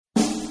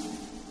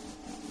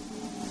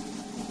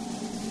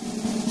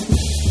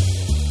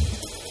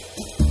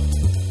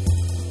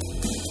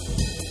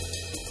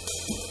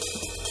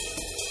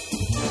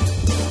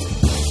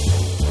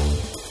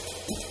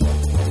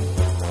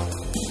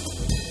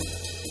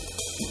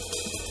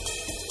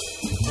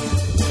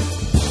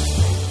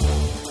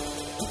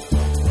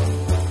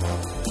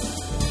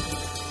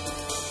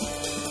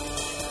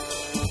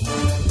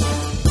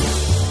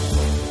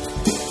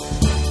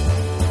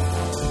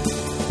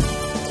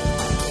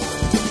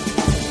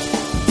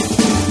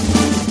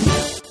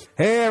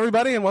Hey,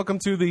 everybody, and welcome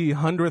to the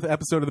 100th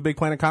episode of the Big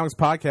Planet Comics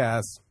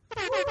podcast.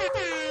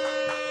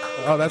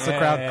 Oh, that's the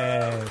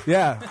crowd.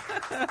 Yeah.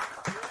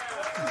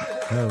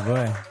 Oh,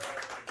 boy.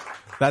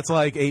 That's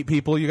like 8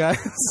 people, you guys.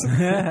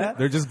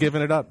 They're just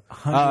giving it up.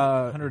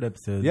 100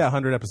 episodes. Yeah,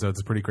 100 episodes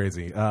is pretty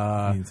crazy.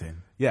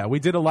 Insane. Yeah, we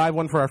did a live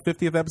one for our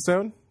 50th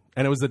episode,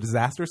 and it was a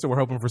disaster, so we're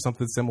hoping for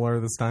something similar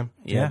this time.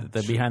 Yeah,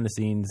 the behind the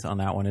scenes on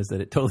that one is that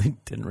it totally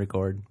didn't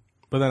record.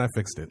 But then I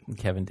fixed it.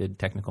 Kevin did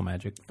technical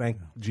magic. Thank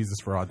Jesus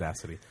for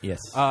Audacity. Yes.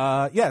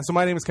 Yeah, so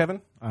my name is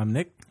Kevin, I'm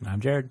Nick. I'm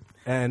Jared.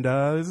 and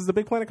this is the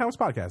Big Planet Comics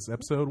podcast,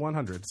 episode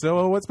 100.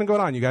 So what's been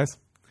going on, you guys?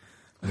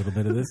 A little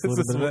bit of this, a Is little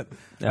this bit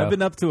of that. I've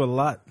been up to a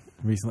lot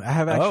recently. I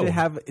have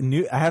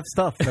I have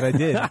stuff that I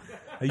did.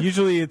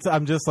 Usually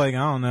I'm just like, I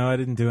don't know, I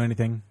didn't do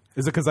anything.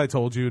 Is it because I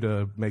told you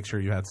to make sure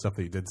you had stuff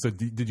that you did? So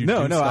did you?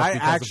 No, do stuff I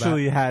because of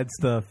actually had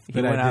stuff He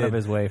that went I out did, of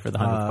his way for the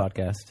 100th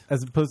podcast.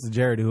 as opposed to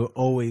Jared, who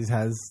always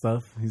has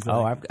stuff. He's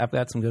Oh, like, I've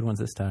got some good ones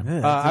this time. yeah,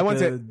 it's I like went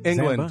to the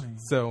England. Zamboni.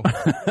 So,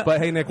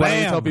 but hey, Nick, why don't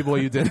you Bam! tell people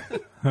what you did?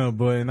 Oh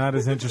boy, not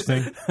as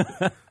interesting.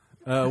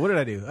 What did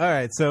I do? All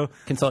right, so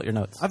Consult your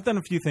notes. I've done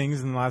a few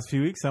things in the last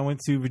few weeks. I went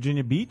to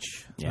Virginia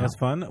Beach. Yeah. That was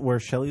fun. Where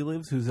Shelly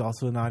lives, who's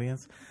also an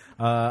audience.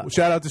 Shout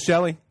out to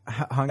Shelly.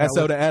 Hung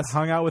SO to S.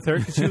 hung out with her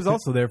because she was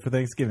also there for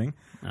Thanksgiving.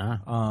 Ah.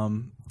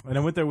 And I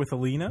went there with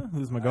Alina,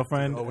 who's my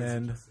girlfriend, always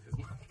and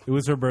it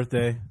was her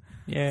birthday.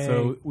 Yay.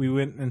 So we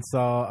went and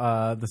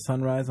saw the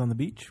sunrise on the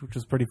beach, which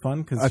was pretty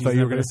fun. Because I thought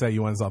you were going to say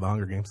you went and saw the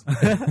Hunger Games.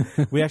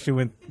 we actually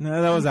went.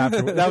 No, that was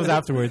after. That was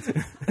afterwards.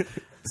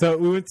 So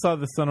we went and saw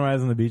the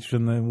sunrise on the beach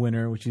in the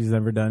winter, which she's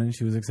never done, and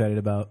she was excited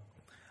about.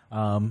 It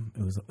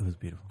was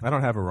beautiful. I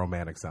don't have a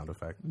romantic sound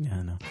effect. Yeah,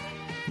 I know.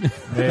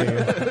 There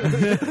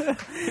you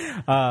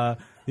go.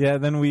 Yeah,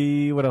 then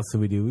what else did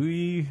we do?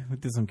 We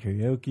did some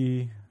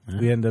karaoke.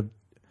 We ended up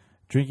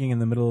drinking in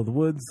the middle of the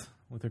woods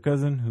with her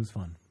cousin, who's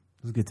fun.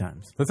 It was good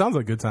times. That sounds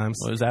like good times.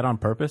 Was that on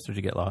purpose or did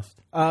you get lost?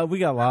 We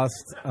got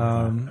lost.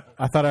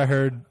 I thought I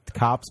heard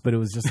cops, but it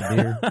was just a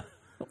deer.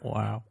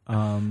 Wow.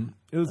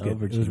 It was good. It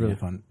was Virginia. really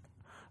fun.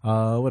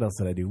 What else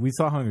did I do? We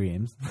saw Hunger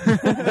Games,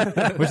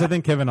 which I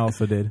think Kevin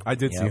also did. I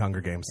did see Yep.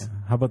 Hunger Games.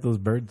 How about those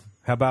birds?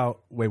 How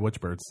about, wait, which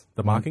birds?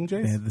 The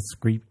Mockingjays? They had the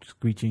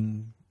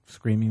screeching,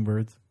 screaming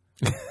birds.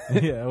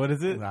 Yeah, what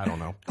is it? I don't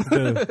know. Is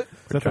that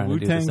the trying to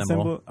do the Wu-Tang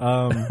symbol.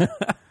 symbol?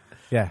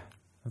 Yeah,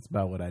 that's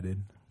about what I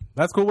did.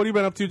 That's cool. What have you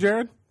been up to,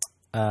 Jared?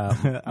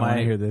 I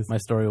wanna hear this. My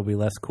story will be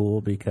less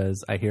cool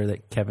because I hear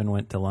that Kevin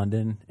went to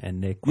London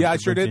and Nick went Yeah, I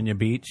to sure did. Virginia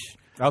Beach.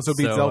 I also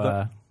beat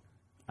Zelda.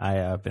 I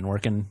have been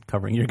working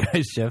covering your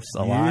guys' shifts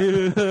a lot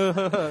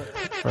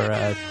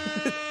for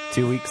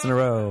 2 weeks in a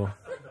row.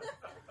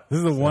 This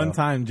is the one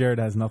time Jared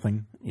has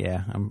nothing.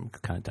 Yeah, I'm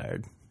kind of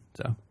tired.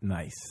 So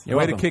Nice. You're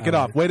Way welcome. to kick it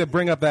off. Way to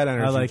bring up that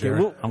energy, I like it. Jared.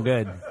 Well, I'm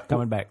good.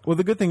 Coming back. well,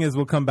 the good thing is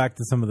we'll come back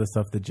to some of the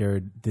stuff that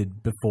Jared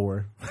did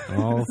before.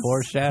 Oh,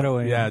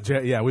 foreshadowing.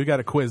 Yeah, we've got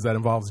a quiz that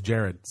involves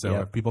Jared. So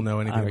Yep. if people know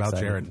anything I'm about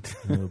excited.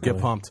 Jared, get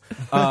pumped.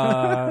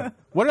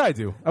 What did I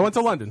do? I went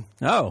to London.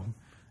 Oh,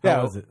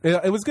 Yeah, was it?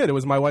 It was good. It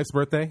was my wife's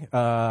birthday,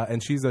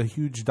 and she's a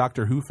huge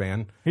Doctor Who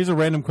fan. Here's a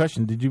random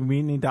question: did you meet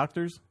any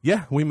doctors?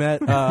 Yeah, we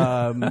met.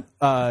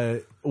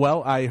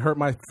 Well, I hurt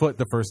my foot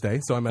the first day,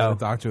 so I met a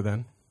doctor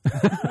then.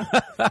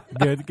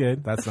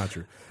 Good. That's not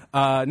true.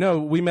 No,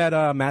 we met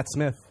Matt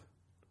Smith,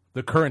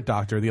 the current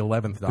doctor, the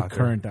 11th doctor.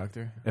 Current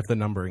doctor. If the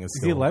numbering is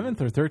Is still he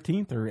 11th or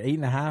 13th or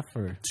 8.5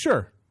 or?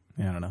 Sure.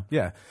 Yeah, I don't know.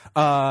 Yeah.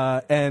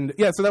 And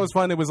yeah, so that was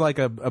fun. It was like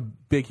a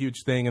big,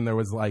 huge thing, and there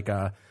was like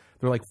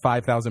there were like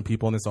 5,000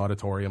 people in this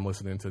auditorium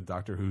listening to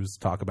Doctor Who's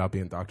talk about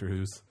being Doctor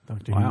Who's.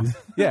 Doctor Wow. Who.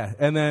 Yeah,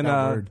 and then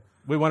That word.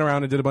 we went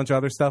around and did a bunch of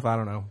other stuff. I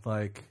don't know,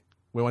 like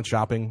we went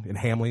shopping in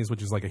Hamleys,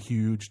 which is like a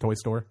huge toy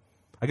store.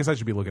 I guess I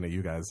should be looking at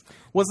you guys.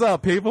 What's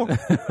up, people?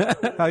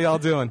 How y'all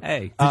doing?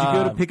 hey. Did you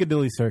go to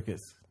Piccadilly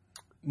Circus?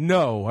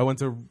 No, I went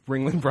to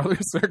Ringling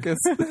Brothers Circus.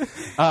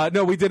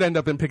 No, we did end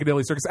up in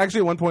Piccadilly Circus.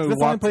 Actually, at one point That's we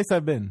the only walked. place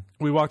I've been.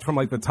 We walked from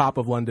like the top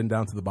of London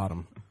down to the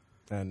bottom,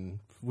 and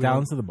we Down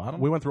went- to the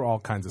bottom? We went through all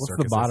kinds of What's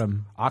the circuses.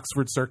 bottom?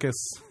 Oxford Circus,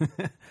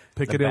 The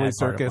Piccadilly bad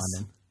part of Circus,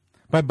 London.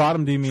 By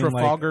bottom, do you mean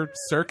Trafalgar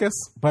Circus.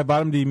 by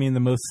bottom, do you mean the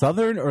most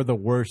southern or the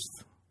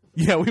worst?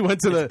 Yeah, we went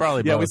to the.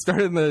 probably yeah, we both.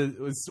 started in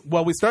the.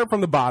 We started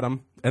from the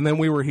bottom, and then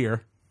we were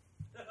here,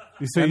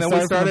 So and you then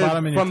we started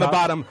started from the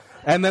bottom, bottom,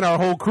 and then our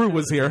whole crew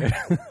was here.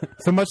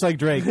 So much like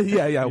Drake.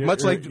 Yeah,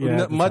 much like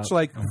yeah, at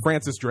the top.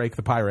 Francis Drake,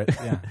 the pirate.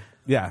 Yeah.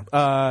 Yeah,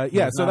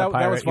 So Not a that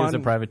pirate, was He was a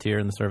fun. privateer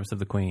in the service of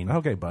the Queen.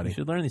 Okay, buddy. You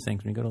should learn these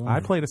things when you go to London.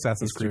 I played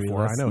Assassin's Creed History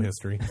 4. I know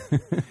lesson. history.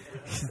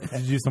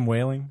 Did you do some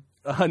whaling?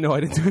 No, I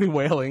didn't do any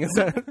whaling. Is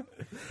that?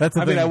 That's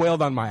the I thing. mean, I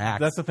wailed on my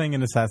axe. That's the thing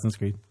in Assassin's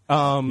Creed.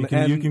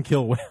 and You can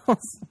kill whales.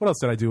 what else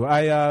did I do?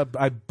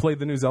 I played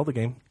the new Zelda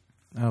game.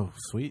 Oh,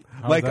 sweet.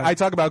 How Like was that? I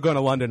talk about going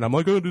to London. I'm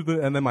like, oh,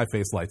 and then my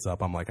face lights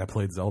up. I'm like, I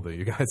played Zelda,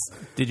 you guys.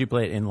 Did you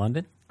play it in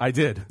London? I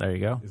did. There you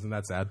go. Isn't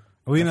that sad?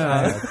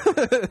 Alina,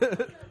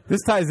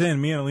 this ties in.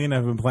 Me and Alina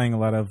have been playing a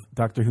lot of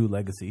Doctor Who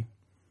Legacy.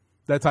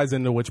 That ties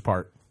into which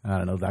part? I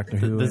don't know, Doctor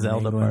Who. the and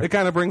Zelda England. part. It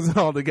kind of brings it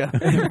all together.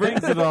 It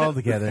brings it all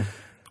together.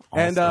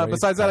 And stories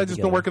besides that, tied I've just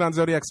been together. working on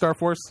Zodiac Star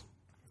Force.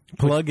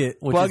 Plug it.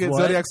 Plug it,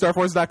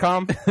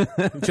 ZodiacStarForce.com.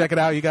 Check it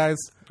out, you guys.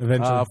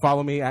 Eventually.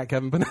 Follow me at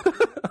Kevin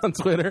Panetta on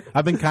Twitter.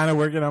 I've been kind of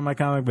working on my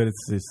comic, but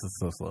it's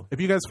so slow.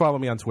 If you guys follow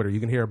me on Twitter, you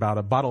can hear about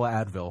a bottle of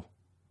Advil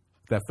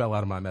that fell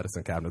out of my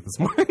medicine cabinet this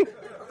morning.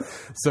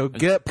 So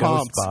get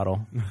pumped. Ghost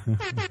bottle.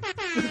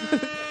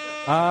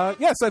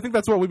 Yes, I think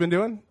that's what we've been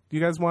doing. Do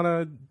you guys want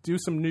to do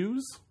some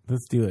news?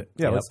 Let's do it.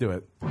 Yeah, Yep. let's do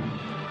it.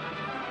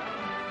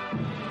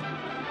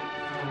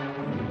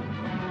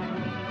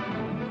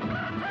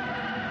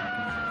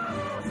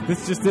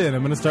 This just in.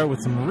 I'm going to start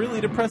with some really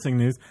depressing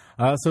news.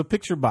 So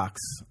Picture Box.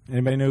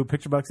 Anybody know who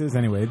Picture Box is?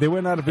 Anyway, they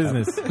went out of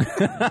business.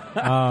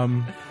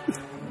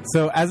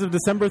 So as of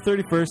December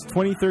 31st,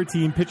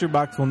 2013, Picture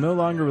Box will no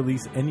longer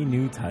release any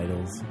new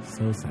titles.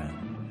 So sad.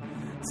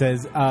 It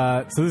says,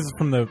 so this is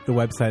from the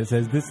website. It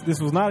says, this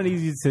was not an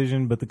easy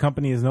decision, but the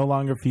company is no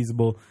longer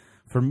feasible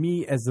for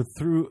me as a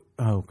through...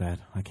 Oh, God.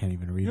 I can't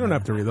even read it. You don't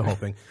have to read the whole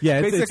thing. Yeah,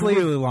 it's basically,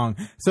 really long.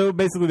 So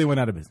basically, they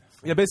went out of business.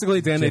 yeah, basically,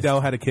 Dan Nadell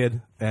had a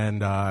kid,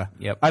 and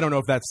Yep. I don't know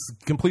if that's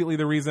completely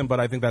the reason, but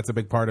I think that's a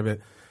big part of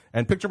it.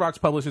 And Picture Box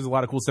publishes a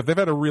lot of cool stuff. They've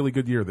had a really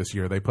good year this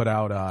year. They put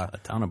out, A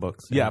ton of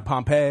books. yeah,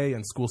 Pompeii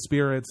and School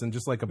Spirits, and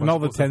just like a bunch And all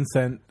of the cool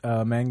stuff.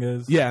 10-cent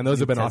mangas. Yeah, and those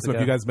have been Tezuka. awesome.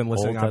 If you guys have been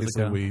listening, Old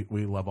obviously Tezuka.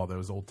 we love all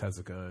those old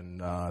Tezuka and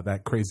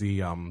that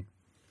crazy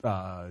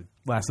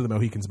Last of the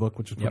Mohicans book,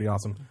 which is pretty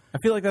awesome. I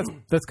feel like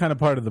that's kind of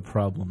part of the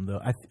problem,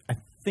 though. I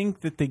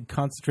think that they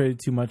concentrated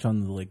too much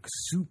on the like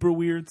super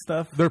weird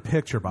stuff. They're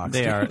Picture Box.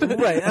 They are. Right, that's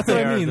what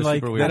They I are mean. the Like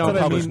super They weird. that's don't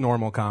what publish I mean.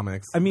 normal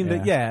comics. I mean,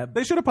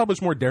 They should have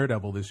published more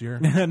Daredevil this year.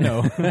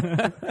 no,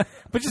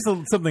 but just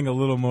something a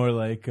little more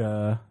like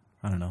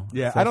I don't know.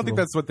 Yeah, I don't think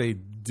accessible. that's what they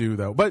do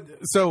though. But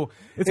so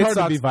It's it hard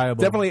to sucks. be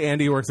viable. Definitely,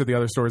 Andy who works at the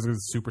other stores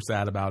is super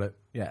sad about it.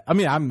 Yeah, I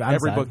mean, I'm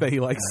Every sad. book that he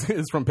likes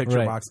is from Picture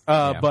Right. Box.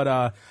 Yeah. But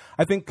I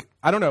think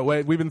I don't know.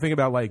 We've been thinking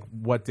about like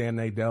what Dan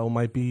Nadell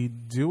might be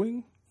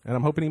doing, and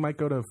I'm hoping he might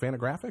go to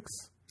Fantagraphics.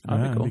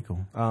 That'd be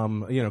cool.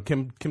 You know,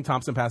 Kim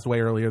Thompson passed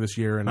away earlier this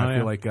year, and I yeah.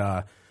 feel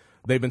like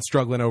they've been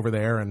struggling over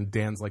there. And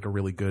Dan's like a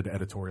really good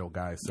editorial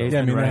guy. So Yeah, he's Yeah,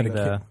 I been mean, they running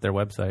had a their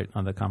website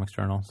on the Comics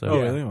Journal. So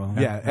Oh, really? Well,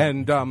 yeah,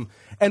 and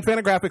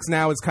Fantagraphics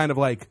now is kind of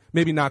like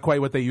maybe not quite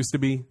what they used to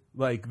be.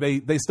 Like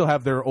they still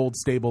have their old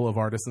stable of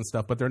artists and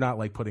stuff, but they're not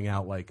like putting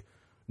out like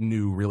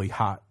new really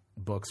hot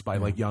books by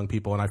like young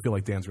people. And I feel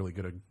like Dan's really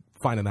good at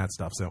finding that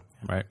stuff. So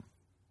right.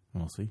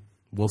 we'll see.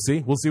 we'll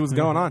see what's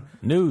going on.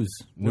 News.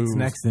 What's News.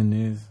 next in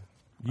news?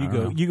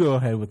 You go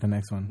ahead with the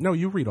next one. No,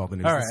 you read all the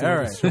news. All This right, is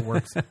how this shit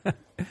works.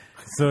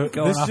 So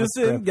Going this off just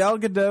the in: script. Gal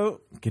Gadot.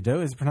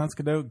 Gadot is it pronounced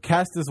Gadot?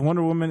 Cast as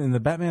Wonder Woman in the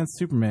Batman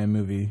Superman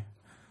movie.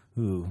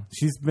 Ooh,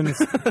 she's been in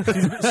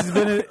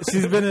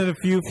a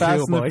few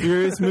Fast and the boy.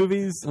 Furious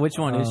movies. Which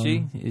one is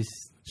she?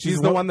 She's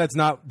the one that's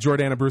not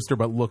Jordana Brewster,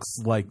 but looks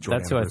like Jordana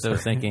That's what I Brewster.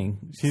 was thinking.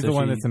 She's So the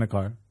one she- that's in a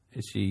car.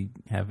 Does she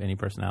have any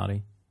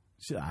personality?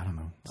 I don't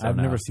know. So I've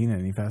no. never seen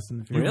any Fast and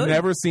the You've Furious. Really?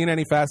 never seen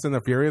any Fast and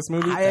the Furious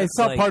movies? I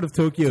saw like- part of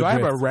Tokyo. Do I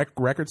have a Drift.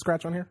 record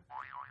scratch on here?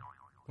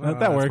 That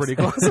That's works. pretty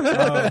close.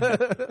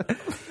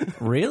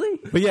 Really?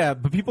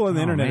 But people on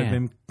the internet have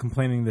man. been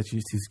complaining that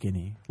she's too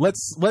skinny.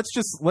 let's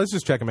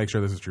just check and make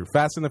sure this is true.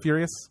 Fast and the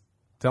Furious.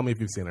 Tell me if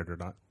you've seen it or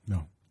not.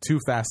 No, Too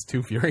Fast,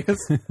 Too Furious.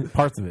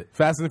 parts of it.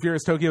 Fast and the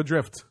Furious Tokyo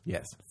Drift.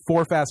 Yes,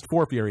 4 Fast,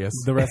 4 Furious.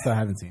 the rest I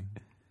haven't seen.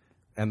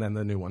 And then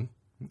the new one.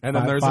 And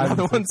then there's Five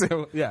another and one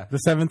too. Yeah. The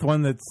seventh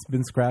one that's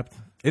been scrapped.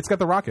 It's got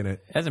The Rock in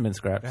it. Hasn't been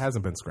scrapped. It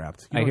hasn't been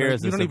scrapped. I hear You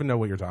it's don't just even know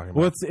what you're talking about.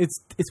 Well,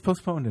 it's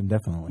postponed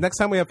indefinitely. Next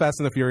time we have Fast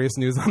and the Furious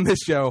news on this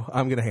show,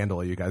 I'm going to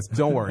handle it, you guys.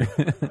 Don't worry.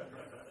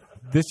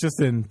 This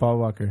just in, Paul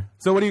Walker.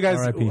 So what do you guys?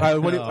 R.I.P.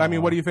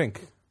 What do you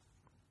think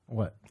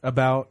What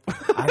about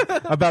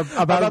about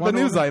the Wonder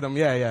news Woman? item?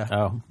 Yeah.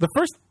 Oh, The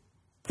first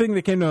thing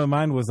that came to my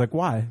mind was like,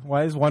 why?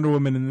 Why is Wonder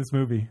Woman in this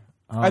movie?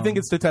 I think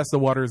it's to test the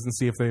waters and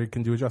see if they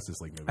can do a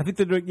Justice League movie. I think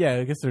they're doing. Yeah,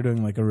 I guess they're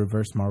doing like a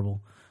reverse Marvel.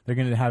 They're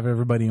going to have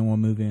everybody in one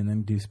movie and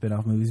then do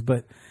spin-off movies.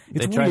 But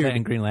it's they tried weird. that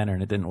in Green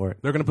Lantern. It didn't work.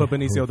 They're going to put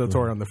Benicio del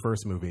Toro in the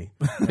first movie.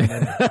 And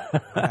then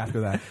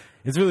after that,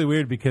 It's really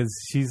weird because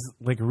she's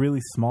like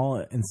really small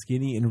and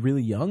skinny and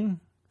really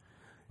young.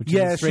 Which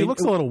yeah, is she strange.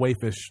 looks a little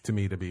waifish to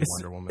me to be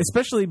Wonder Woman.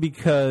 Especially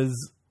because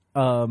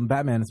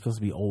Batman is supposed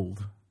to be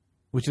old,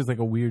 which is like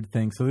a weird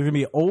thing. So there's going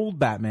to be old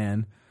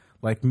Batman,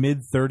 like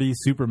mid-30s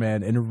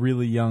Superman, and a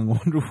really young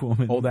Wonder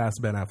Woman. Old ass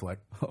Ben Affleck.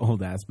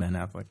 Old ass Ben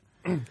Affleck.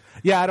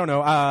 Yeah, I don't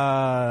know.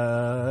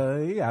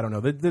 I don't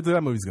know.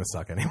 That movie's gonna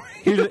suck anyway.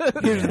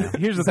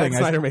 Here's the Zack thing.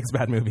 Snyder makes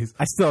bad movies.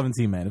 I still haven't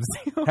seen Man of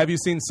Steel. Have you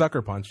seen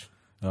Sucker Punch?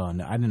 Oh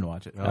no, I didn't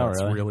watch it. Oh,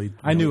 it's really? really.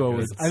 I knew really what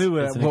was. good. I knew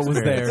it's an what was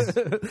there.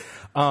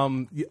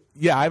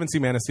 Yeah, I haven't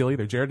seen Man of Steel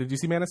either. Jared, did you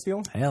see Man of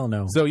Steel? Hell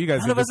no. So you guys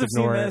None should of us just have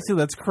seen ignore Man of it. Steel.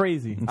 That's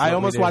crazy. I what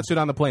almost we did. watched it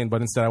on the plane, but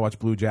instead I watched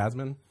Blue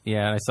Jasmine.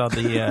 Yeah, and I saw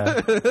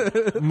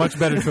the. Much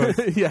better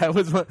choice. Yeah, it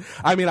was.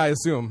 I mean, I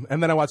assume.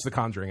 And then I watched The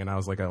Conjuring, and I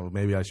was like, oh,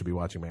 maybe I should be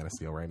watching Man of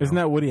Steel right now. Isn't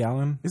that Woody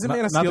Allen? Isn't Not-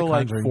 Man of not The Steel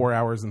like Conjuring. 4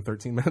 hours and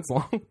 13 minutes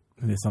long?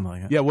 Yeah, something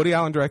like that. Yeah, Woody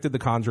Allen directed The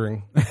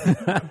Conjuring.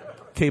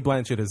 Kate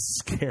Blanchett is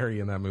scary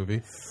in that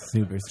movie.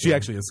 Super. She scary.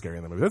 actually is scary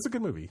in that movie. That's a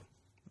good movie.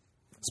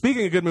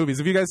 Speaking of good movies,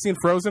 have you guys seen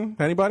Frozen?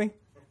 Anybody?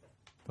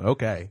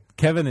 Okay.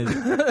 Kevin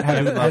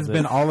has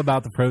been all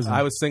about the Frozen.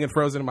 I was singing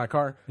Frozen in my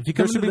car. If you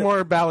come There should into be the-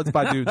 more ballads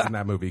by dudes in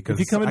that movie because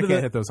I can't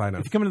hit those high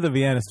notes. If you come into the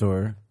Vienna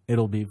store,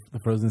 it'll be the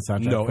Frozen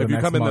soundtrack. No, for if the you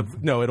next come in month.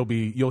 it'll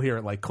be, you'll hear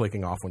it like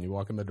clicking off when you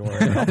walk in the door.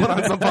 And I'll put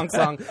on some punk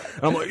song.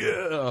 And I'm like,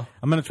 yeah.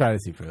 I'm gonna try to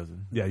see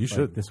Frozen. Yeah, you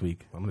should. this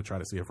week. I'm going to try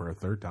to see it for a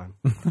third time.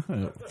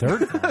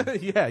 Third time?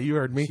 Yeah, you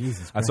heard me.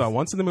 Jesus I saw it Christ.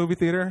 once in the movie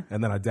theater,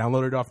 and then I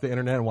downloaded it off the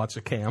internet and watched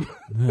a cam.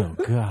 Oh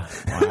God!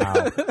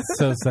 Wow,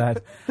 so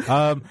sad.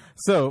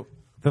 So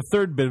the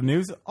third bit of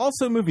news,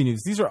 also movie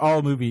news. These are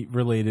all movie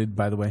related,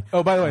 by the way.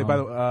 Oh, by the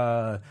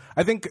way,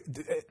 I think,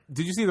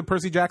 did you see the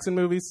Percy Jackson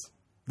movies?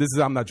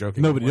 I'm not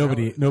joking. Nobody has Oh,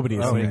 seen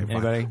okay, it. fine.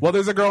 Anybody? Well,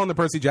 there's a girl in the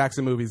Percy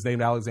Jackson movies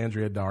named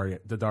Alexandria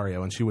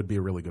Daddario, and she would be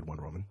a really good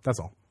Wonder Woman. That's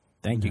all.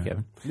 Thank you,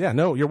 Kevin. Yeah,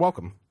 no, you're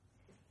welcome.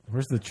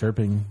 Where's the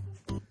chirping?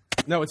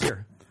 No, it's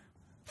here.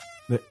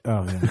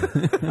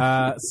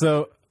 Yeah.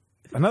 So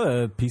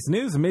another piece of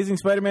news: Amazing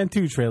Spider-Man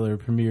 2 trailer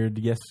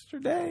premiered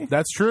yesterday.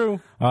 That's true.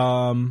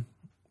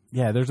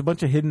 Yeah, there's a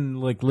bunch of hidden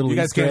like little. You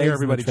guys Easter can't hear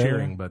eggs in the everybody trailer.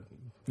 cheering, but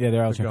Yeah,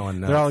 they're all They're going cheering.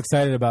 nuts. They're all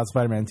excited about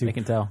Spider-Man 2. I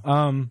can tell.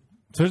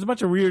 So there's a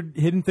bunch of weird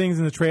hidden things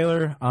in the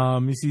trailer.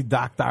 You see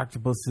Dr.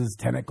 Octopus's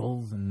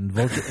tentacles and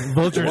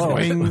Vulture's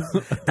wings.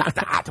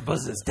 Dr.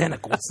 Octopus's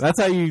tentacles. That's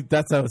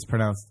how it's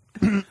pronounced.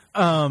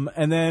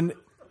 And then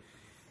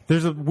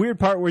there's a weird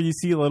part where you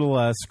see a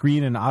little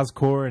screen in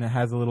Oscorp, and it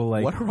has a little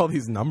like. what are all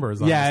these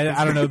numbers on Yeah, this?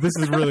 I don't know. This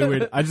is really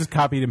weird. I just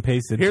copied and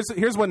pasted.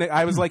 Here's what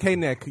I was like, hey,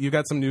 Nick, you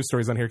got some news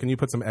stories on here. Can you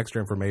put some extra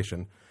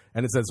information?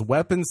 And it says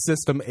Weapons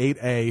System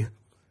 8A,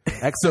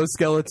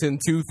 Exoskeleton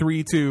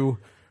 232,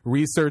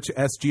 Research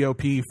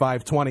SGOP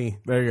 520.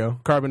 There you go.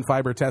 Carbon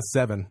Fiber Test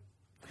 7.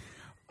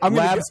 I'm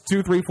gonna Labs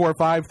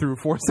 2345 through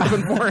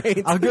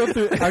 4748. I'll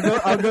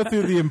go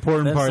through the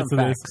important There's parts some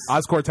of this.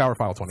 facts. Oscorp Tower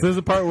File 20. So there's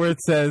a part where it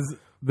says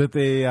that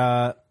they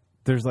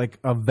there's like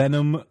a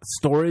Venom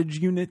storage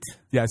unit,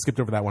 Yeah, I skipped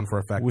over that one for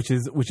effect. which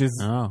is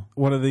Oh.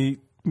 one of the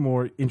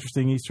more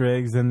interesting Easter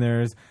eggs. Then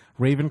there's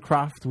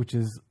Ravencroft, which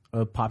is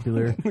a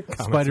popular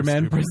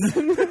Spider-Man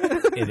prison.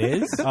 It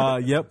is? Yep. I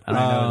don't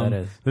know what that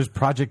is. There's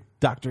Project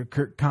Dr.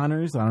 Kirk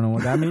Connors. I don't know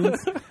what that means.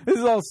 This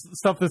is all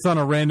stuff that's on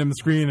a random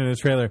screen in a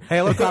trailer. Hey,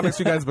 I love comics,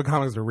 you guys, but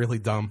comics are really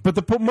dumb. But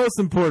the most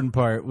important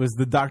part was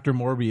the Dr.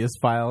 Morbius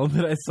file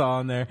that I saw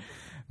on there,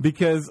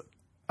 because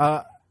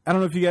I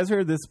don't know if you guys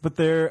heard this, but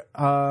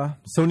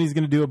Sony's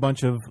going to do a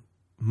bunch of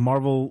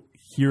Marvel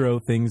hero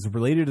things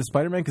related to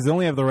Spider-Man, because they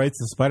only have the rights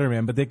to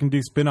Spider-Man, but they can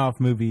do spin-off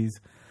movies.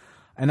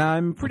 And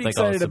I'm pretty Like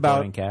all excited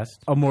supporting about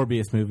cast? a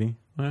Morbius movie.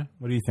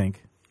 What do you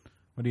think?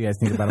 What do you guys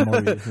think about a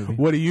Morbius movie?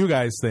 What do you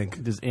guys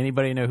think? Does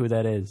anybody know who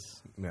that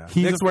is? Yeah.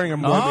 He's Nick's a- wearing a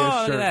Morbius Oh,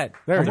 look shirt. at that.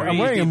 There I'm, you go. I'm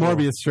wearing a people.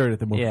 Morbius shirt at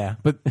the moment. Yeah.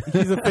 But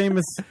he's a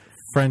famous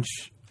French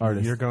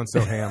artist. You're going so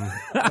ham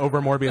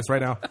over Morbius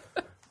right now.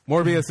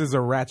 Morbius is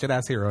a ratchet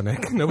ass hero,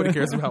 Nick. Nobody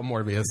cares about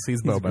Morbius.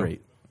 He's Bobo.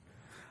 great.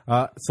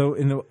 So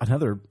in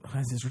another,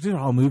 we're doing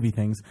all movie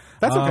things.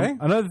 That's okay.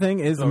 Another thing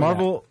is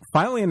Marvel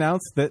finally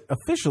announced that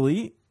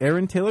officially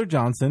Aaron Taylor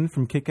Johnson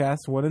from Kick-Ass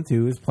 1 and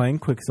 2 is playing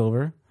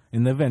Quicksilver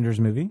in the Avengers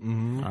movie.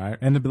 All right.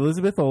 And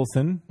Elizabeth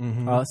Olsen,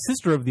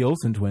 sister of the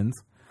Olsen twins,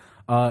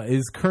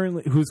 who's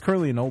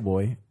currently an old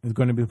boy, is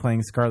going to be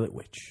playing Scarlet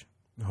Witch.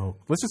 Oh,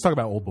 let's just talk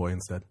about Old Boy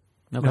instead.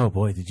 Oh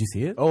boy, did you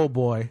see it? Oh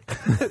boy.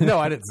 No,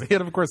 I didn't see it.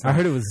 Of course I not.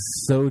 heard it was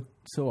so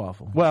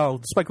awful. Well,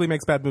 Spike Lee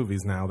makes bad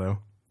movies now, though.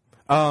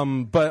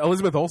 But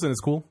Elizabeth Olsen is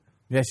cool.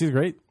 Yeah, she's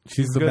great.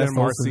 She's the Good best in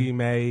Marcy, Olsen.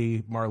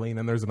 May, Marlene,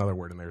 and there's another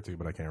word in there too,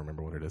 but I can't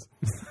remember what it is.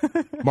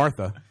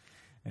 Martha.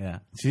 Yeah,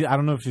 I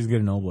don't know if she's good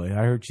in Old Boy.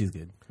 I heard she's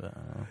good.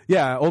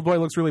 Yeah, Old Boy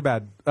looks really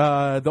bad.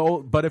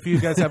 But if you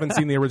guys haven't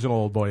seen the original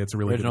Old Boy, it's a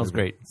really Original's good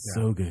movie. great.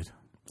 So good.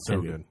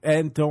 So good.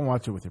 And don't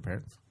watch it with your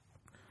parents.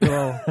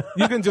 Well,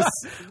 you can just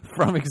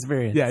From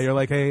experience. yeah. You're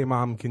like, hey,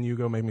 mom, can you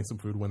go make me some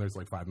food when there's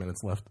like 5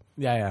 minutes left?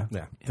 Yeah.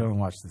 Yeah. Don't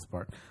watch this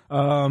part.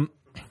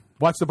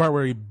 Watch the part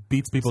where he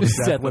beats people to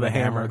death with a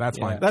hammer. That's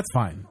Yeah. fine. That's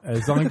fine.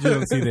 As long as you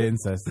don't see the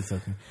incest, it's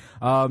okay.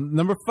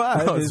 Number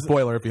 5 Oh, is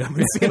spoiler if you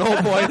haven't seen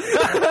Old Boy.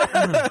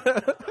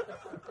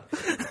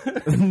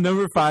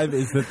 number 5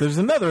 is that there's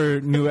another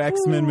new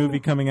X-Men movie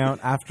coming out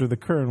after the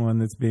current one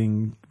that's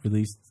being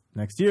released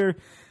next year.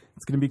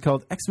 It's going to be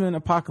called X-Men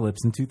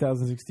Apocalypse in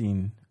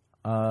 2016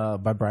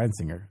 by Bryan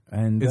Singer.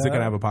 And Is it going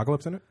to have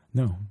Apocalypse in it?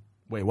 No.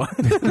 Wait, what?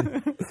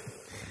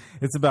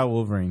 It's about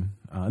Wolverine.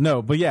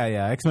 No, but yeah,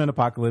 X-Men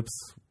Apocalypse.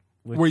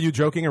 Were you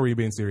joking or were you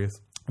being serious?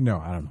 No,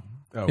 I don't know.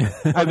 Oh,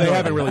 they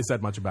haven't really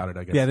said much about it,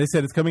 I guess. Yeah, they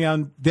said it's coming out.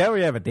 They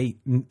already have a date.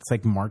 It's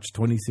like March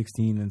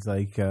 2016. It's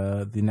like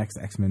the next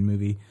X-Men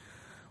movie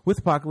with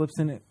Apocalypse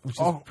in it, which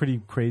is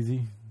pretty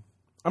crazy.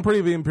 I'm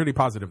being pretty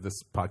positive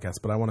this podcast,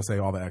 but I want to say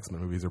all the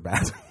X-Men movies are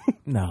bad.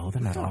 No,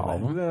 they're not all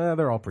of them.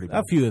 They're all pretty bad.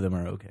 A few of them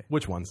are okay.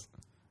 Which ones?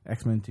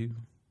 X-Men 2.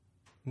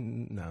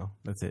 No.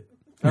 That's it.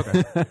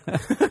 Okay.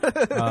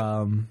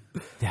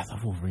 Yeah, the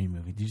Wolverine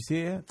movie. Did you see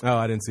it yet? Oh,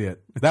 I didn't see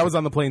it. That was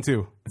on the plane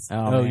too.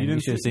 Oh, man, you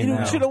didn't should have see- seen you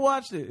that. should have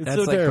watched it. It's That's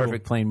so like terrible.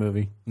 perfect plane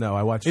movie. No,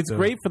 I watched. It's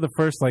great for the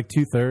first like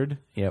 2/3,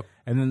 Yep.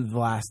 and then the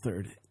last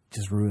third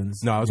just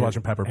ruins. No, I was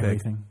watching Peppa Pig.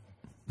 everything.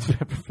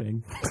 Peppa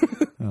Pig.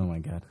 Oh my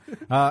god!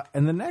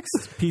 And the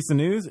next piece of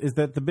news is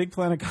that the Big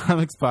Planet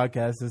Comics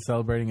podcast is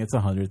celebrating its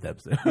 100th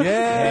episode.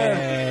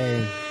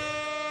 Yay!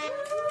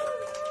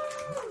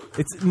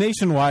 It's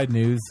nationwide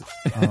news.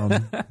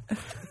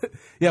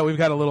 Yeah, we've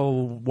got a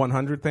little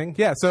 100 thing.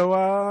 Yeah,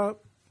 so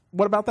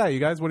what about that, you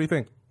guys? What do you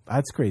think?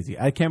 That's crazy.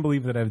 I can't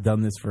believe that I've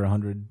done this for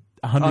 100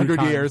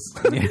 100 years.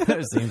 Yeah,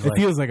 it seems It like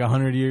feels like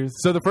 100 years.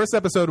 So the first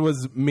episode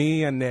was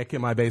me and Nick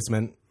in my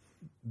basement,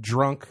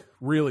 drunk,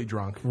 really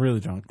drunk, Really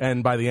drunk.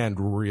 and by the end,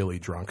 really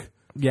drunk.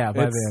 Yeah,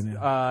 by It's, the end.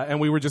 Yeah. and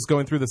we were just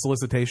going through the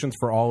solicitations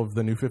for all of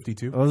the new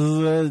 52.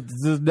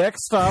 The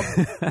next stop,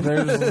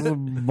 there's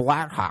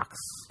Blackhawks.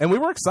 And we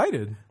were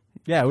excited.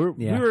 Yeah,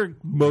 we Yeah. were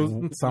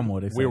both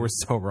somewhat excited. We were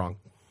so wrong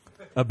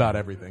about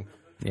everything.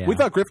 Yeah. We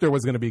thought Grifter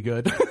was going to be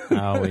good.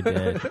 Oh, we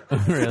did.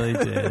 We really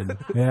did.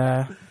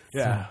 Yeah.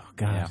 Yeah. Oh,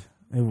 God. Yeah.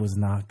 It was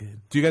not good.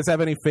 Do you guys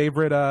have any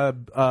favorite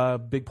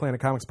Big Planet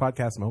Comics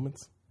podcast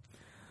moments?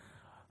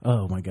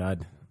 Oh, my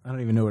God. I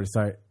don't even know where to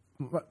start.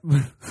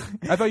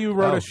 I thought you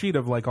wrote a sheet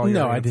of like all your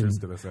No, I answers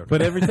didn't. to this. Okay.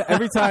 But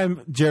every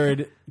time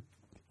Jared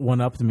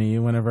one-upped me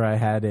whenever I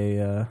had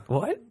a...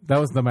 What? that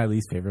was my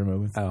least favorite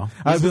moment. Oh.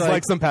 I this would is be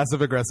like some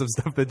passive aggressive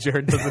stuff that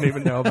Jared doesn't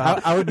even know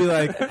about. I would be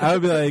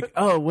like,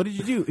 oh, what did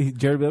you do?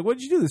 Jared would be like, what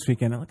did you do this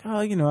weekend? I'm like, oh,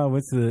 I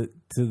went to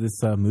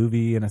this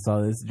movie and I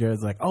saw this.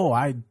 Jared's like, oh,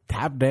 I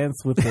tap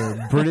danced with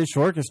the British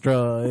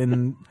orchestra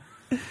in,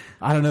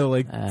 I don't know,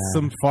 like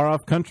some far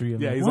off country.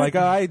 I'm Yeah, he's what? like,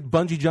 I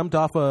bungee jumped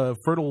off a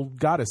fertile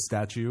goddess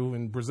statue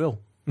in Brazil,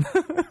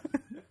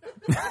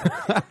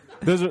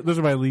 those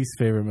are my least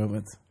favorite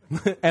moments.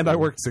 and I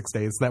worked 6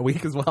 days that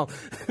week as well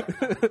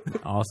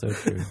Also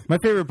true. My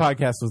favorite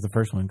podcast was the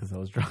first one because I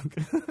was drunk.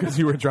 because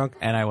you were drunk.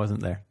 And I wasn't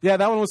there. Yeah,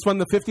 that one was fun.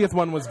 The 50th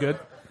one was good.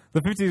 The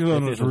 50th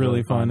one 50th was was really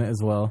really fun fun.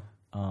 as well.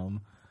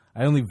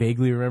 I only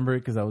vaguely remember it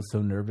because I was so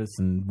nervous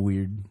and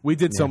weird. We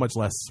did so much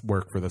less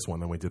work for this one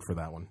than we did for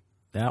that one.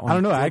 That one I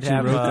don't know. I did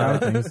actually have,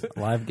 wrote down things.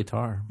 live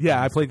guitar.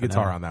 Yeah, I played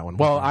guitar on that one.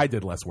 Well, I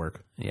did less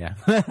work. Yeah.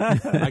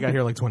 I got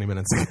here like 20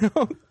 minutes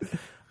ago.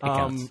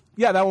 counts.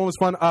 Yeah, that one was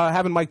fun.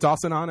 Having Mike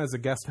Dawson on as a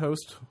guest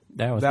host,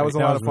 That was that was a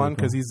great. lot was of fun really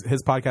because cool.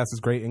 his podcast is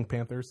great, Ink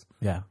Panthers.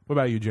 Yeah. What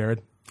about you,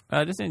 Jared?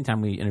 Just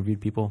anytime we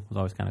interviewed people was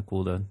always kind of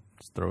cool to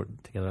just throw it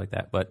together like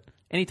that. But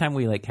anytime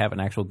we like have an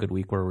actual good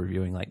week where we're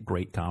reviewing like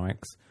great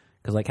comics,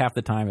 because like half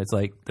the time it's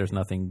like there's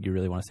nothing you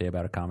really want to say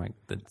about a comic.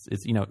 That's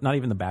it's not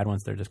even the bad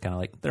ones. They're just kind of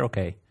like they're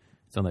okay.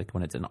 So like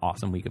when it's an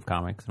awesome week of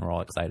comics and we're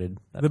all excited,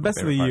 that's The my best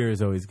of the favorite part. year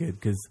is always good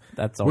because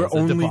That's we're always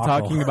a only debacle.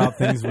 talking about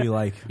things we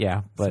like.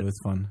 Yeah, but So it's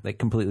fun. like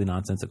completely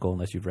nonsensical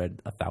unless you've read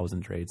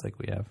 1,000 trades like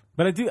we have.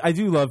 But I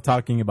do love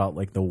talking about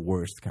like the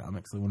worst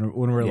comics. Like,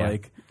 when we're Yeah,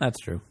 like that's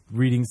true.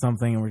 reading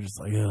something and we're just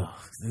like, ugh,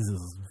 this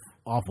is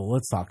awful.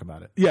 Let's talk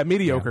about it. Yeah,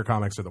 mediocre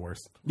comics are the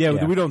worst. Yeah,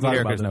 Yeah. we don't talk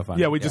about Mediocre's them. no fun.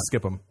 Yeah, we just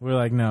skip them. We're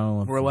like,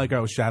 no. We're like,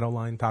 oh,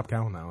 Shadowline, Top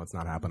Cow. No, it's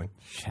not happening.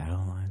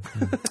 Shadowline.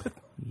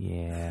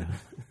 Yeah.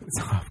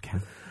 Top Cow.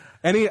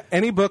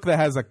 Any book that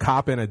has a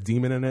cop and a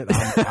demon in it,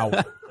 I'm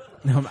out.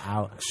 I'm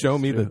out. Show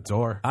me the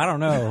door. I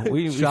don't know.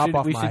 We Chop should,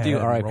 off we my should do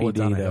head and roll it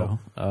down RIPD a though. hill.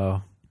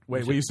 Oh,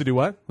 Wait, we used to do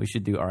what? we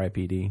should do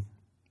RIPD.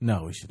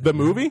 No, we should. The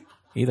movie?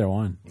 Either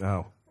one.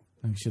 Oh,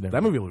 We should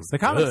that movie looks The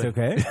comics good.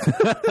 okay.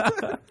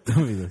 The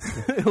movie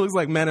looks good. It looks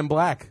like Men in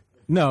Black.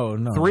 No.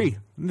 3.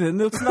 It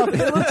looks nothing.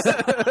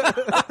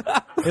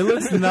 It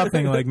looks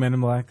nothing like Men in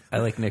Black. I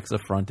like Nick's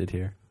affronted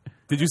here.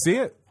 Did you see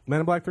it?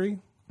 Men in Black 3?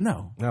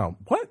 No, No.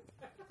 What?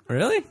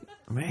 Really?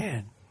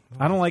 Man.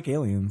 I don't like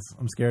aliens.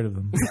 I'm scared of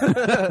them.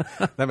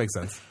 That makes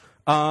sense.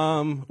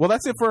 Well,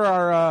 that's it for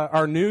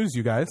our news,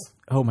 you guys.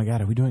 Oh my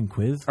god, are we doing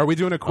quiz? Are we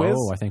doing a quiz?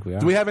 Oh, I think we are.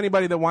 Do we have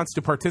anybody that wants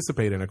to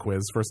participate in a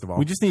quiz, first of all?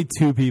 We just need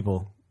 2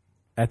 people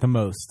at the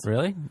most.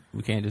 Really?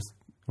 We can't just.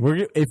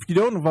 If you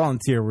don't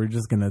volunteer, we're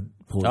just gonna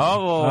pull.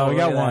 Oh, we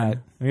got look at one. that.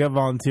 We got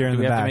volunteer in Do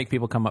the we have back. to make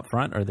people come up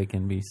front, or they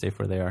can be safe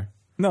where they are?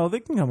 No, they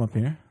can come up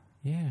here.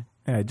 Yeah.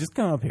 Yeah, just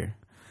come up here.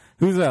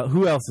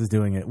 Who else is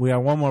doing it? We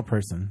got one more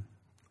person.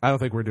 I don't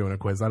think we're doing a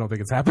quiz. I don't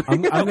think it's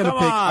happening. I'm gonna Come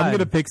pick. on. I'm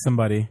gonna pick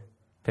somebody.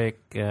 Pick.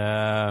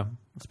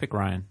 Let's pick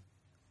Ryan.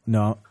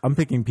 No, I'm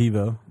picking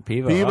Pivo.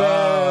 Pivo. Pivo.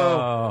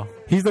 Oh.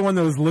 He's the one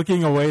that was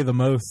looking away the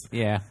most.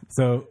 Yeah.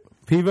 So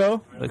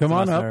Pivo, Looks come the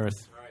on most up.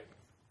 nervous.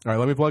 All right,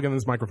 let me plug in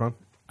this microphone.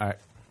 All right.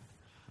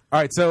 All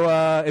right,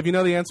 so if you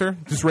know the answer,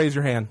 just raise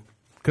your hand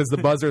because the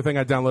buzzer thing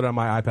I downloaded on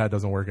my iPad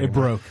doesn't work It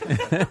anymore.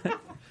 broke.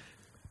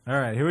 All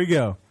right, here we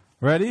go.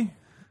 Ready?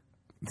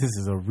 This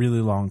is a really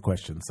long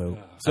question, so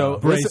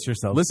brace listen,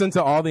 yourself. Listen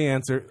to all the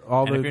answer.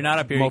 All And the if you're not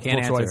up here, you multiple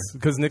can't choice, answer.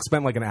 because Nick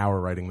spent like an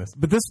hour writing this.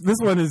 But this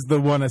one is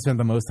the one I spent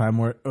the most time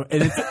and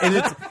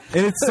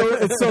it's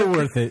so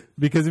worth it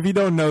because if you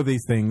don't know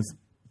these things,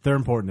 they're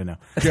important to know.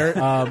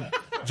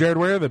 Jared,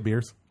 where are the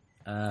beers?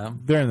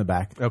 They're in the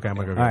back. Okay, I'm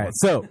gonna go get All right, one.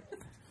 so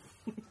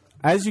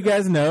as you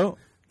guys know,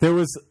 there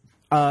was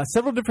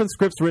several different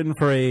scripts written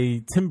for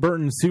a Tim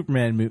Burton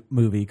Superman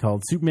movie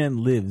called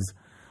Superman Lives.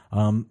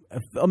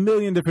 A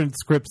million different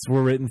scripts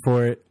were written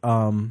for it.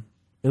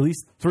 At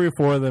least 3 or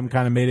 4 of them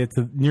kind of made it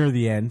to near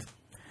the end.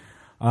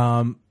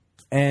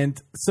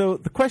 And so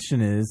the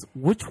question is,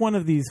 which one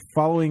of these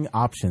following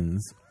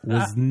options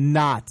was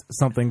not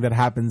something that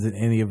happens in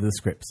any of the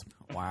scripts.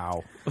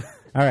 Wow. All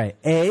right.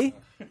 A.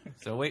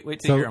 So wait to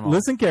So hear them all.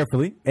 listen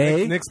carefully.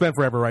 A. Nick spent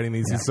forever writing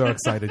these. He's so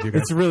excited. You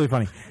guys. It's really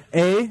funny.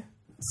 A.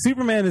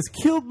 Superman is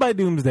killed by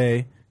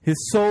Doomsday. His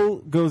soul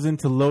goes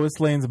into Lois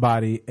Lane's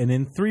body, and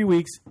in 3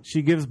 weeks,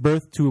 she gives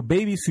birth to a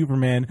baby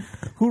Superman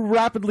who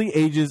rapidly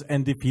ages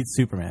and defeats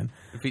Superman.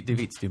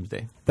 Defeats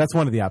Doomsday. That's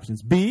one of the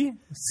options. B.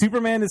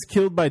 Superman is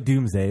killed by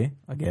Doomsday,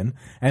 again,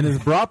 and is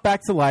brought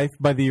back to life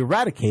by the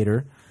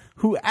Eradicator,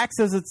 who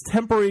acts as its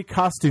temporary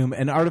costume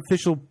and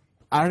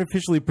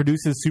artificially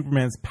produces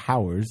Superman's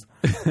powers.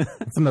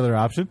 That's another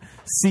option.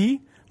 C.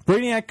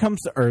 Brainiac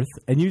comes to Earth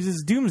and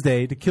uses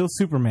Doomsday to kill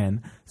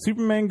Superman.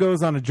 Superman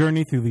goes on a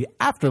journey through the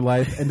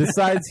afterlife and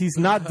decides he's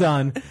not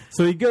done,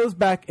 so he goes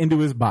back into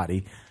his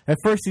body. At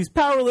first, he's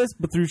powerless,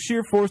 but through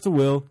sheer force of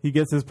will, he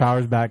gets his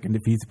powers back and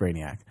defeats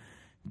Brainiac.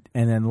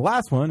 And then the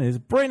last one is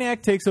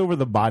Brainiac takes over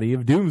the body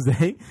of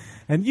Doomsday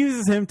and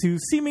uses him to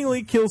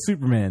seemingly kill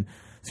Superman.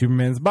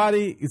 Superman's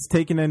body is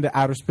taken into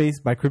outer space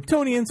by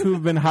Kryptonians who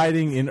have been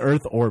hiding in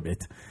Earth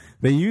orbit.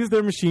 They use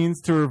their machines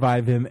to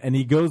revive him, and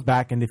he goes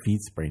back and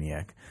defeats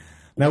Brainiac.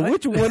 Now,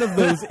 which one of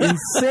those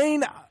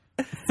insane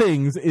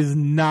things is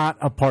not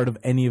a part of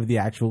any of the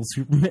actual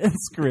Superman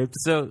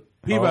scripts? So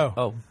Peebo.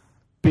 Oh,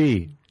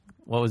 B.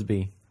 what was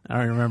B? I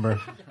don't remember.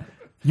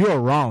 You are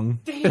wrong.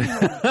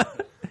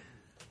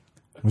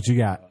 What you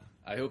got?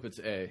 I hope it's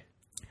A.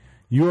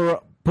 You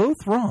are both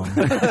wrong.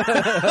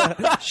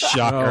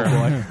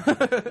 Shocker.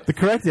 The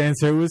correct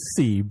answer was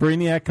C.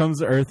 Brainiac comes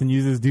to Earth and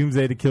uses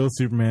Doomsday to kill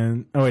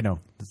Superman. Oh, wait, no.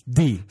 It's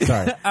D.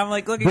 Sorry. I'm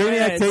like looking Brainiac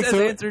at it. It takes says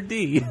over- answer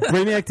D.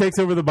 Brainiac takes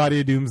over the body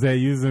of Doomsday,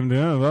 uses him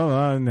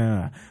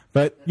to...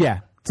 But, yeah.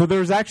 So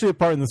there's actually a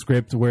part in the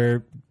script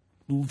where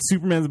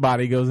Superman's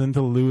body goes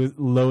into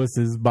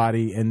Lois's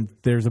body, and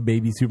there's a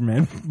baby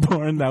Superman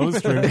born. That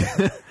was true.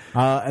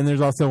 And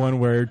there's also one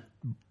where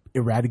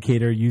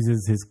Eradicator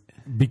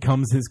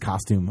becomes his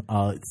costume.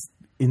 It's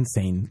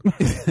insane.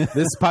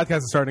 This podcast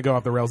is starting to go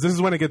off the rails. This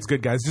is when it gets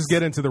good, guys. Just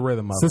get into the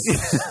rhythm of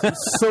it.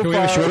 So Can we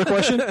have a shorter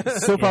question?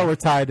 So far, we're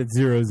tied at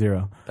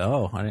 0-0.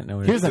 Oh, I didn't know.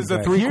 Here's This is a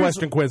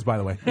 3-question quiz, by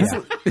the way.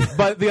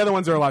 But the other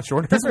ones are a lot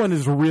shorter. This one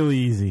is really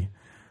easy.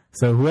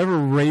 So whoever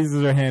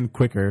raises their hand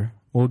quicker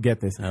will get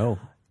this. Oh.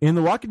 In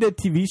the Walking Dead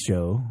TV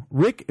show,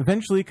 Rick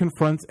eventually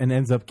confronts and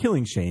ends up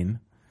killing Shane.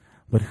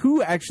 But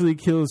who actually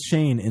kills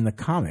Shane in the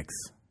comics?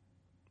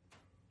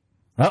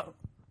 Oh,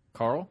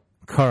 Carl?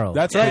 Carl.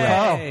 That's right.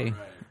 Hey.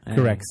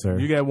 correct, sir.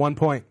 You get 1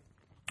 point.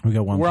 We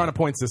got one. We're point. on a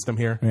point system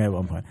here. We got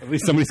 1 point. At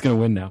least somebody's going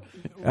to win now.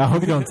 I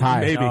hope you don't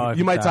tie. Maybe. Oh, if You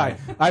you might tie.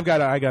 tie. I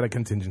got a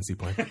contingency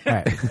point. All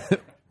right.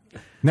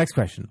 Next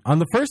question. On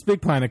the first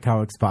Big Planet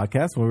Comics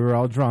podcast, where we were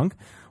all drunk,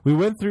 we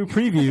went through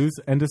previews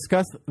and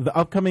discussed the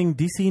upcoming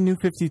DC New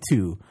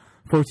 52,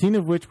 14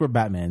 of which were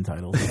Batman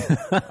titles.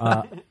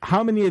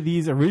 How many of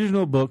these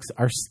original books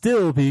are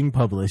still being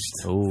published?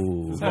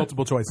 Oh.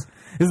 Multiple choice.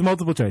 This is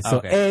multiple choice. So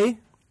Okay. A,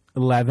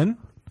 11,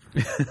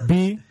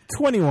 B,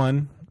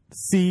 21,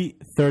 C,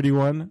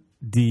 31,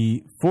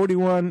 D,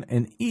 41,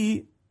 and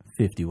E,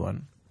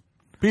 51.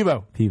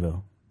 Peebo.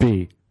 Pivo.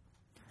 B.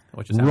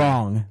 What just happened?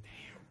 Wrong.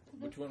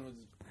 Which one was...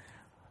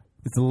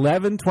 It's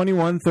 11,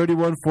 21,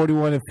 31,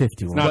 41, and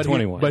 51. not But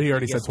 21. But he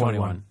already said Guess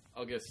 21.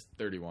 I'll guess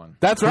 31.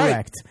 That's right.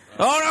 Correct.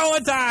 Oh no,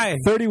 a tie.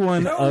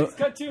 31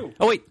 got two.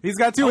 Oh wait, He's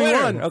got 2. He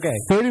winner. won. Okay.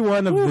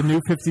 31 of the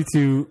New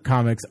 52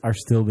 comics are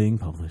still being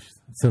published.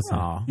 So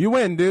sad. You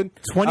win, dude.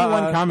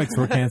 21 comics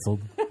were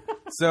canceled.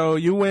 So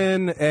you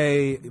win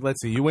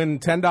let's see, you win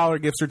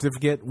 $10 gift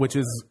certificate, which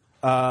is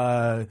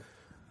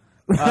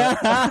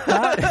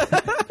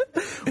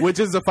which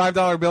is a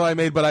 $5 bill I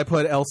made, but I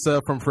put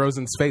Elsa from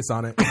Frozen's face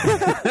on it.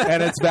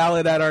 And it's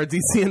valid at our DC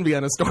and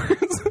Vienna stores.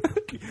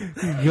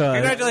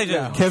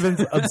 Congratulations.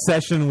 Kevin's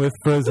obsession with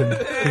Frozen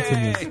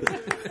continues.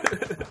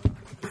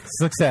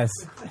 Success.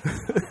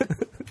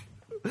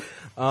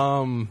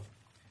 I'm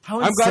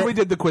glad we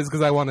did the quiz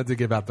because I wanted to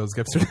give out those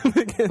gift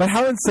certificates. But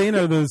how insane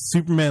are those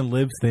Superman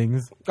Lives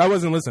things? I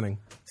wasn't listening.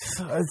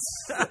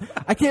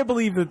 I can't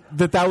believe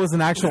that was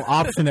an actual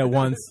option at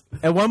once.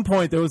 At one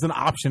point, there was an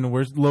option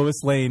where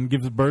Lois Lane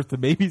gives birth to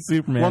baby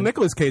Superman. Well,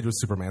 Nicolas Cage was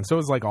Superman, so it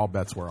was like all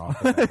bets were off.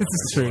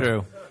 It's true.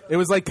 True. It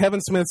was like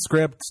Kevin Smith's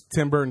script,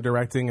 Tim Burton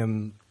directing,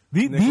 and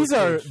These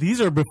are Cage. these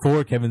are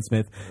before Kevin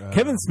Smith.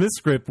 Kevin Smith's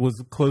script was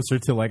closer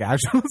to like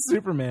actual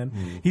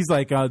Superman. He's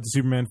like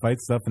Superman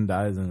fights stuff and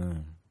dies,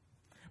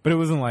 but it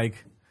wasn't like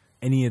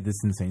any of this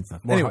insane stuff.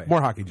 Anyway,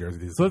 more hockey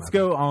jerseys. so let's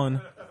go on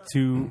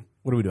to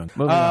what are we doing?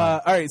 All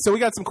right, so we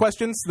got some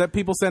questions that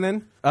people sent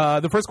in.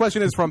 The first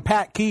question is from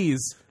Pat Keys.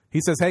 He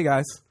says, "Hey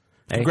guys,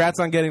 Hey. congrats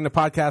on getting to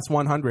podcast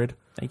 100."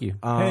 Thank you.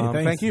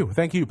 thanks.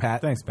 Thank you,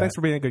 Pat. Thanks, Pat. Thanks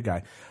for being a good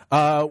guy.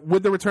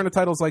 With the return of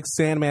titles like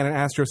Sandman and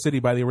Astro City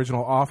by the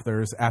original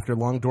authors after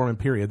long dormant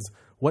periods,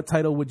 what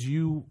title would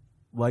you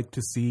like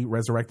to see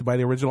resurrected by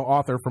the original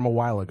author from a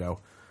while ago?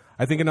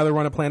 I think another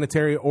run of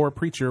Planetary or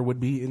Preacher would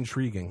be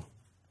intriguing.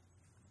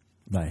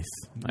 Nice.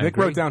 Nick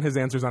agree. wrote down his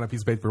answers on a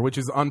piece of paper, which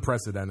is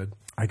unprecedented.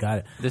 I got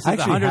it. This is I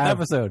the actually 100th have-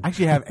 episode. I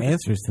actually have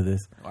answers to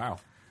this. Wow.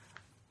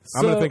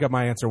 I'm going So, to think of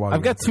my answer while I've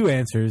you got two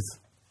answers.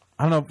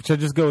 I don't know. Should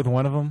I just go with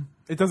one of them?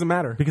 It doesn't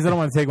matter. Because I don't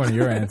want to take one of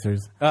your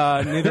answers.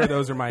 Neither of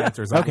those are my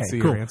answers. I Okay, can see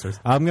cool. your answers.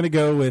 I'm gonna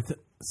go with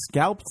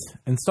Scalped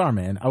and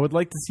Starman. I would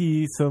like to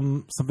see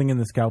something in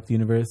the Scalped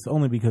universe,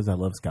 only because I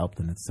love Scalped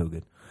and it's so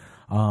good.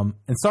 And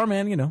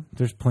Starman,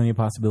 there's plenty of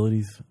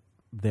possibilities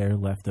there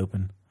left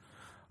open.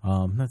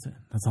 That's it.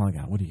 That's all I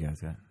got. What do you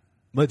guys got?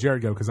 Let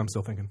Jared go because I'm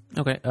still thinking.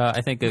 Okay, I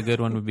think a good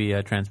one would be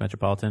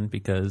Transmetropolitan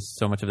because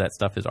so much of that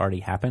stuff has already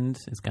happened.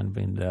 It's kind of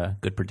been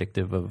good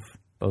predictive of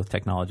both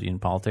technology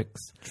and politics.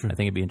 True. I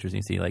think it'd be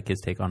interesting to see like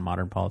his take on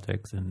modern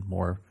politics and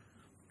more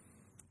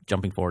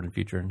jumping forward in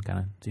future and kind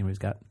of seeing what he's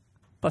got.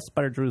 Plus,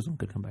 Spider Jerusalem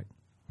could come back.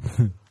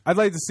 I'd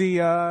like to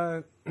see,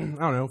 I don't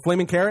know,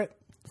 Flaming Carrot.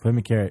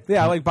 Flaming Carrot.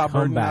 Yeah, I like Bob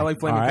Come Burton. back. I like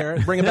Flaming All right.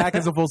 Carrot. Bring it back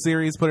as a full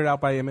series. Put it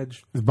out by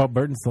Image. Is Bob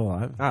Burton still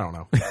alive? I don't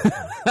know.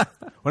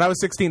 When I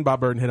was 16, Bob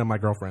Burton hit on my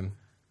girlfriend.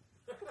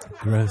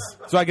 Gross.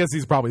 So I guess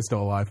he's probably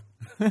still alive.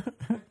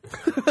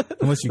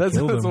 Unless you That's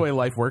killed the him. way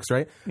life works,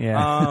 right?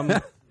 Yeah.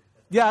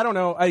 Yeah, I don't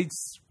know. I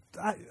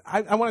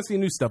want to see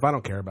new stuff. I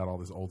don't care about all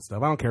this old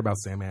stuff. I don't care about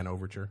Sandman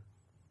Overture.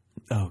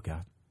 Oh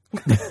God.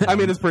 I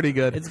mean, it's pretty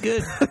good. It's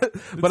good.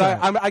 But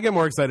I get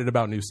more excited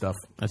about new stuff.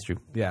 That's true.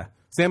 Yeah.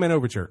 Sandman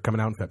Overture coming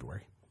out in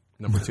February.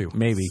 Number 2.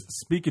 Maybe.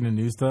 Speaking of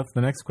new stuff,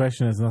 the next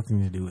question has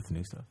nothing to do with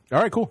new stuff. All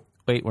right, cool.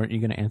 Wait, weren't you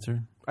going to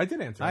answer? I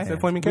did answer. I said answered.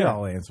 Flaming We Carrot.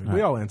 all answered.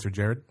 We all answered,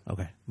 Jared.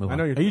 Okay, move on. I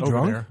know you're Are you over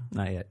drunk? there.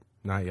 Not yet.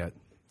 Not yet.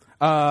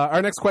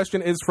 Our next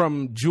question is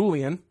from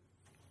Julian.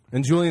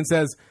 And Julian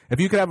says,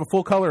 if you could have a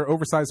full-color,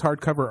 oversized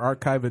hardcover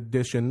archive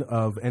edition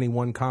of any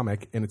one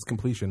comic in its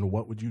completion,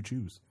 what would you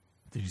choose?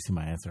 Did you see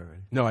my answer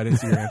already? No, I didn't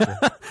see your answer.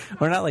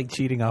 We're not like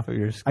cheating off of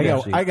your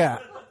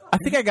I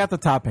think I got the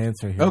top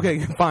answer here. Okay,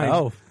 fine.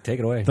 Oh, take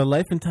it away. The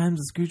Life and Times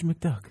of Scrooge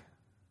McDuck.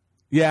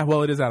 Yeah,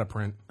 well, it is out of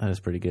print. That is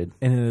pretty good.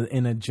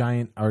 In a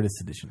giant artist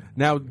edition.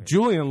 Now,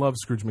 Julian loves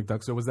Scrooge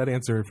McDuck, so was that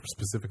answer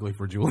specifically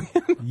for Julian?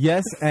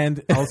 Yes,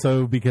 and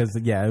also because,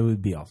 it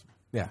would be awesome.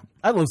 Yeah.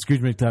 I love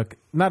Scrooge McDuck,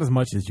 not as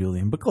much as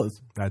Julian, but close.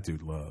 That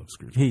dude loves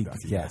Scrooge He, McDuck.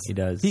 yes, He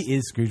does. He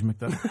is Scrooge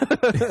McDuck.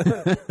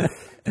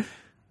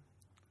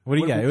 What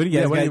do you got? What do you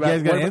yeah, guys what got? do You you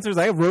guys got- got what answers?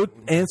 I wrote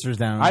answers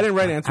down. I didn't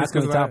write answers How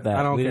can we because top that?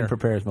 I don't we care. didn't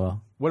prepare as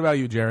well. What about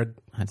you, Jared?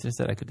 I just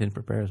said I didn't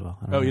prepare as well.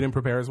 I don't Oh, know. you didn't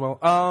prepare as well?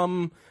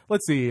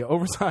 Let's see.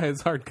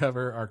 Oversized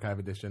hardcover archive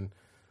edition.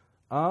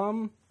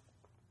 I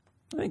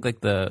think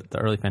like the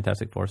early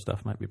Fantastic Four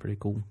stuff might be pretty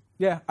cool.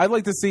 Yeah, I'd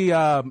like to see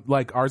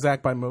like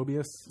Arzak by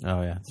Mobius.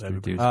 Oh yeah, it's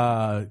true too.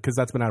 Because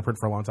that's been out of print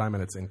for a long time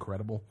and it's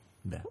incredible.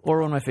 Or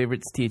one of my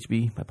favorites,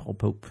 THB by Paul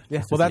Pope. Yeah,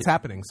 Just to well, that's see it.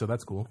 happening, so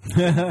that's cool.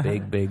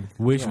 big.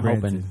 Wish I'm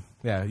granted. hoping.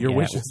 Yeah, your Yeah,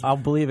 wish is I'll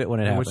believe it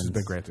when it your wish happens. has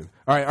been granted.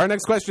 All right, our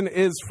next question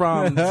is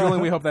from Julian.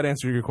 We hope that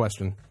answered your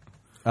question.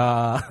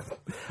 Our next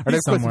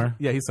question- somewhere.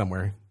 yeah, he's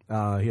somewhere.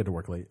 He had to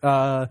work late.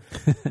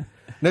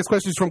 Next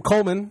question is from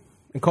Coleman.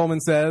 And Coleman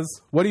says,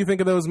 what do you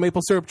think of those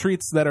maple syrup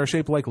treats that are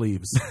shaped like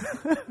leaves?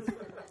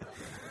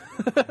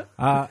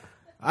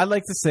 I'd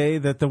like to say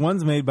that the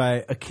ones made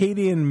by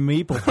Acadian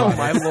Maple Oh,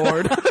 Products, my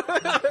Lord.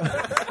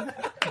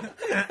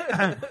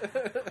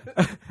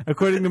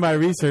 according to my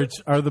research,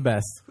 are the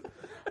best.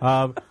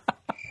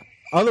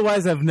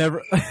 Otherwise, I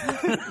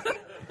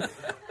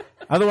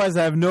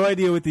have no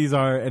idea what these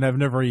are, and I've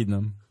never eaten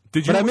them.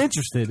 Did But you- I'm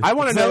interested. I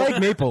wanna 'Cause know- I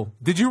like maple.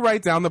 Did you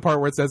write down the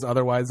part where it says,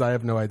 otherwise, I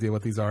have no idea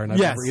what these are and I've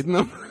Yes. never eaten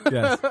them?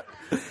 Yes,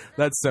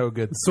 That's so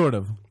good. sort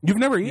of. You've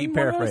never He eaten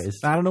one of those?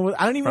 paraphrased. I don't know.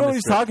 I don't even know what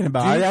he's talking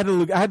about. Do you- I had to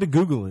look. I had to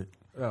Google it.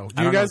 Oh. Do I you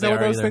don't know guys what know they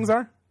what are those either. things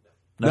are?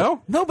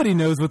 No? Nobody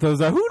knows what those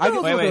are. Who I knows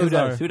can- what Wait, who those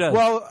does? are? Who does?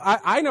 Well,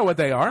 I know what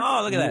they are.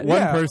 Oh, look at that. One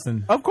Yeah.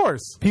 person. Of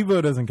course.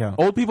 Pivo doesn't count.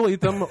 Old people eat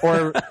them,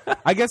 or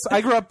I guess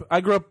I grew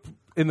up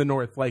in the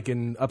north, like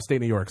in upstate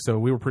New York, so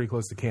we were pretty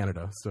close to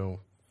Canada. So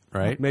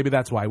Right? maybe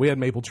that's why we had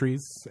maple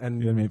trees,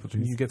 and You had maple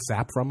trees. you get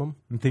sap from them.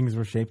 And things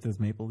were shaped as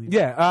maple leaves.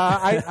 Yeah,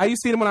 I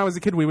used to eat them when I was a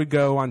kid. We would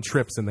go on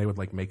trips, and they would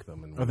like make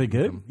them. And Are they we'd eat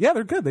good? them. Yeah,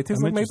 they're good. They taste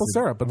I'm like maple interested.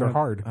 syrup, but they're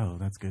hard. Oh,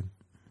 that's good.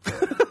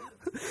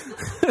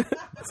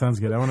 Sounds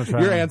good. I want to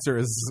try. Your them. answer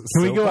is.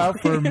 Can we so go funny. out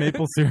for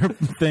maple syrup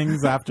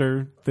things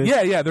after this?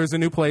 Yeah. There's a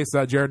new place.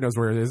 Jared knows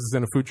where it is. It's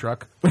in a food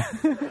truck.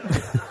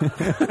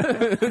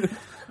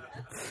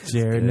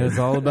 Jared knows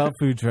all about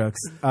food trucks.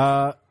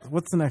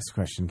 What's the next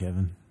question,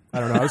 Kevin? I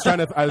don't know.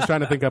 I was trying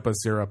to think up a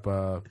syrup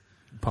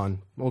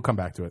pun. We'll come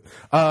back to it.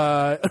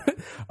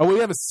 We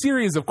have a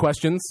series of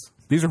questions.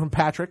 These are from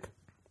Patrick.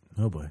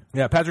 Oh boy.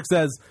 Yeah, Patrick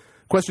says,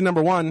 question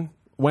number 1,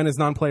 when is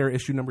non-player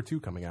issue number 2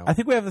 coming out? I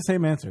think we have the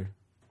same answer.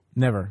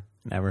 Never.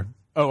 Never.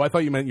 Oh, I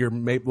thought you meant your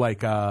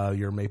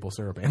your maple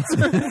syrup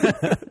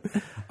answer.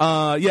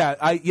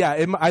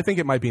 I think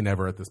it might be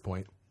never at this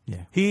point.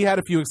 Yeah. He had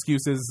a few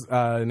excuses.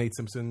 Nate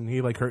Simpson, he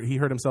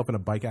hurt himself in a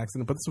bike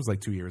accident, but this was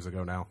like 2 years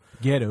ago now.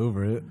 Get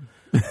over it.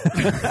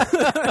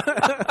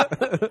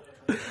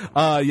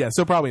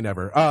 So probably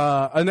never.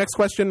 Next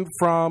question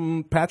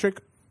from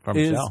Patrick From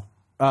is, Michelle.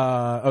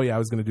 I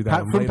was going to do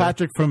that one From later.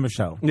 Patrick from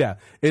Michelle. Yeah,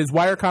 is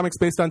why are comics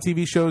based on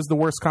TV shows the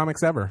worst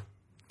comics ever?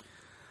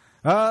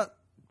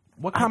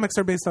 What comics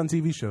are based on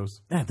TV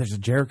shows? Yeah, there's a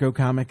Jericho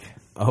comic.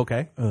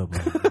 Okay. Oh boy.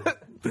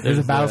 There's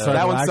a Battlestar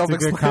that one's Galactica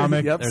self-explanatory.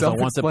 comic. Yep, There's a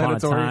Once Upon a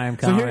self-explanatory. Time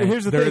So comic.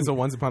 here's the There thing. is a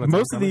Once Upon a Time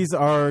Most of comic. these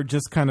are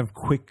just kind of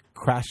quick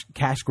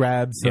cash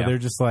grabs, so Yeah. they're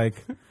just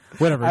like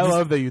whatever. I just,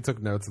 love that you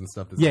took notes and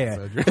stuff. This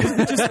Yeah,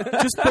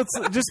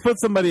 episode. just put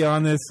somebody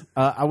on this.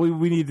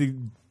 We need to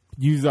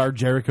use our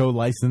Jericho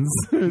license.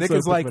 Nick So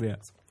is like, somebody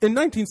else. in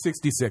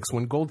 1966,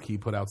 when Gold Key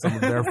put out some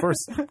of their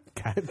first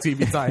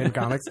TV tie-in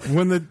comics.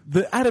 When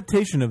the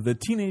adaptation of the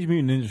Teenage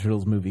Mutant Ninja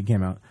Turtles movie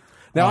came out.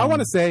 Now, I want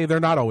to say they're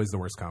not always the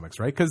worst comics,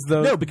 right? Because the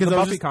I was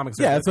Buffy just- comics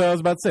are Yeah, good. that's what I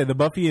was about to say. The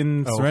Buffy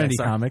and Oh, okay, Serenity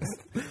sorry. comics.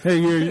 Hey,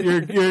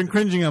 you're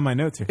infringing on my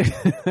notes here.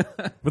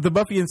 But the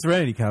Buffy and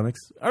Serenity comics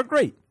are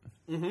great.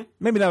 Mm-hmm.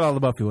 Maybe not all the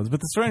Buffy ones, but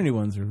the Serenity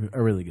ones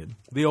are really good.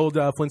 The old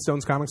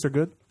Flintstones comics are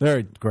good.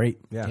 They're great.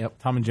 Yeah. Yep.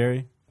 Tom and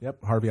Jerry.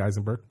 Yep. Harvey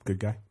Eisenberg, good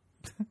guy.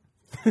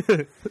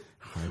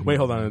 Wait,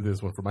 hold on. I do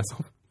this one for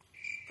myself.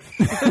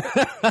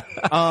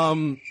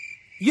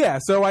 Yeah,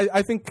 so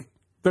I think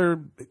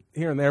they're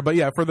here and there, but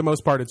yeah, for the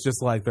most part, it's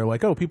just like they're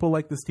like, oh, people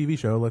like this TV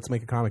show, let's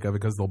make a comic of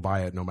it because they'll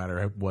buy it no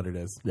matter what it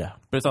is. Yeah.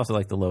 But it's also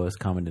like the lowest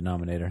common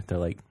denominator. They're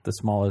like the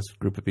smallest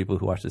group of people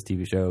who watch this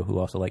TV show who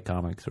also like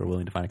comics or are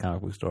willing to find a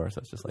comic book store. So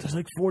it's just like There's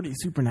like 40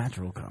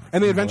 Supernatural comics.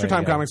 And the Adventure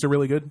Time yeah. comics are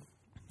really good.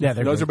 Yeah,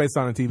 they're Those are great. based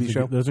on a TV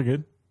show. Those are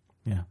good.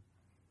 Yeah.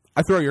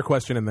 I throw your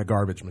question in the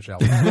garbage, Michelle.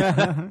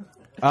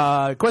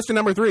 Question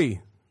number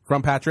 3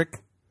 from Patrick.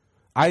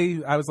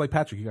 I was like,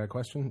 Patrick, you got a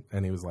question?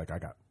 And he was like, I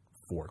got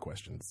 4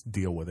 questions.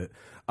 Deal with it.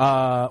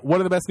 What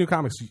are the best new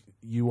comics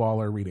you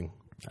all are reading?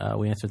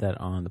 we answer that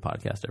on the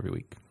podcast every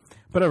week.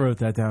 But I wrote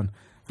that down.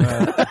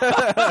 I'm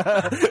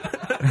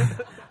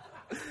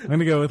going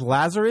to go with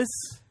Lazarus.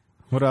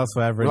 What else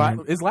do I have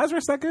written? Is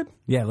Lazarus that good?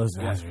 Yeah,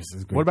 Lazarus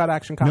is great. What about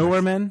Action Comics?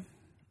 Nowhere Men?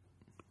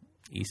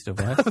 East of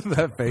West.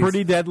 That face.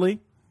 Pretty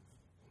Deadly.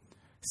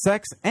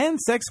 Sex and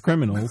Sex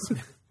Criminals.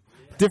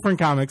 Different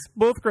comics.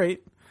 Both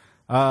great.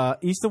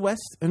 East of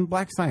West and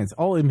Black Science.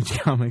 All Image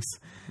comics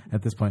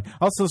at this point.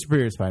 Also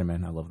Superior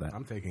Spider-Man. I love that.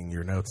 I'm taking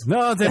your notes. No,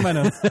 I'll take my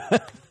notes.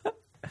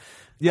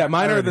 Yeah,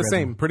 mine are already the read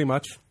same, them. pretty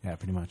much. Yeah,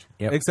 pretty much.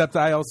 Yep. Except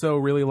I also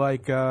really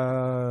like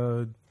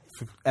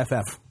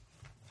FF.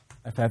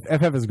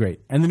 FF is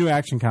great. And the new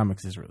Action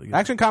Comics is really good.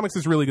 Action Comics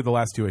is really good the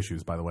last 2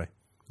 issues, by the way.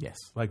 Yes.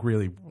 Like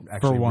really,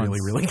 actually once. really,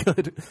 really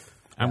good.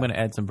 I'm going to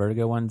add some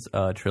Vertigo ones.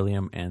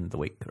 Trillium and The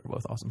Wake are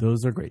both awesome.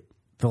 Those are great.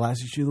 The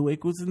last issue of The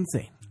Wake was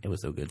insane. It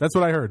was so good. That's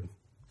what I heard.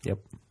 Yep.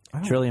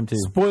 Trillium too.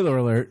 Spoiler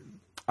alert.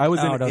 I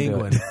was Oh, in don't do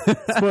England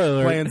Spoiler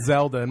alert. playing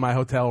Zelda in my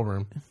hotel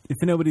room. If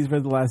nobody's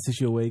read the last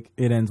issue of Wake,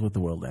 it ends with the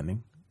world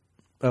ending.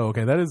 Oh,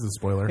 okay, that is a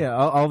spoiler. Yeah,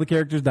 all the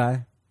characters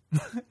die,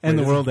 and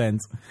the world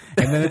ends.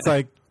 And then it's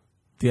like,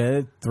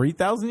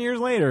 3,000 years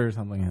later or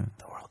something.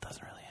 The world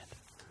doesn't really end.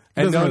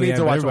 And Doesn't no really need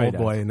to end, watch everybody Old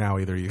Boy now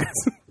either, you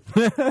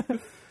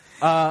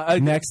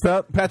guys. Next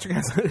up, Patrick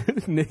has.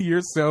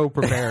 You're so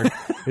prepared.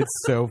 It's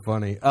so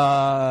funny.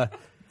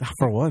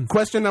 for once.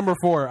 Question number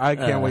 4. I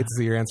can't wait to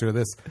see your answer to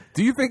this.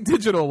 Do you think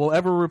digital will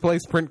ever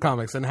replace print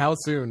comics, and how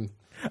soon?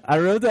 I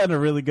wrote down a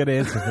really good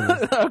answer for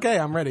this. Okay,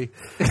 I'm ready.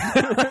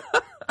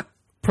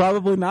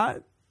 Probably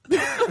not.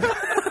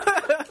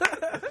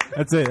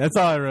 That's it. That's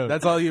all I wrote.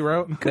 That's all you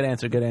wrote? Good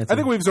answer. Good answer. I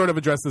think we've sort of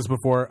addressed this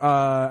before.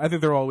 I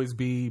think there will always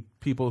be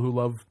people who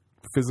love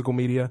physical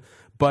media,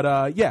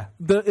 but yeah,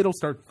 it'll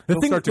start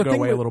to go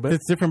away a little bit.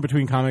 It's different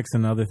between comics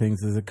and other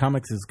things. Is that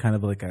comics is kind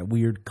of like a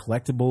weird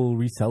collectible,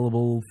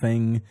 resellable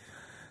thing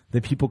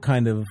that people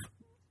kind of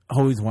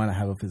always want to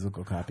have a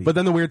physical copy. But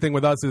then the weird thing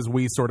with us is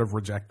we sort of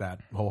reject that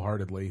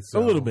wholeheartedly. So,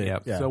 a little bit,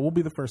 Yep. yeah. So we'll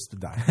be the first to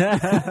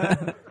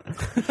die.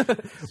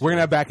 We're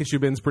gonna have back issue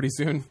bins pretty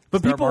soon. But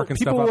Start people marking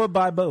stuff will up.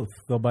 buy both.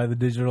 They'll buy the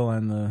digital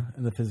and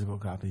the physical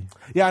copy.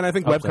 Yeah, and I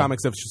think so. webcomics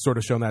have sort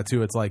of shown that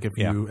too. It's like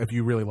if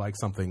you really like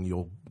something,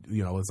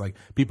 it's like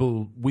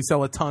we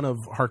sell a ton of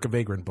Hark a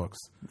Vagrant books.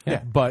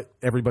 Yeah. But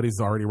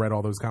everybody's already read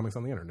all those comics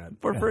on the internet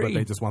For free. But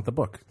they just want the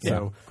book. Yeah,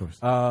 So of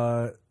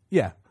course.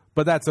 yeah.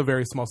 But that's a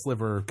very small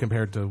sliver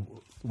compared to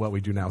what we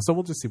do now. So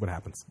we'll just see what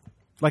happens.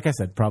 Like I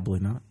said,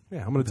 probably not. Yeah,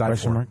 I'm gonna dive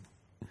Question for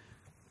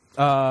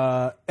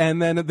mark. it. And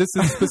then this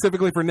is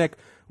specifically for Nick.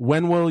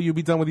 When will you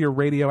be done with your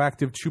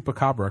radioactive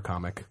Chupacabra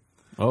comic?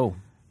 Oh,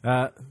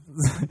 So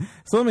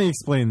let me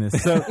explain this.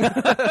 So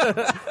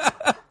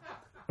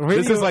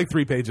This is like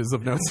 3 pages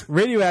of notes.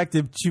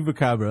 radioactive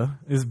chupacabra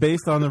is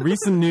based on the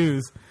recent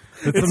news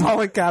that It's all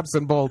in caps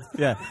and bold.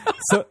 yeah.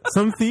 So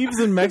some thieves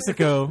in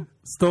Mexico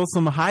stole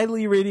some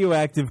highly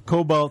radioactive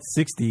cobalt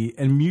 60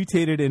 and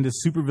mutated into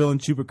supervillain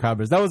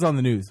chupacabras. That was on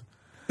the news.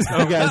 You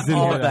guys didn't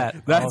all hear of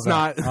that. That's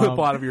not the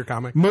plot of your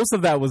comic. Most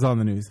of that was on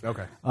the news.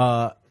 Okay.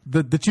 The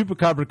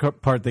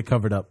chupacabra part they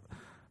covered up.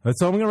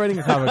 So I'm writing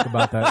a comic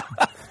about that.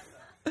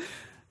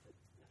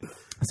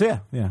 So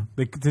yeah,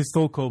 they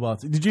stole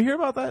cobalt. Did you hear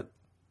about that?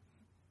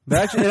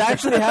 It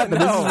actually happened.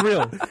 No. This is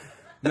real.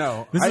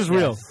 No. This is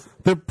real.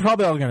 They're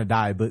probably all going to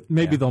die, but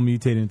maybe they'll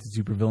mutate into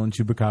supervillain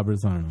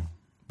chupacabras. I don't know.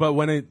 But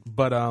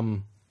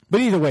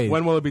But either way,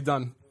 when will it be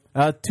done?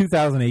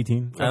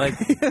 2018. I like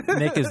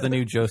Nick is the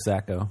new Joe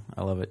Sacco.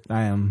 I love it.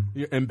 I am.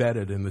 You're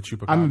embedded in the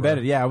Chupacabra. I'm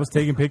embedded. Yeah, I was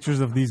taking pictures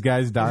of these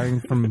guys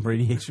dying from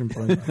radiation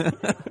poisoning.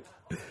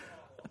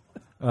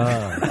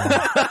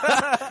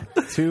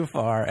 Too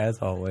far, as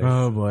always.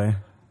 Oh boy.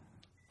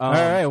 All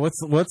right,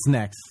 what's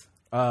next?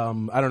 I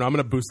don't know. I'm going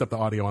to boost up the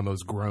audio on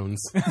those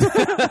groans.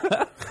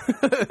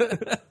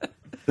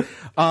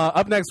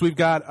 Up next, we've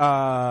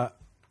got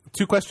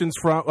two questions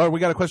we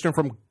got a question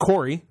from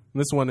Corey.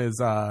 This one is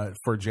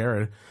for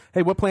Jared.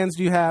 Hey, what plans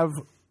do you have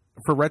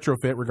for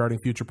Retrofit regarding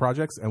future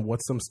projects, and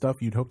what's some stuff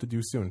you'd hope to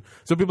do soon?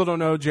 So people don't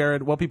know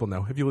Jared. Well, people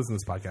know. If you listen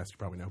to this podcast, you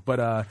probably know.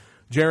 But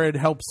Jared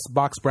helps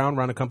Box Brown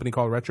run a company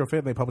called Retrofit,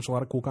 and they publish a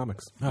lot of cool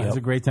comics. It's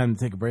a great time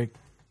to take a break.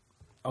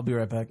 I'll be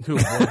right back.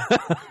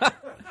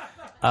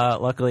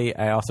 Luckily,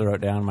 I also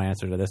wrote down my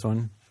answer to this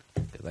one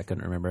because I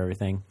couldn't remember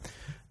everything.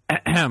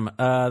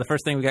 The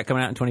first thing we got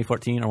coming out in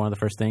 2014, or one of the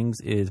first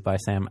things, is by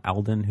Sam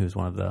Alden, who's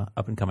one of the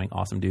up-and-coming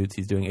awesome dudes.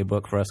 He's doing a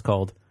book for us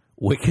called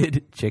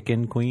Wicked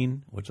Chicken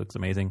Queen, which looks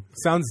amazing.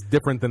 Sounds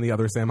different than the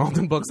other Sam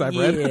Alden books I've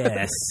read.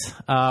 Yes.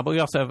 But we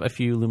also have a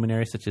few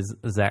luminaries, such as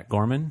Zach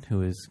Gorman,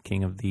 who is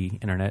king of the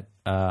internet.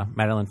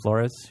 Madeline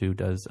Flores, who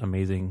does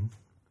amazing,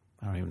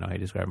 I don't even know how you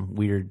describe them,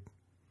 weird,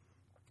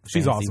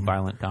 She's fantasy, awesome.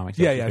 violent comics.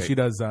 Yeah, she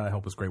does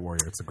Help Us Great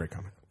Warrior. It's a great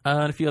comic.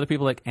 And a few other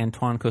people like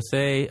Antoine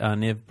Cosset,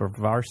 Niv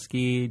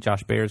Bravarsky,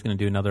 Josh Baer is going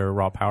to do another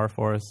Raw Power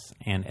for us,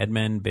 and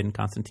Edmund, Ben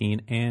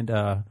Constantine, and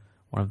one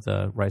of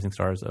the rising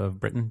stars of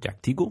Britain,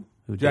 Jack Teagle,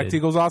 who Jack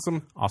did Teagle's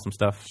awesome. awesome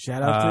stuff.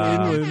 Shout out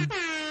to England.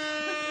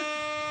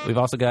 We've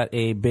also got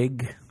a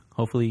big,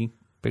 hopefully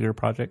bigger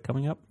project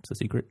coming up. It's a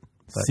secret.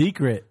 But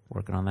Secret.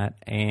 working on that.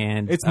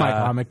 And It's my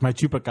comic, my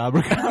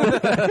Chupacabra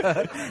comic.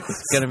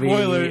 it's going to be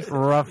Spoilers.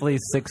 roughly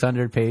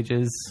 600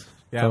 pages.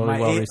 Totally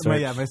well researched.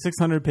 my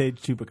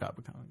 600-page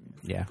Chupacabra comic.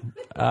 Yeah.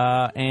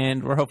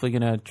 And we're hopefully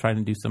going to try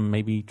to do some,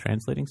 maybe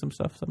translating some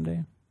stuff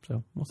someday.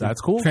 So we'll see.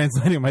 That's cool.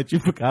 Translating my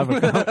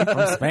Chupacabra comic.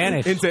 From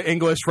Spanish. Into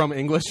English from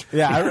English.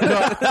 Yeah,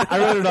 I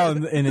wrote it all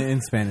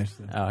in Spanish.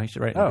 So. Oh, you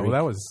should write. Oh, well,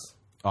 that was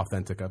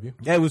authentic of you.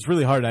 Yeah, it was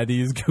really hard. I had to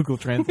use Google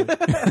Translate.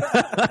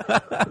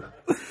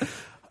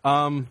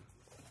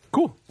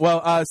 Cool.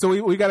 Well,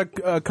 so we got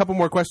a couple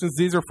more questions.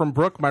 These are from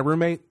Brooke, my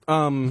roommate.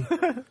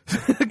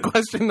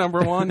 Question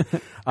number one.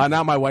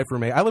 Not my wife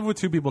roommate. I live with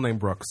two people named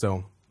Brooke,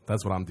 so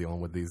that's what I'm dealing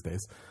with these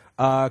days.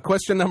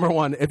 Question number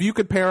one. If you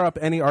could pair up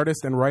any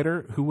artist and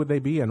writer, who would they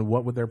be, and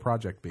what would their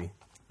project be?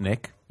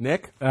 Nick.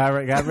 Nick? All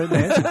right, got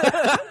written in.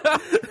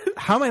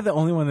 How am I the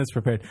only one that's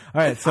prepared?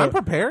 All right, so I'm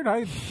prepared.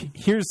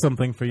 here's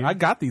something for you. I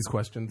got these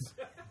questions.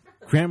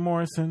 Grant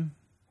Morrison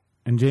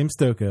and James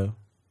Stokoe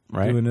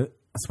Right. doing a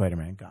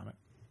Spider-Man comic.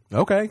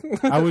 Okay.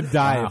 I would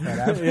die if that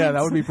happened. Yeah,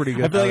 that would be pretty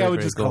good. I feel like I would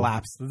very just cool.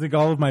 collapse. I think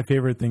all of my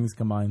favorite things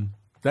combined.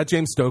 That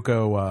James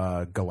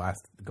Stokoe Galactus.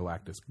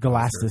 Galactus.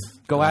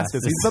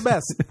 He's the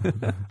best.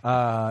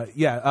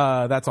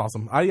 That's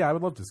awesome. I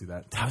would love to see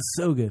that. That was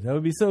so good. That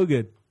would be so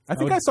good. I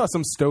think I saw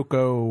some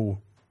Stokoe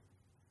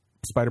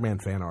Spider-Man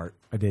fan art.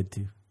 I did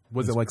too.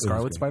 Was it like was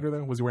Scarlet good. Spider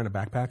though? Was he wearing a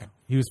backpack?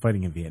 He was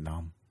fighting in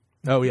Vietnam.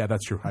 Oh yeah,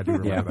 that's true. I do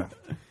remember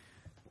that.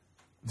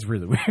 It's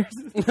really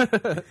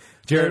weird.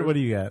 Jared, what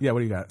do you got? Yeah, what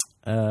do you got?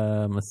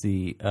 Let's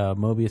see.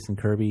 Mobius and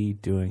Kirby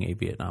doing a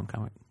Vietnam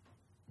comic.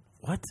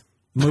 What?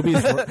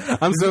 Mobius.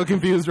 I'm so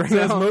confused right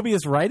Is now.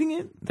 Mobius writing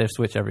it? They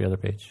switch every other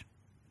page.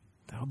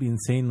 That would be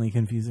insanely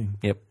confusing.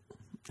 Yep.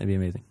 That'd be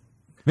amazing.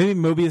 Maybe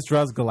Mobius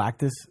draws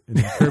Galactus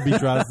and Kirby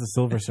draws the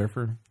Silver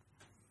Surfer.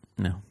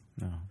 No.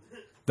 No.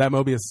 That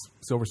Mobius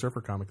Silver Surfer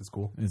comic is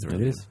cool. Is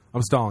It is.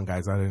 I'm stalling,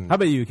 guys. I didn't. How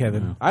about you,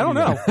 Kevin? I don't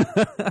know.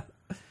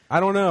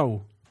 I don't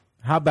know.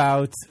 How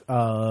about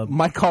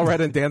Mike Allred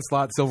and Dan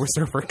Slott Silver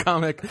Surfer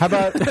comic, how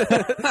about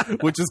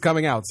which is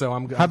coming out. So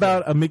I'm. how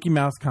about a Mickey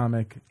Mouse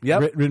comic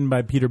written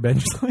by Peter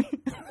Benchley?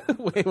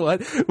 Wait, what?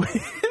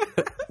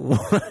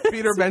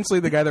 Peter Benchley,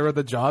 the guy that wrote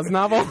the Jaws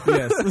novel.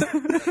 Yes.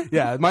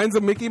 Yeah, mine's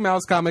a Mickey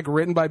Mouse comic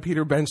written by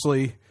Peter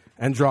Benchley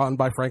and drawn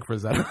by Frank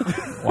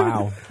Frazetta.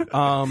 Wow.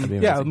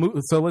 Yeah,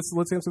 so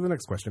let's answer the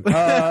next question.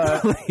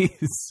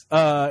 Please.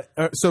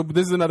 So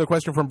this is another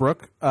question from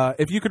Brooke.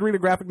 If you could read a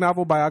graphic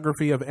novel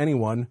biography of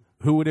anyone,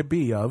 who would it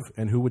be of,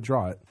 and who would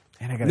draw it?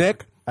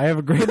 Nick? I have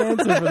a great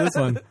answer for this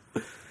one.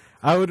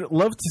 I would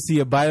love to see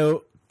a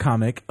bio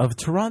comic of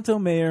Toronto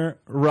Mayor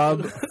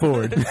Rob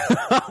Ford,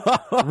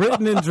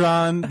 written and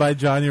drawn by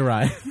Johnny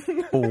Ryan.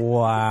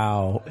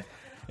 Wow.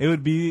 It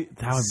would be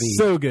That would be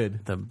so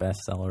good. the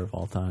best seller of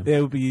all time.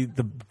 It would be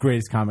the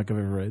greatest comic I've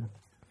ever read.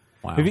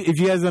 Wow. If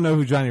you guys don't know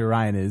who Johnny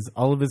Ryan is,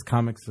 all of his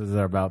comics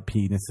are about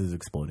penises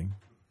exploding.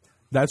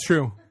 That's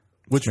true.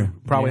 Which Sure.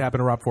 probably Yeah. happened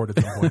to Rob Ford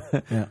at some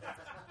point. Yeah,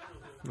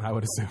 I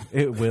would assume.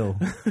 it will.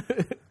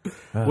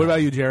 What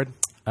about you, Jared?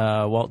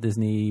 Walt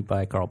Disney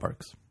by Carl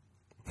Barks.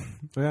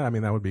 Yeah, I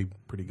mean that would be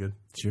pretty good.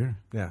 Sure.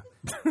 Yeah.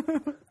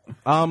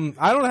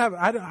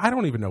 I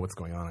don't even know what's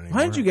going on anymore.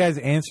 Why don't you guys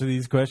answer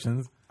these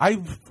questions? I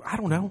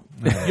don't know.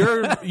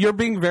 You're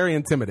being very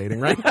intimidating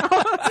right now.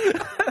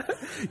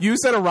 You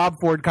said a Rob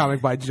Ford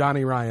comic by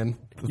Johnny Ryan.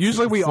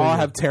 Usually we all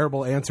have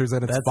terrible answers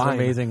and it's That's fine. an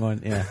amazing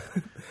one. Yeah.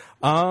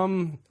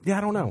 Yeah,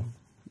 I don't know.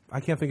 I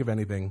can't think of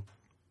anything.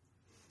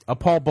 A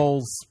Paul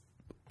Bowles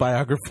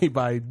biography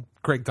by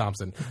Craig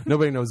Thompson.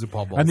 Nobody knows who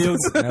Paul Bowles A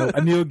is.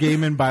 Neil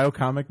Gaiman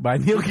biocomic by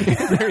Neil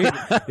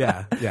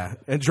Gaiman. Yeah.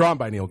 And drawn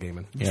by Neil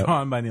Gaiman.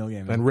 Drawn by Neil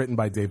Gaiman. And written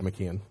by Dave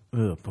McKeon.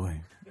 Oh,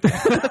 boy.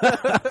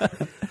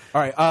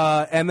 All right.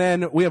 And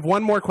then we have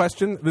one more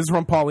question. This is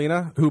from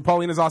Paulina,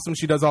 Paulina's awesome.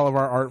 She does all of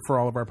our art for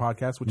all of our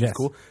podcasts, which is Yes.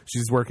 cool.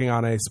 She's working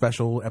on a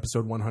special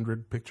episode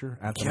 100 picture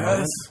at the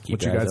moment, Keep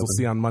which you your guys eyes will open.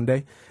 see on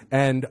Monday.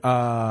 And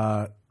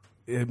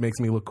it makes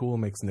me look cool. It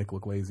makes Nick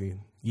look lazy.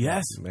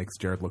 Yes. It makes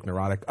Jared look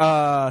neurotic.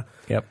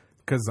 Yep.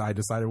 Because I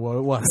decided what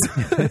it was.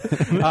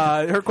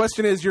 Her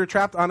question is, you're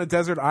trapped on a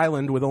desert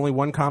island with only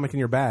one comic in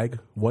your bag.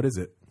 What is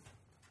it?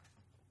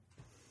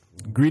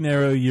 Green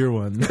Arrow Year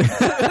One.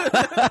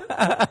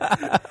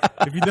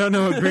 If you don't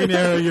know what Green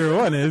Arrow Year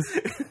One is,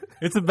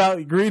 it's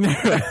about Green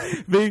Arrow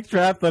being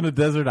trapped on a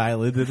desert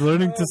island and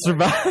learning to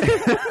survive.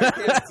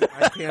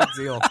 I can't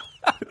deal.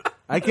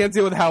 I can't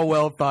deal with how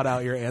well thought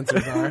out your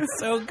answers are.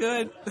 So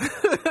good.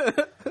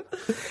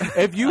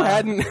 If you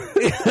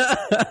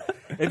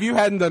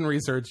hadn't done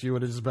research, you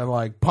would have just been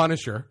like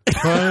Punisher.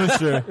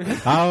 Punisher.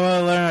 I want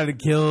to learn how to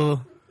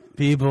kill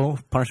people.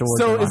 Punisher War.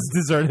 So It's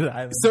deserted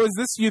island. So is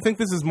this? You think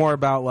this is more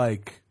about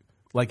like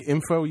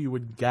info you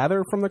would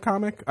gather from the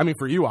comic? I mean,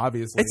 for you,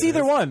 obviously, It's it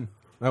either is. one.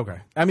 Okay.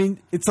 I mean,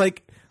 it's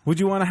like, would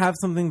you want to have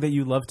something that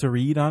you love to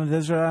read on a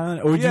desert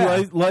island, or would Yeah.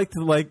 you like to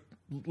learn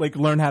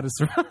how to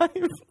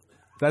survive?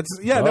 That's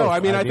no. Both, I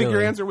mean, I think your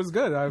ideally. answer was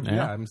good. I'm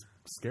Yeah.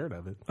 scared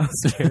of it.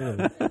 Scared of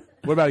it.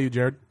 What about you,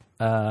 Jared?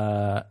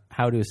 How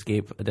to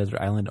Escape a Desert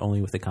Island,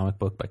 only with a comic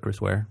book by Chris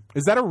Ware.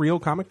 Is that a real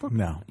comic book?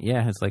 No,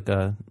 Yeah, it's like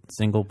a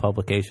single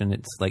publication.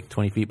 It's like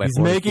 20 feet by he's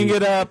 40 making feet.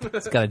 it up.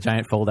 It's got a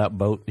giant fold-out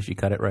boat if you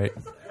cut it right.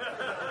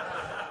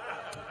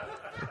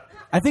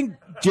 I think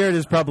Jared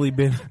has probably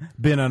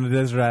been on a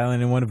desert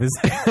island in one of his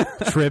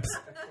trips.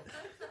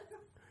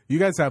 You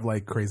guys have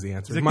like crazy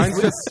answers. Mine's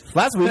just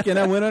Last weekend,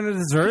 I went on a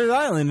deserted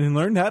island and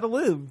learned how to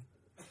live.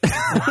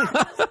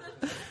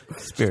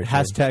 Spirit.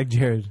 Hashtag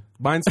Jared.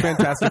 mine's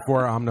Fantastic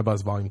Four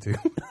Omnibus Volume 2.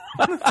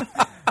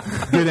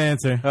 Good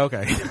answer.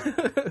 Okay.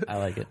 I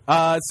like it.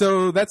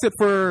 So that's it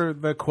for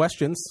the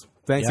questions.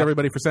 Thanks Yeah.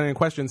 everybody for sending in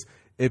questions.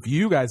 If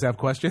you guys have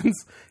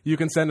questions, you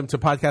can send them to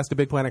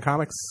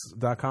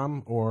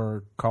podcast@bigplanetcomics.com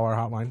or call our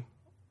hotline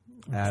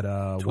at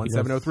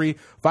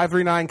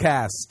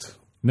 1703-539-CAST.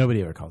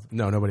 Nobody ever calls it.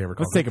 No, nobody ever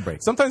calls. Let's take a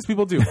break. Sometimes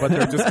people do, but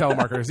they're just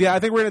telemarketers. Yeah, I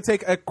think we're going to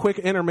take a quick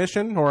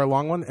intermission or a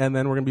long one, and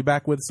then we're going to be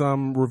back with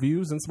some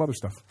reviews and some other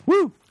stuff.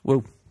 Woo!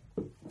 Whoa.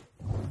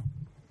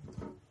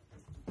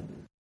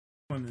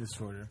 One is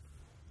shorter.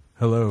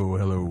 Hello,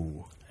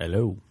 hello.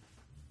 Hello.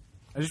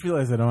 I just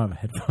realized I don't have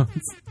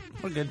headphones.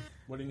 We're good.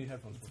 What do you need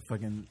headphones for?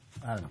 Fucking,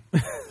 I don't know.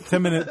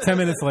 10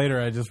 minutes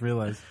later, I just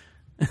realized.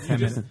 10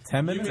 minutes.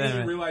 10 minutes.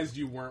 realized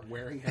you weren't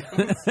wearing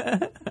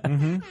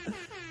headphones?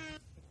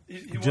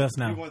 Just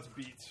now. He wants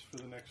beats for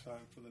the next time,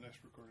 for the next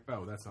recording.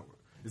 Oh, that's not.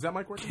 Is that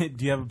mic working?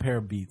 Do you have a pair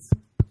of Beats?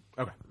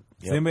 Okay.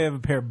 Does anybody have a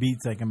pair of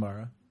Beats I can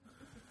borrow?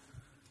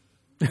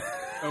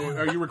 Oh,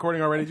 are you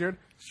recording already, Jared?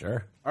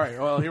 Sure. All right.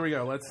 Well, here we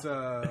go. Let's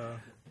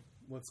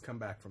come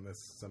back from this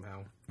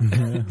somehow.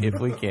 If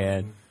we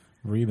can.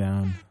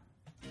 Rebound.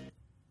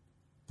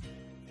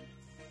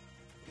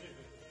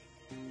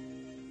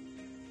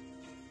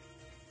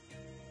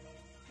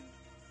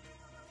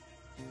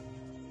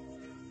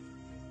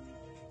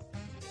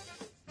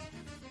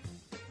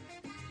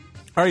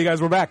 All right, you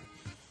guys, we're back.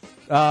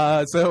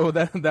 So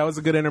that was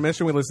a good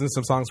intermission. We listened to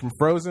some songs from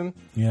Frozen.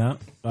 Yeah.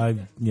 That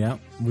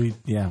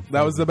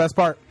That was the best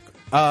part.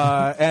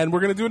 And we're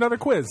gonna do another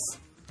quiz.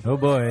 Oh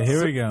boy,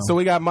 here we go. So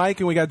we got Mike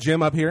and we got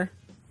Jim up here,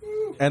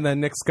 and then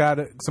Nick's got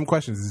some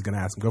questions he's gonna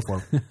ask. Go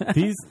for them.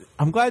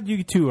 I'm glad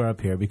you two are up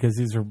here because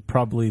these are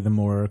probably the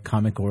more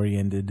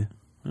comic-oriented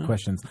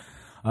questions.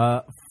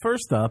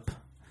 First up,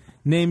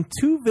 name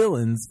two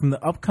villains from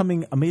the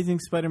upcoming Amazing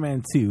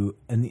Spider-Man 2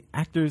 and the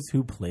actors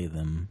who play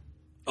them.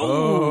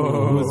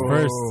 Oh, Who was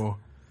first?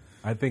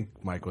 I think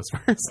Mike was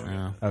first.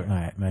 Yeah. All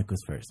right, Mike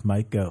was first.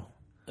 Mike, go.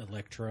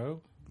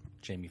 Electro,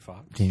 Jamie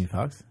Foxx, Jamie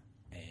Foxx.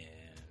 and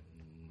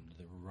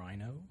the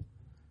Rhino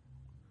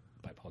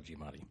by Paul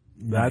Giamatti.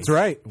 That's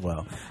right.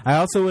 Well, I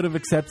also would have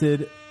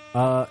accepted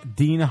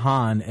Dean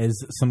Hahn as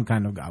some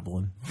kind of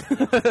goblin. Wait,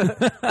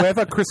 I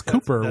thought Chris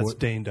Cooper. That's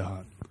Dane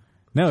DeHaan.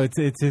 No,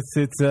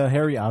 it's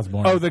Harry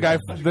Osborn. Oh, the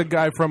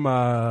guy from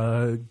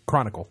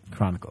Chronicle.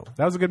 Chronicle.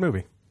 That was a good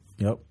movie.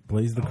 Yep,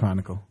 Blaze the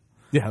Chronicle.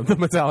 Yeah, the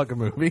Metallica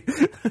movie.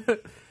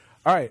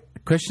 All right.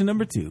 Question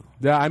number 2.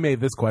 Yeah, I made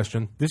this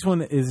question. This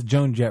one is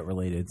Joan Jett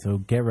related, so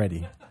get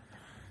ready.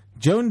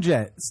 Joan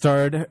Jett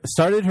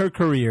started her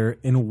career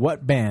in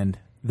what band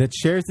that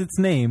shares its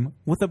name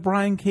with a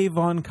Brian K.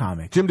 Vaughan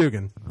comic? Jim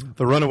Dugan.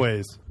 The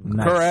Runaways.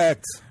 Nice.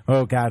 Correct.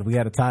 Oh, God, we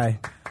got a tie.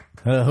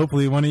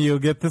 Hopefully one of you will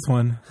get this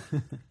one.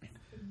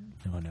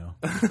 Oh, no.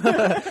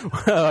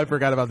 Oh, I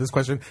forgot about this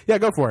question. Yeah,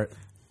 go for it.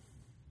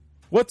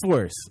 What's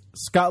worse,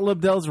 Scott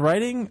Lobdell's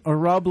writing or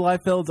Rob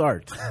Liefeld's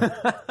art?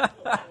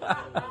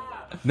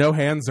 No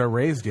hands are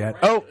raised yet.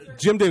 Oh,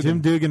 Jim Dugan.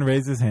 Jim Dugan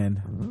raised his hand.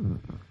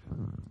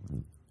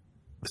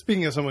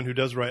 Speaking of someone who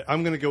does write,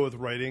 I'm going to go with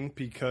writing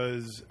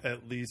because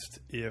at least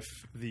if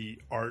the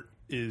art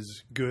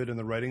is good and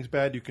the writing's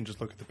bad, you can just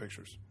look at the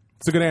pictures.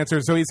 It's a good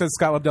answer. So he says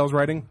Scott Lobdell's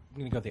writing. I'm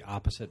going to go the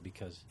opposite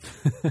because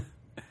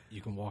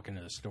you can walk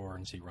into the store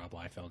and see Rob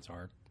Liefeld's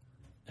art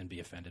and be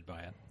offended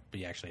by it, but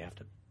you actually have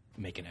to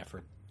make an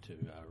effort to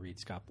read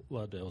Scott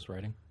Lobdell's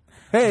writing.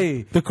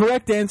 Hey, The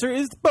correct answer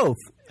is both.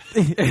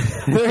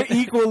 They're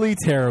equally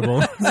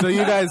terrible. so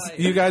you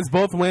guys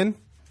both win.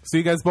 So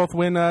you guys both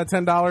win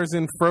 $10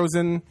 in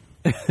Frozen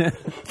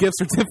gift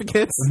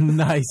certificates.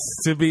 Nice.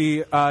 To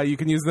be, you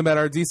can use them at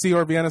our DC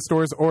or Vienna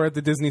stores or at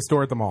the Disney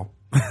store at the mall.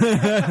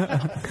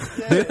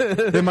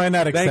 They might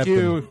not accept Thank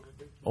you. them.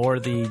 Or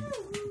the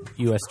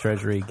U.S.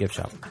 Treasury gift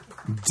shop.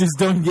 Just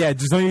don't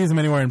use them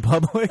anywhere in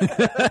public.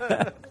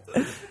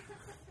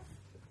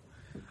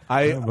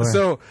 boy.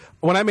 So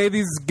when I made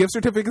these gift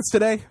certificates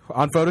today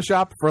on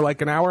Photoshop for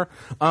like an hour,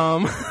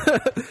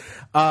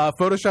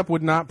 Photoshop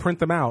would not print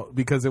them out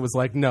because it was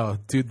like, no,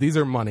 dude, these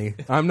are money.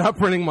 I'm not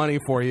printing money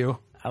for you.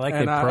 I like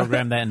And, to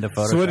program that into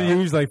Photoshop. So what do you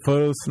use, like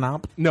Photo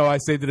Snop? No, I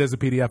saved it as a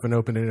PDF and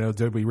opened it in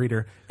Adobe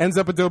Reader. Ends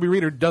up Adobe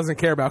Reader doesn't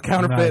care about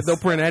counterfeit. Nice. They'll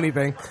print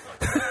anything.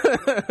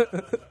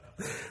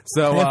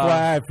 So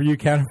FYI for you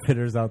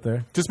counterfeiters out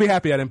there. just be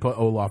happy I didn't put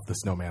Olaf the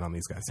Snowman on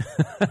these guys.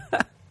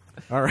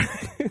 All right.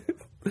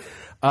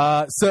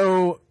 I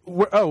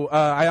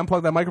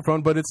unplugged that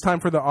microphone, but it's time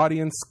for the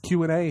audience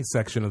Q&A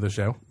section of the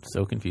show.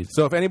 So confused.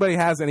 So if anybody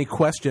has any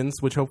questions,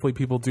 which hopefully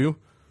people do,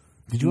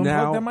 Did you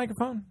Now- unplug that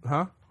microphone?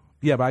 huh?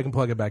 Yeah, but I can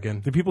plug it back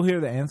in. Did people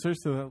hear the answers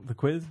to the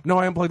quiz? No,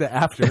 I unplugged it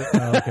after.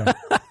 Oh, okay.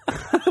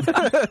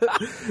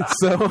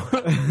 So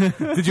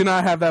did you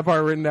not have that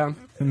part written down?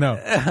 No.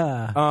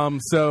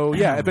 So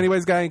yeah, if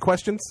anybody's got any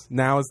questions,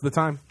 now is the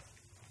time.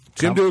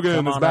 Jim Dugan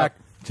come is on back.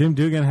 up. Jim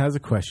Dugan has a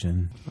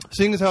question.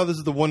 Seeing as how this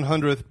is the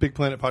 100th Big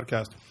Planet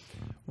podcast,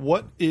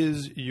 what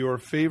is your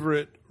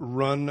favorite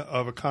run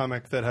of a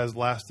comic that has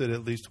lasted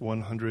at least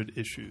 100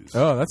 issues?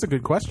 Oh, that's a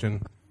good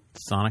question.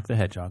 Sonic the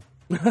Hedgehog.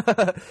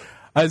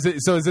 Is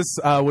this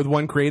with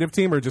one creative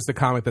team or just a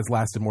comic that's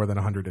lasted more than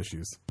 100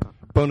 issues?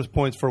 Bonus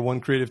points for one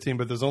creative team,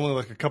 but there's only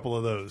like a couple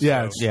of those.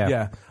 Yeah, so.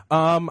 Yeah.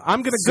 I'm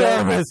gonna go.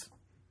 Cerebus.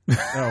 Oh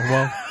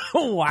well,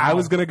 Wow. I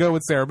was gonna go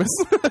with Cerebus.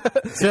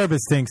 Cerebus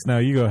stinks. No,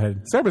 you go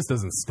ahead. Cerebus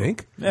doesn't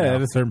stink. Yeah,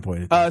 at a certain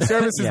point. it does.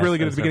 Cerebus is Yeah, really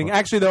good at that's the beginning. several.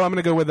 Actually, though, I'm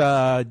going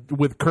to go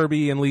with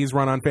Kirby and Lee's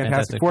run on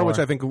Fantastic Four, which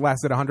I think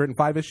lasted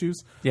 105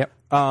 issues. Yep.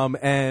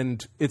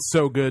 And it's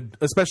so good,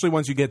 especially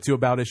once you get to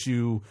about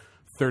issue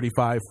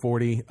 35,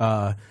 40.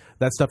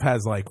 That stuff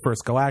has like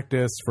First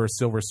Galactus, First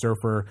Silver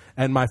Surfer,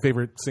 and my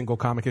favorite single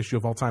comic issue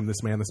of all time,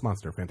 This Man, This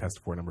Monster,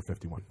 Fantastic Four number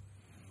 51.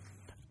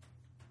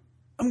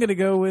 I'm going to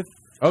go with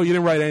Oh, you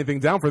didn't write anything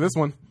down for this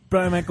one.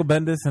 Brian Michael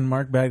Bendis and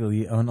Mark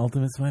Bagley on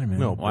Ultimate Spider-Man.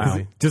 No, wow.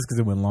 Just because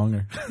it went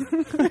longer.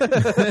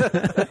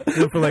 It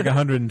went for like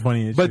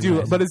 120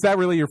 issues. But is that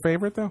really your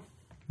favorite, though?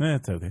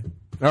 It's okay.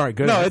 All right,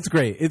 good. No, it's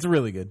great. It's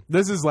really good.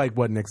 This is like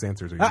what Nick's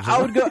answers are usually.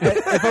 I would go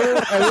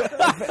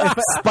if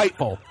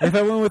Spiteful. I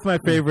went with my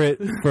favorite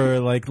for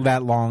like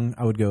that long.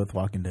 I would go with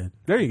Walking Dead.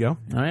 There you go.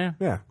 Oh, yeah.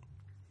 Yeah.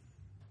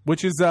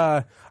 Which is,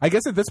 I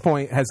guess at this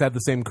point, has had the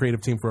same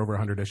creative team for over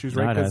 100 issues,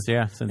 right? No, it has,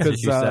 yeah, since 'cause,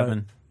 issue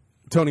 7.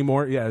 Tony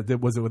Moore, yeah,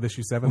 was it with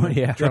issue 7?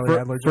 Yeah. Charlie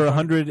Adler. For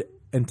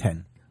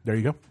 110. There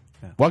you go.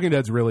 Walking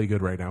Dead's really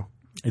good right now.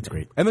 It's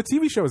great. And the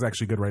TV show is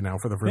actually good right now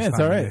for the first Yeah, time it's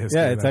all in the right. history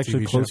Yeah, of it's that actually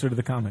TV show. closer to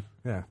the comic.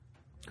 Yeah.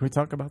 Can we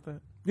talk about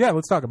that? Yeah,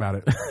 let's talk about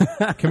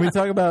it. Can we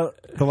talk about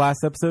the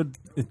last episode?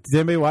 Did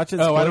anybody watch it?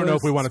 Oh, I don't know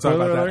Spoilers? if we want to talk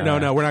Spoiler about that.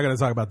 alert? No, we're not going to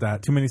talk about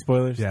that. Too many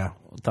spoilers? Yeah.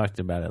 We'll talk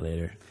about it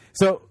later.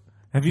 So,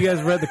 have you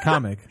guys read the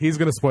comic? He's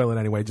going to spoil it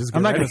anyway. Just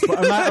I'm not going to.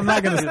 I'm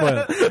not going to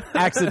spoil it.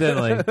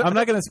 Accidentally. I'm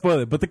not going to spoil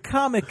it. But the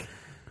comic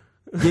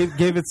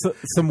gave it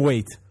some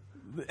weight,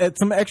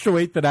 some extra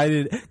weight that I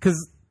did.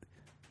 Because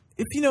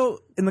if you know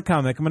in the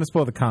comic, I'm going to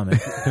spoil the comic.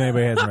 If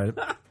anybody hasn't read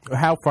it,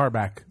 How far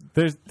back?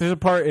 there's a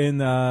part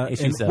in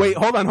Issue 7. Wait,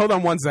 hold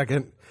on 1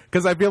 second.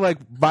 Because I feel like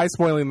by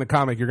spoiling the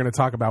comic, you're going to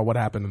talk about what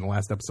happened in the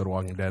last episode of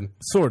Walking Dead.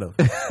 sort of.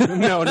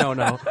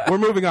 No. We're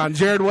moving on.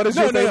 Jared, what is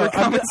your favorite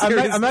comic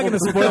series? I'm not going to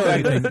spoil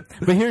anything.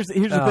 But here's the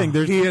thing.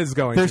 He is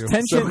going there's to.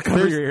 tension. So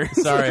cover your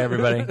ears. Sorry,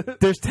 everybody.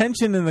 There's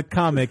tension in the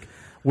comic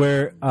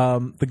where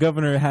the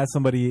governor has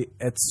somebody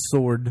at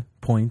sword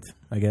point,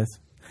 I guess,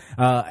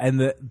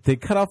 and they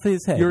cut off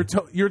his head.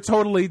 You're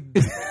totally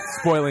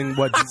spoiling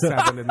what just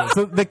happened in this.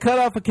 So they cut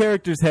off a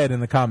character's head in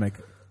the comic.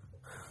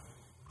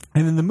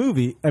 And in the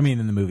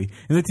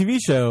TV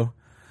show,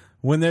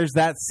 when there's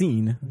that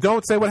scene,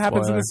 Don't say what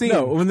happens in the scene.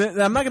 no,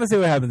 I'm not going to say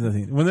what happens in the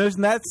scene. When there's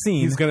that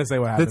scene, He's going to say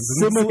what happens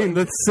that's in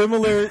the scene.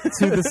 similar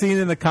to the scene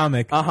in the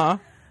comic. Uh-huh.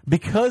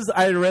 Because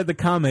I had read the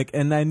comic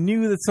and I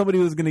knew that somebody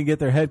was going to get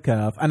their head cut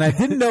off, and I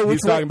didn't know which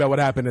He's talking about what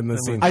happened in the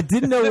scene. I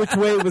didn't know which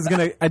way it was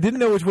gonna. I didn't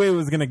know which way it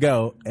was gonna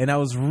go, and I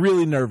was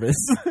really nervous,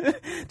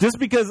 just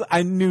because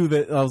I knew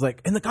that I was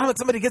like, in the comic,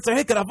 somebody gets their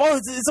head cut off. Oh,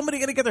 is somebody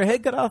gonna get their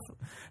head cut off?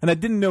 And I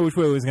didn't know which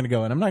way it was gonna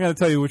go, and I'm not gonna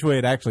tell you which way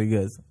it actually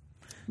goes.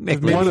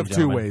 One of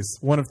two ways.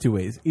 One of two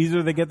ways: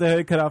 either they get their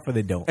head cut off, or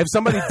they don't. If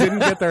somebody didn't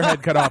get their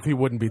head cut off, he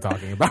wouldn't be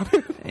talking about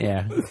it.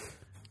 Yeah.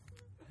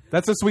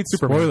 That's a sweet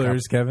Superman.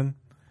 Spoilers, cup. Kevin.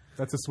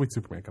 That's a sweet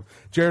Superman cup.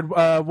 Jared,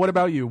 what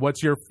about you?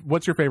 What's your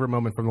favorite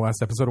moment from the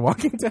last episode of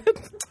Walking Dead?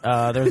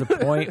 There was a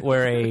point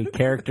where a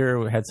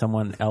character had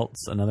someone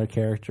else, another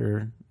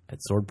character,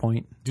 at sword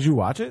point. Did you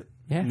watch it?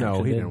 Yeah, No,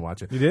 actually he did. didn't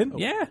watch it. You did?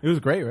 Yeah. It was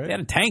great, right? They had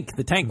a tank.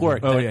 The tank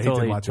worked. Oh That yeah, he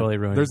totally, did watch totally it.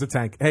 ruined. There's a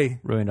tank. Hey,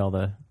 ruined all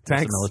the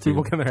tanks. similitude.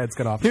 People get their heads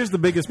cut off. Here's the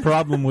biggest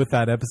problem with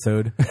that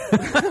episode.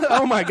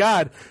 Oh my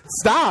God!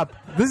 Stop.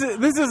 This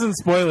isn't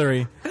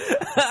spoilery,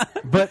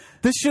 but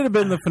this should have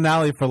been the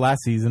finale for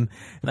last season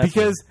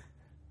because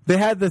they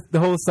had the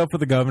whole stuff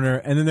with the governor,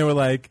 and then they were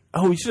like,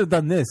 "Oh, we should have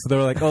done this." So they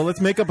were like, "Oh,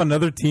 let's make up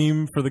another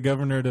team for the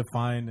governor to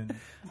find."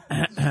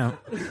 And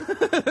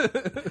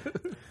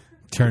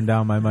turn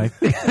down my mic.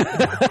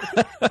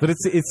 But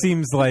it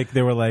seems like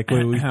they were like,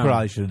 "Wait, we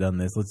probably should have done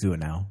this. Let's do it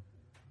now."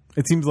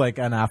 It seems like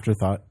an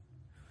afterthought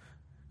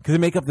because they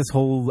make up this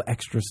whole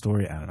extra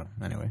story. I don't know.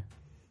 Anyway.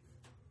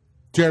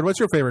 Jared, what's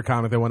your favorite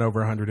comic that went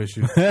over 100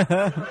 issues?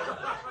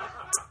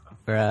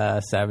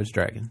 Savage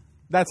Dragon.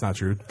 That's not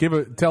true.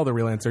 Tell the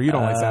real answer. You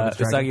don't like Savage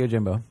Dragon. Usagi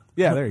Yojimbo.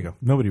 Yeah, there you go.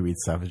 Nobody reads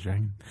Savage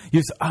Dragon.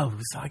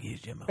 Usagi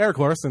Yojimbo. Eric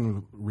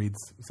Larson reads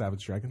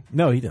Savage Dragon.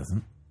 No, he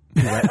doesn't.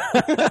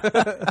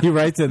 He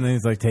writes it and then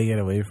he's like, "Take it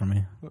away from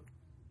me."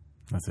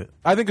 That's it.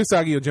 I think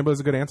Usagi Yojimbo is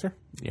a good answer.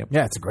 Yep.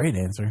 Yeah, it's a great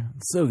answer.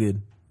 It's so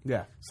good.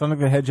 Yeah. Sonic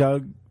the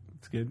Hedgehog.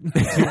 It's good.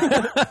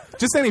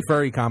 Just any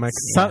furry comic.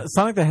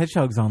 Sonic the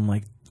Hedgehog's on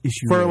like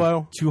issue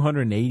Furlough.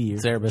 280.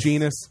 Cerebus.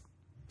 Genus.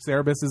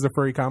 Cerebus is a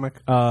furry comic.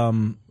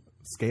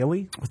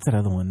 Scaly? What's that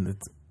other one?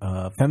 It's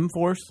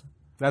Femforce.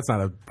 That's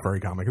not a furry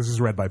comic. It's just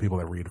read by people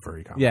that read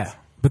furry comics. Yeah,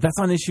 but that's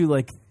on issue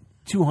like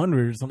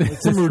 200 or something.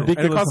 It's some ridiculous.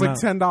 And it costs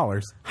like amount.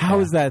 $10. How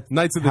is that?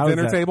 Knights at the how is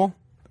Dinner that- Table?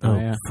 Oh,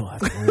 yeah. fuck,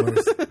 that's the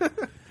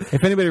worst.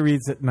 If anybody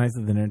reads Knights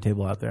at the Dinner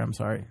Table out there, I'm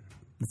sorry.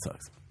 It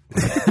sucks.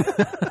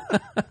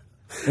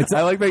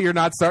 I like that you're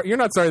not sorry. You're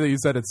not sorry that you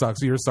said it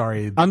sucks. You're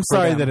sorry. I'm for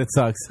sorry them. that it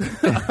sucks.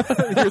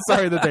 You're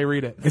sorry that they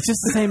read it. It's just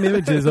the same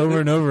images over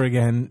and over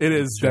again. It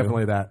is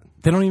definitely that.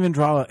 They don't even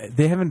draw.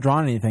 They haven't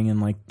drawn anything in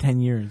like 10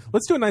 years.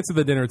 Let's do a Knights at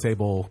the Dinner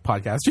Table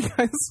podcast, you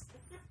guys.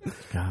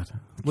 God,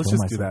 Let's kill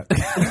just do myself.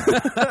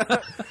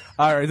 that.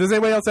 All right. Does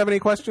anybody else have any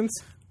questions?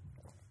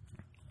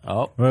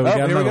 Oh, Well, Here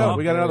we another go. one.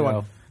 We got another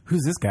one.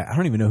 Who's this guy? I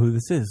don't even know who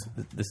this is.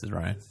 this is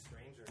Ryan.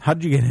 How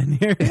did you get in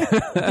here?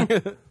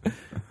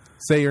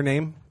 Say your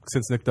name,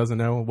 since Nick doesn't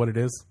know what it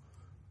is,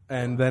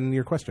 and then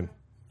your question.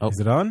 Is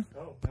it on?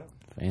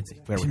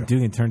 Fancy. There we go.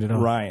 Dugan turned it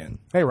on. Ryan.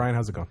 Hey, Ryan,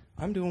 how's it going?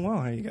 I'm doing well.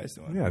 How are you guys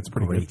doing? Yeah, it's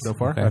pretty Great. good so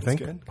far, Okay. I That's think.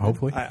 good.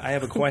 Hopefully. I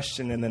have a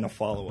question and then a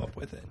follow-up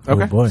with it.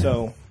 Okay. Oh, boy.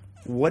 So,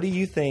 what do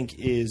you think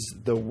is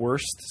the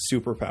worst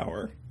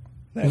superpower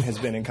that has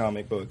been in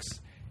comic books?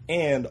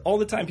 And all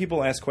the time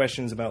people ask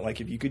questions about, like,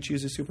 if you could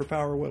choose a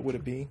superpower, what would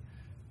it be?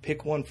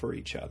 Pick one for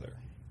each other.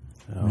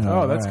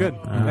 Oh, that's good.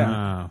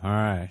 Yeah. Oh, all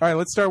right. All right,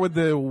 let's start with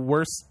the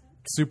worst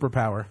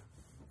superpower.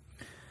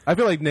 I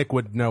feel like Nick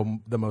would know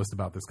the most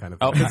about this kind of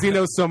thing because he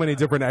knows so many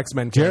different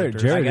X-Men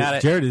characters. I got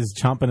it. Jared is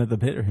chomping at the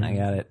bit. I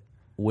got it.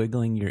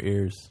 Wiggling your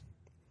ears.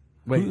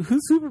 Wait,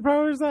 Whose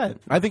superpower is that?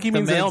 I think he The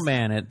means it's-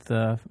 mailman at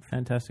the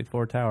Fantastic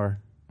Four Tower.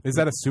 Is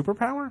that a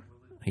superpower?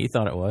 He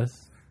thought it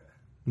was.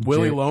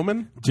 Willie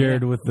Loman?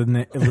 Jared with the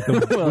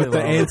with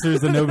the answers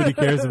that nobody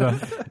cares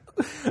about.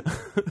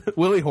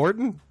 Willie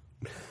Horton?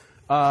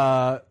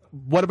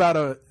 What about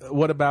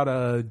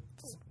a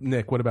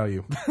Nick? What about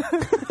you?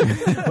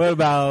 What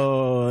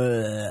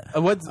about?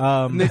 What's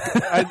Nick?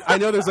 I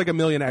know there's like a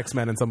million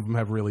X-Men and some of them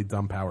have really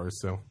dumb powers.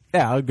 So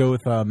Yeah, I'll go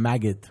with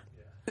Maggot.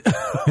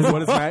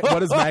 what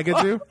does Maggot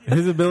do?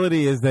 His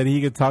ability is that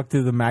he could talk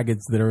to the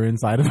maggots that are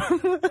inside of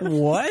him.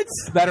 What?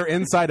 That are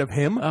inside of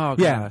him? Oh,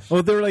 Yeah. gosh.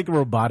 Well, they're like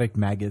robotic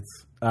maggots.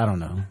 I don't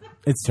know.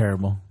 It's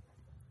terrible.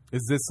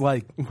 Is this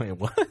like wait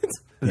what?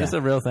 Is this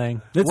a real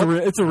thing? It's a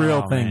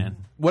real Oh, thing. man.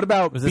 What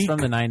about Was this beak? from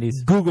the 90s?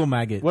 Google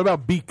maggot. What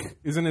about beak?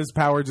 Isn't his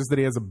power just that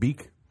he has a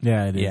beak?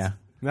 Yeah, it is. Yeah.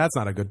 That's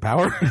not a good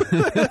power.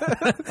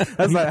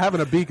 That's not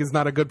having a beak is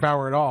not a good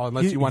power at all,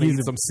 unless you want to he's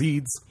eat a- some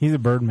seeds. He's a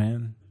bird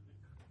man.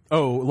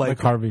 Oh, like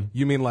Harvey.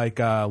 You mean like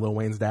Lil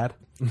Wayne's dad?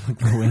 What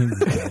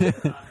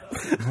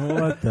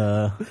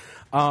the?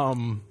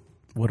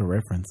 What a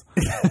reference.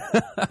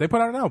 They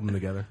put out an album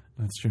together.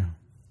 That's true.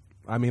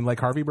 I mean, like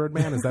Harvey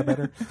Birdman. Is that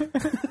better?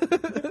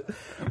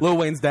 Lil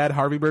Wayne's dad,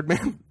 Harvey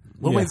Birdman.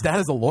 Lil Yeah. Wayne's dad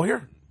is a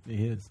lawyer.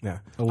 He is. Yeah,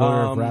 A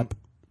lawyer of rap.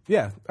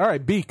 Yeah. All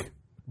right, beak.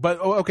 But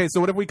okay, so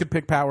what if we could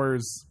pick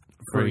powers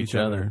For each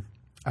other.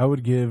 I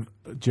would give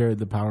Jared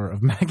the power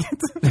of maggot.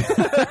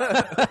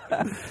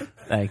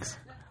 Thanks.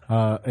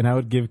 And I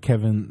would give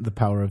Kevin the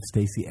power of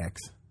Stacy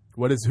X.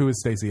 Who is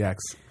Stacey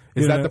X?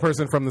 Is You that know- the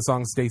person from the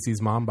song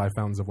 "Stacy's Mom" by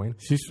Fountains of Wayne?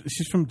 She's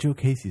from Joe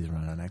Casey's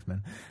run on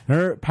X-Men.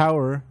 Her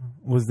power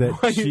was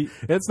that she...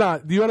 It's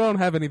not. You don't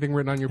have anything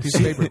written on your piece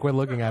of paper. Quit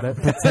looking at it.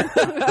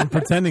 I'm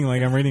pretending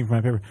like I'm reading from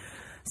my paper.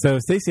 So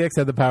Stacy X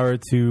had the power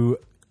to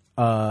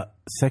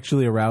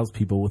sexually arouse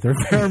people with her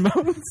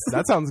pheromones.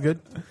 That sounds good.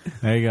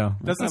 There you go.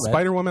 Doesn't not bad.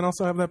 Spider Woman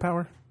also have that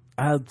power?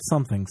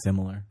 Something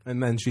similar.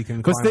 And then she can.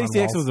 Because climb on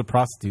Stacy X walls. was a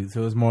prostitute,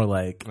 so it was more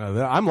like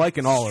I'm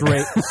liking all of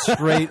it.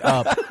 straight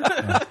up.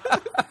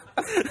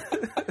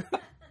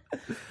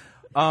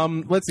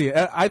 Let's see.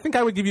 I think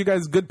I would give you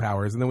guys good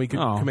powers, and then we could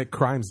commit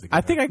crimes together.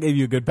 I think I gave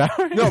you a good power.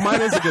 No,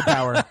 mine is a good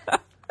power.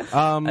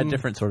 A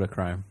different sort of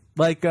crime.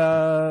 Like,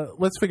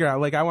 let's figure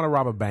out. Like, I want to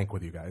rob a bank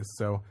with you guys,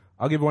 so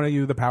I'll give one of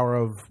you the power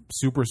of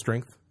super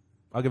strength.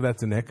 I'll give that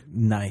to Nick.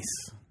 Nice.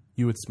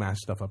 You would smash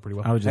stuff up pretty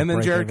well. I would just and then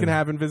break Jared can everything.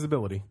 have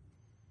invisibility,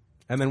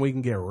 and then we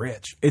can get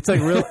rich. It's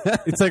like real.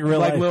 It's like real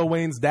Like life. Lil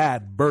Wayne's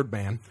dad,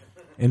 Birdman.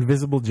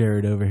 Invisible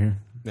Jared over here.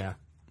 Yeah.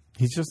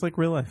 He's just like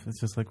real life. It's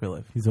just like real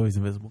life. He's always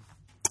invisible.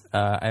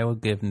 I will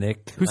give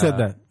Nick. Who said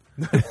that?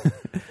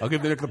 I'll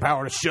give Nick the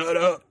power to shut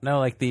up. No,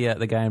 like the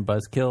guy in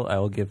Buzzkill. I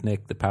will give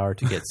Nick the power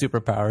to get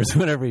superpowers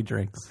whenever he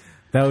drinks.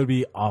 That would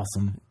be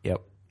awesome.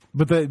 Yep.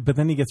 But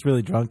then he gets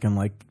really drunk and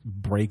like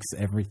breaks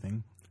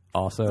everything.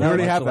 Also, You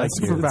already much have that like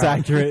you. superpower. It's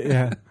accurate.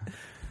 Yeah.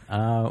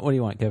 What do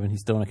you want, Kevin? You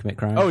still want to commit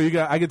crime? Oh,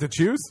 I get to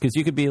choose? because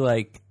you could be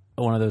like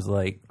one of those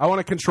like I want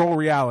to control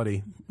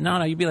reality.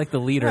 no, you'd be like the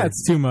leader.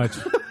 That's too much.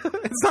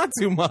 It's not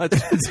too much.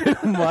 Too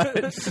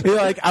much. You're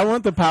like, I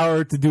want the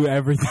power to do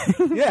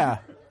everything. Yeah.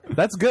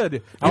 That's good.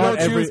 You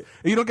want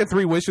you don't get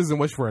 3 wishes and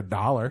wish for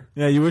 $1.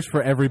 Yeah, you wish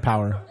for every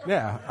power.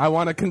 Yeah. I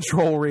want to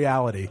control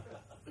reality.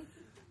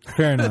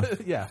 Fair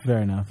enough. Yeah. Fair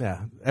enough.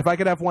 Yeah. If I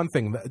could have one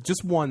thing,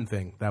 just one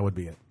thing, that would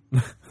be it.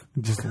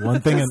 Just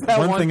one thing. That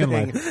one thing in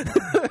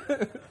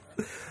life.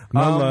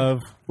 No love.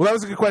 Well, that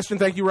was a good question.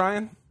 Thank you,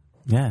 Ryan.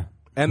 Yeah.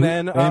 And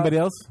then Anybody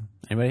else?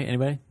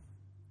 Anybody?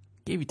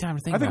 Gave you time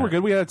to think. I think about we're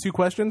good. We had 2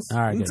 questions. All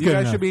right, You good. Good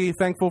guys enough. should be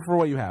thankful for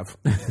what you have.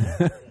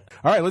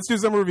 All right, let's do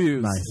some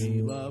reviews. Nice.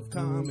 We love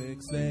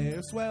comics,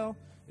 they're swell,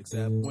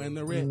 except when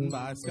they're written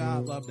by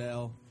Scott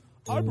Lobdell.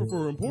 I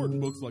prefer important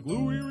books like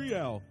Louis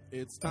Riel.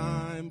 It's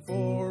time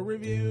for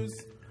reviews.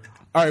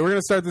 All right, we're going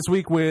to start this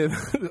week with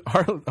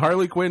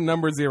Harley Quinn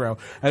 #0.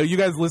 You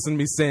guys listen to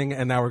me sing,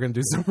 and now we're going to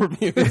do some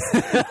reviews.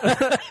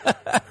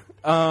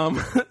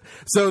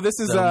 So this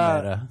is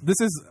meta.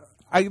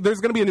 there's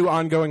going to be a new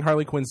ongoing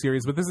Harley Quinn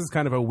series, but this is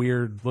kind of a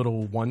weird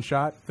little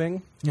one-shot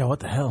thing. Yeah, what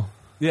the hell?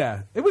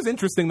 Yeah, it was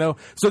interesting though.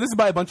 So this is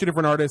by a bunch of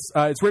different artists.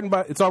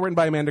 It's all written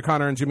by Amanda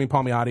Connor and Jimmy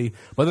Palmiotti,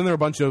 but then there are a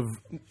bunch of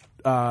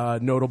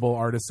notable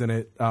artists in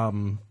it.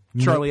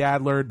 Charlie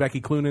Adler,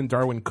 Becky Cloonan,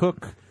 Darwin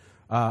Cook.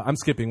 I'm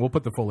skipping. We'll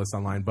put the full list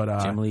online,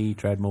 but Jim Lee,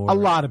 Treadmore. A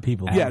lot of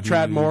people. yeah,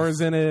 Trad Moore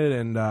is in it,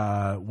 and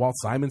Walt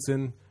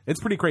Simonson. It's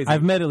pretty crazy.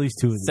 I've met at least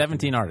 2 of them.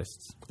 17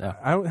 artists. Yeah.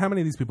 How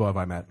many of these people have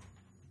I met?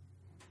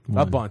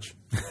 A bunch.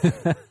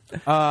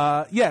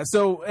 Yeah.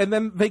 So, and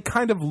then they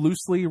kind of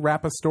loosely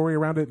wrap a story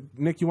around it.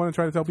 Nick, you want to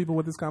try to tell people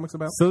what this comic's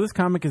about? So this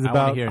comic is I wanna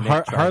about hear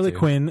Nick try Harley to.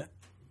 Quinn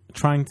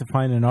trying to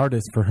find an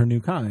artist for her new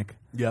comic.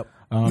 Yep.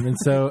 And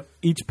so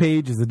each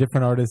page is a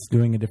different artist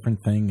doing a different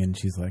thing, and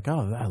she's like,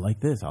 "Oh, I like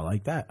this. I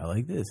like that. I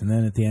like this." And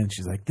then at the end,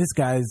 she's like, "This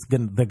guy's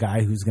the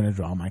guy who's going to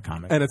draw my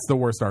comic." And it's the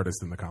worst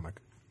artist in the comic.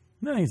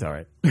 No, he's all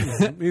right.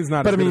 He's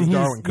not. But as I good mean, as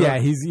Darwin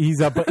Cook.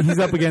 he's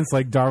up against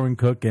like Darwin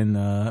Cook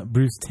and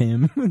Bruce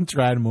Timm and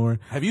Tradmore.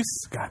 Have you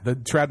got the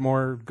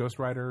Tradmore Ghost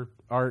Rider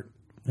art?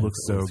 Looks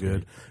so looks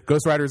good.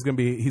 Ghost Rider is going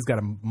to be. He's got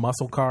a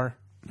muscle car.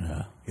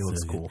 Yeah, He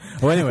looks cool.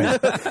 Well, anyway,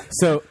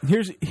 so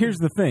here's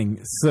the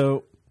thing.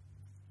 So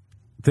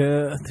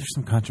there's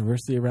some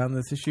controversy around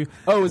this issue.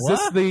 Oh, is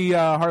this the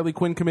Harley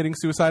Quinn committing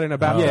suicide in a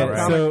bathtub? Yeah.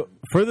 comic? So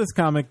for this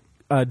comic,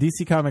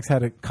 DC Comics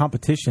had a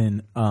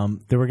competition.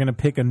 They were going to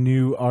pick a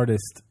new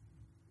artist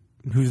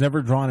who's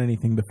never drawn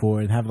anything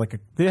before and have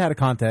they had a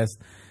contest,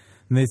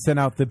 and they sent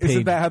out the page.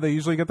 Isn't that how they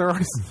usually get their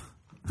artists?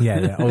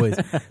 Yeah, always.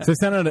 So they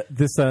sent out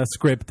this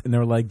script, and they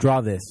were like, "Draw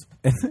this,"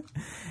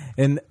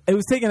 and it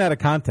was taken out of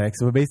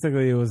context. So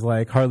basically, it was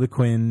like Harley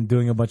Quinn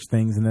doing a bunch of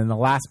things, and then the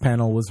last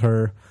panel was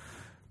her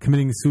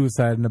committing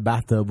suicide in a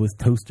bathtub with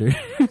toasters.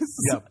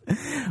 Yep.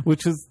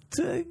 Which is,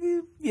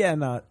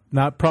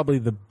 not probably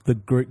the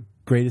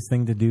greatest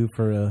thing to do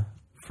for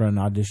an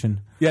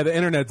audition. Yeah, the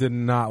internet did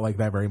not like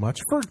that very much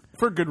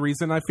for good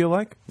reason. I feel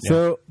like.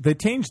 So they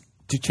changed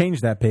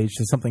that page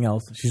to something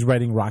else. She's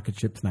writing rocket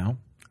ships now.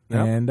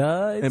 Yeah. And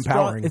it's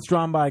Empowering. it's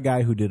drawn by a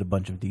guy who did a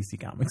bunch of DC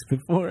comics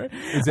before.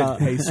 Is it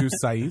Jesus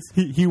Saiz?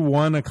 He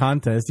won a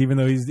contest, even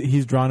though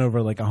he's drawn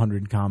over like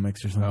 100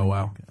 comics or something. Oh,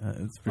 wow.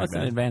 It's pretty That's an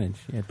bad. advantage.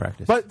 You had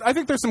practice. But I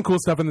think there's some cool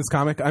stuff in this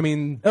comic. I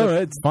mean, Oh,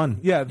 it's fun.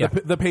 yeah,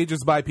 the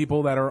pages by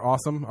people that are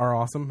awesome,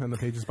 and the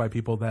pages by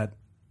people that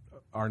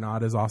are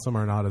not as awesome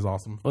are not as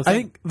awesome. Well, I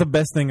think the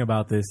best thing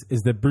about this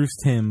is that Bruce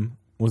Timm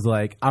was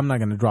like, I'm not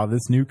going to draw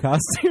this new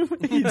costume.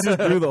 He just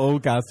drew the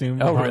old costume.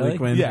 Oh, of Harley really?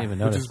 Quinn. Yeah, even which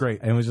notice. is great.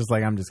 And was just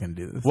like, I'm just going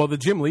to do this. Well, the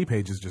Jim Lee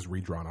page is just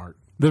redrawn art.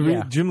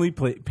 The Jim Lee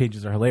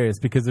pages are hilarious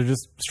because they're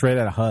just straight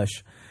out of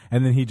Hush.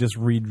 And then he just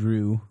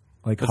redrew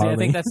like But see, Harley. I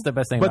think that's the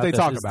best thing But about they this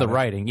talk is about the it.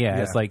 writing. Yeah,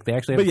 Yeah. it's like they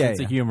actually have But a yeah, sense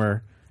of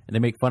humor, and they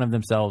make fun of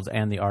themselves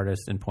and the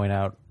artist and point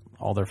out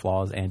all their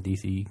flaws, and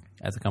DC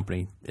as a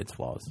company, its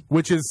flaws.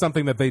 Which is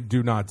something that they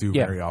do not do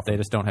Yeah, very often. they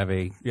just don't have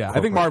a. Yeah, I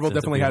corporate think Marvel sense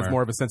of definitely has humor.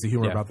 more of a sense of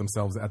humor Yeah. about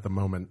themselves at the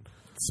moment.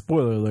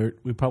 Spoiler alert,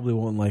 we probably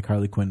won't like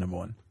Harley Quinn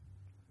 #1.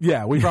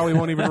 Yeah, we probably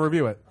won't even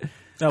review it.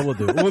 No, we'll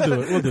do it. We'll do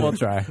it. We'll do We'll it.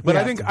 try. But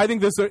I think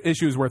this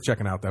issue is worth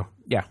checking out, though.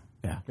 Yeah.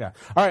 Yeah. Yeah.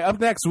 All right. Up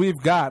next, we've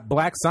got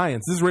Black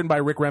Science. This is written by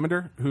Rick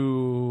Remender,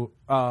 who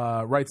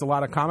writes a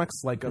lot of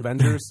comics like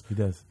Avengers. He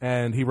does.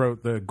 And he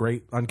wrote the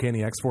great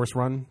Uncanny X-Force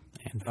run.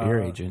 And Fear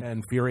Agent.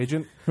 And Fear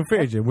Agent.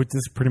 Fear Agent, which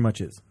this pretty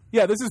much is.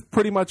 Yeah, this is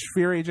pretty much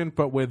Fear Agent,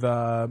 but with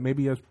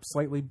maybe a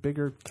slightly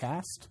bigger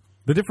cast.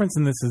 The difference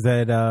in this is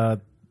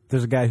that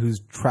there's a guy who's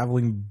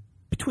traveling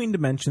between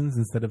dimensions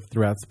instead of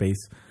throughout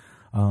space.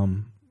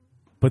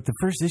 But the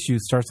first issue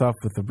starts off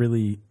with a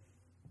really,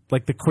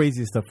 like, the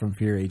craziest stuff from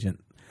Fear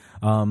Agent.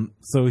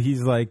 So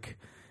he's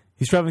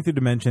traveling through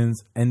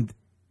dimensions, and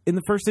in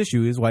the first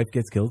issue, his wife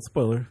gets killed.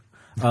 Spoiler.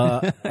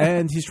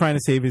 And he's trying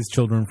to save his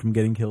children from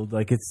getting killed.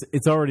 Like,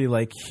 it's already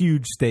like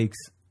huge stakes,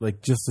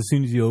 like just as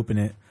soon as you open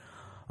it.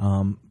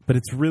 But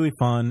it's really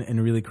fun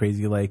and really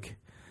crazy. Like,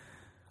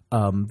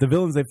 the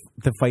villains that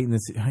fight in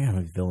this, I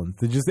have villains.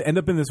 They just end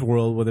up in this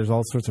world where there's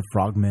all sorts of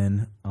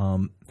frogmen,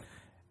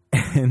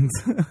 and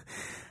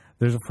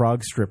there's a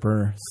frog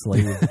stripper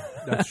slave.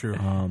 That's true.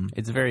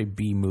 It's a very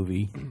B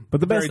movie. But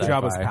the Very best,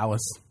 Jabba's sci-fi.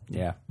 Palace.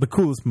 Yeah. the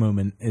coolest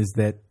moment is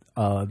that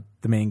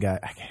the main guy,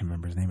 I can't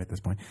remember his name at this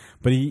point,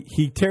 but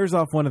he tears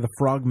off one of the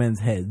frogmen's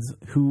heads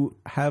who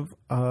have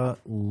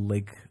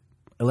like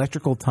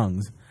electrical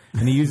tongues,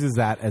 and he uses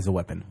that as a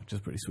weapon, which is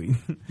pretty sweet.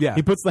 Yeah.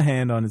 He puts the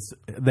head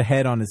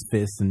on his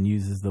fist and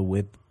uses the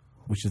whip,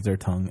 which is their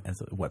tongue, as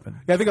a weapon.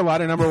 Yeah, I think a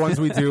lot of number ones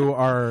we do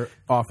are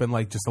often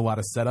like just a lot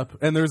of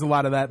setup, and there's a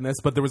lot of that in this.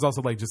 But there was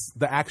also like just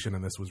the action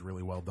in this was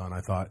really well done,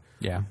 I thought.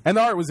 Yeah. And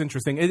the art was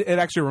interesting. It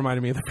actually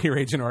reminded me of the Fear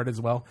Agent art as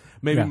well.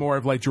 Maybe Yeah. more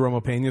of like Jerome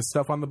Peña's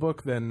stuff on the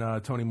book than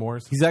Tony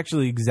Moore's. He's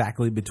actually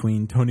exactly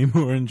between Tony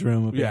Moore and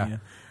Jerome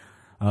Pena,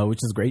 which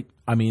is great.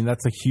 I mean,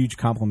 that's a huge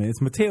compliment.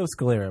 It's Matteo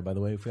Scalera, by the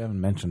way, if we haven't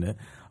mentioned it.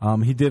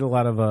 He did a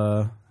lot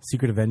of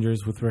Secret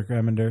Avengers with Rick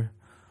Remender.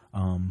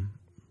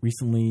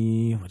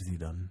 Recently, what has he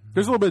done?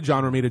 There's a little bit of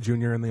John Romita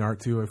Jr. in the art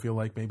too. I feel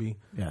like maybe.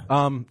 Yeah.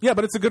 Yeah,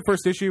 but it's a good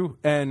first issue,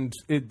 and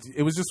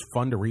it was just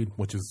fun to read,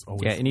 which is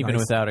always Yeah, and even nice.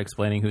 without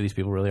explaining who these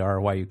people really are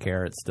or why you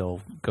care, it still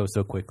goes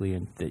so quickly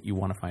and that you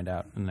want to find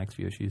out in the next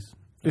few issues.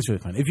 It's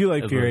really fun. If you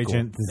like It's Fear really cool.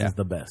 Agent, this Yeah. is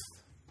the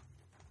best.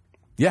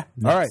 Yeah.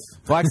 All right.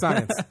 Black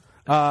Science.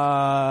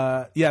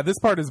 Yeah, this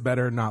part is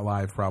better not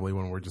live probably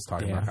when we're just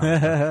talking about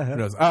comics. Who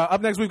knows?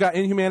 Up next, we've got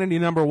Inhumanity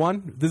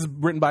 #1. This is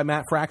written by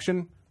Matt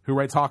Fraction, who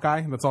writes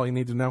Hawkeye. That's all you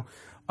need to know.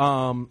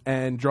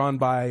 And drawn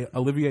by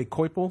Olivier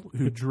Coipel,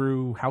 who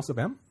drew House of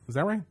M. Is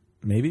that right?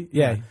 Maybe?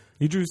 Yeah.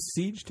 You drew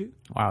Siege, too?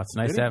 Wow, it's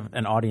nice to have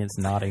an audience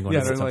nodding when Yeah,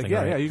 you they're say like, something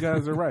yeah, right. yeah, you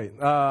guys are right.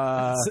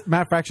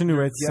 Matt Fraction, who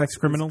writes Yes, Sex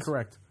Criminals? that's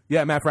correct.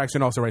 Yeah, Matt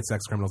Fraction also writes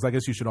Sex Criminals. I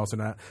guess you should also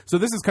know that. So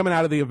this is coming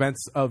out of the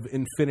events of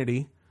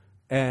Infinity.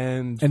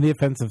 And And the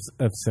offense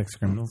of Sex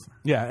Criminals.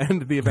 yeah,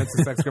 and the events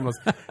of Sex Criminals.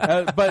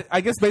 But I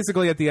guess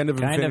basically at the end of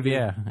Kind of, Infinity.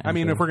 yeah, I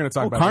mean, if we're going to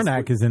talk Oh, about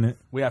Karnak this, is in it.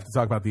 we have to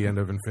talk about the end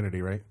of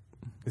Infinity, right?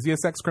 Is he a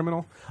sex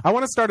criminal? I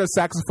want to start a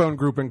saxophone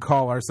group and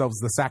call ourselves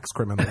the Sax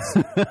Criminals.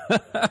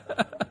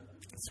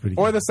 It's pretty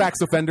Or good. the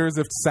Sax Offenders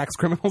if Sax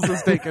Criminals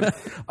is taken. You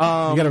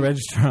got to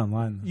register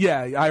online.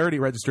 Yeah, I already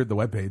registered the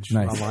webpage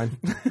Nice. online.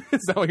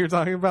 Is that what you're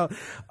talking about?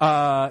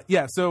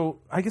 Yeah, so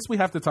I guess we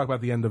have to talk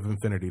about the end of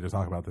Infinity to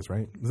talk about this,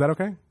 right? Is that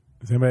okay?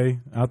 Is anybody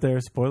out there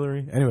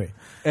spoilery? Anyway.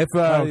 If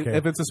Okay.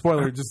 if it's a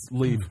spoiler, just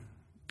leave.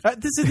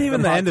 This isn't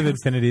even the end of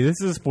Infinity. This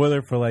is a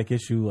spoiler for like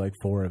issue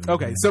 4 of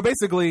Okay, so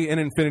basically in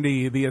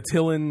Infinity, the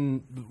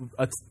Attilan...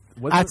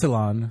 what's it?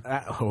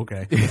 Attilan.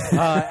 Okay.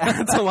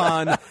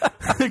 Attilan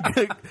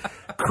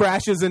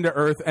crashes into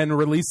Earth and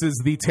releases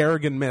the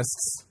Terrigen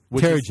Mists.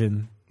 which is-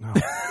 Terrigen.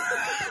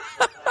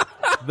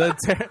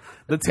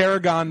 the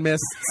Tarragon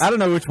Mists. I don't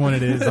know which one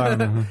it is. I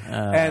don't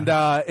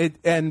know.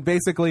 And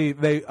basically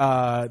they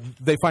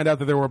find out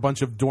that there were a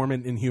bunch of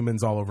dormant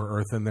Inhumans all over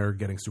Earth and they're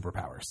getting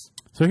superpowers.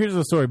 So here's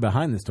the story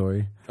behind the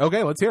story.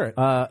 Okay, let's hear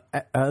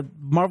it.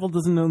 Marvel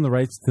doesn't own the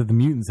rights to the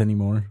mutants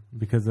anymore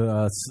because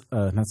not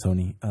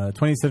Sony.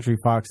 20th Century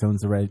Fox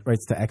owns the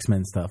rights to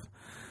X-Men stuff.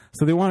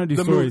 So they want to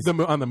do stories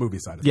on the movie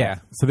side of Yeah.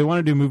 So they want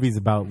to do movies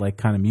about like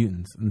kind of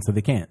mutants, and so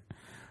they can't.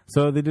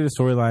 So they did a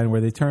storyline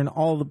where they turn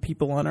all the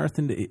people on Earth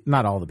into,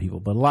 not all the people,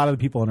 but a lot of the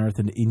people on Earth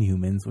into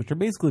Inhumans, which are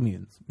basically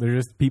mutants. They're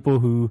just people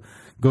who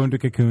go into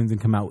cocoons and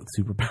come out with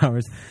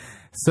superpowers.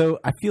 So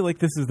I feel like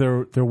this is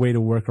their way to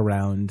work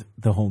around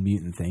the whole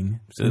mutant thing.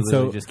 So they And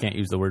literally just can't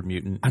use the word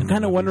mutant. I'm in the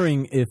kind of movies.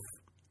 wondering if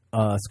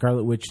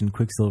Scarlet Witch and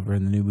Quicksilver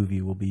in the new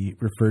movie will be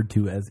referred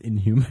to as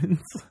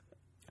Inhumans.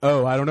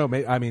 Oh, I don't know.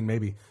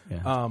 Maybe.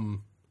 Yeah.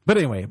 But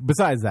anyway,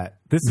 besides that,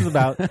 this is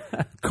about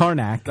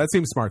Karnak. That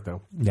seems smart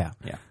though. Yeah.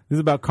 Yeah. This is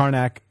about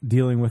Karnak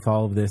dealing with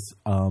all of this.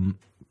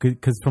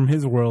 Because from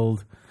his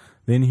world,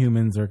 the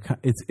Inhumans are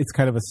it's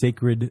kind of a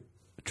sacred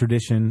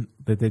tradition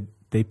that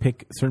they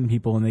pick certain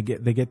people and they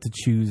get to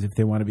choose if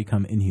they want to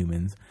become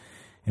Inhumans.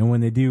 And when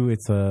they do,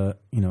 it's a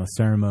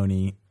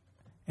ceremony.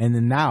 And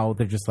then now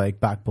they're just like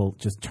Black Bolt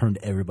just turned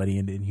everybody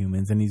into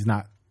Inhumans, and he's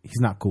not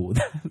cool with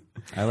that.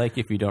 I like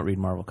if you don't read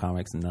Marvel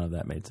comics and none of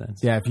that made sense.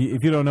 Yeah,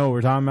 if you don't know what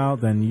we're talking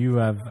about, then you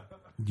have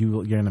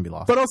you're going to be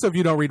lost. But also, if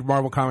you don't read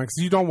Marvel comics,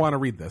 you don't want to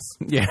read this.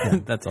 Yeah,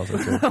 that's also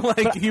true.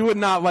 Like, you would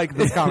not like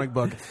this comic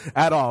book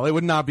at all. It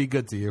would not be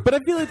good to you. But I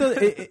feel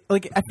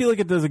like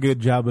it does a good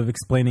job of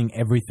explaining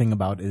everything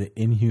about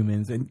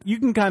Inhumans, and you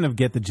can kind of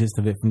get the gist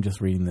of it from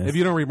just reading this. If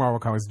you don't read Marvel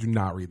comics, do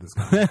not read this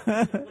comic.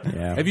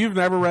 Yeah. If you've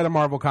never read a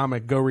Marvel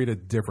comic, go read a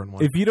different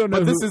one. If you don't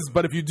know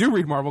but if you do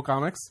read Marvel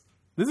comics,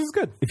 this is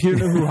good. If you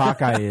don't know who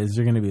Hawkeye is,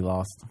 you're going to be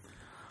lost.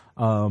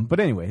 But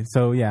anyway,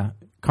 so yeah,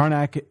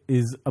 Karnak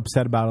is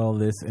upset about all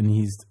this, and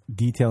he's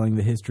detailing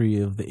the history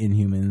of the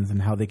Inhumans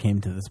and how they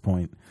came to this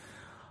point.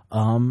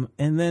 And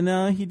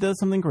then he does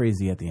something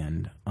crazy at the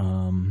end.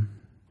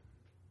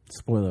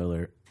 Spoiler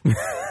alert.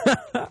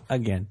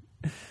 Again.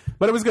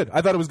 But it was good.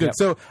 I thought it was good. Yep.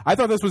 So I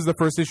thought this was the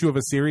first issue of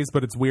a series,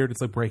 but it's weird.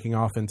 It's like breaking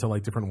off into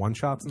like different one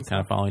shots and stuff.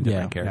 Kind of following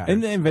different characters.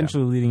 And then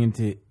eventually leading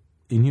into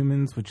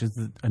Inhumans, which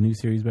is a new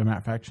series by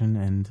Matt Fraction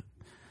and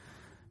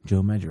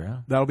Joe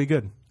Madureira. That'll be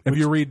good. If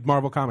you read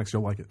Marvel comics,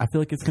 you'll like it. I feel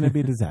like it's going to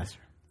be a disaster.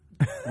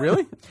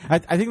 Really? I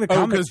think the Oh,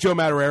 comic, because Joe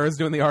Madureira is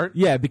doing the art?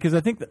 yeah, because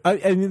I think I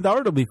mean the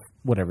art will be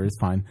whatever, it's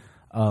fine.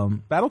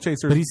 Battle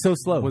Chasers But he's so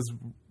slow. was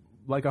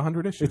like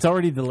 100 issues. It's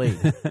already delayed.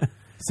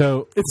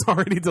 So It's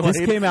already delayed.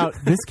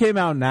 This came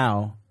out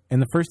now,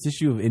 and the first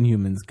issue of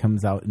Inhumans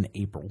comes out in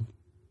April.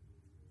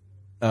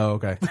 Oh,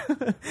 okay.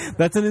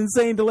 That's an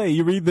insane delay.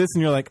 You read this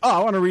and you're like, oh,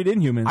 I want to read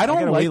Inhumans. I don't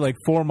gotta like- wait like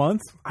 4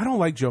 months. I don't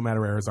like Joe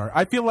Madureira's art.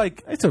 I feel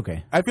like It's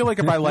okay.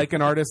 if I like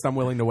an artist, I'm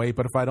willing to wait.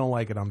 But if I don't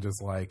like it, I'm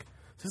just like,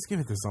 just give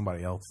it to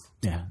somebody else.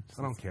 Yeah.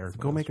 I don't care.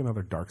 Go make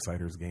another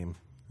Darksiders game.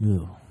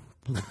 Ew.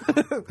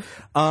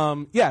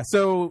 Yeah.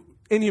 So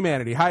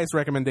Inhumanity, highest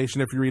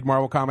recommendation if you read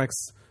Marvel comics,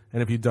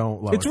 and if you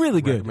don't, lowest It's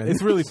really good. recommended.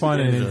 It's really fun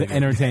and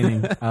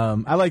entertaining.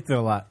 I liked it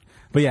a lot.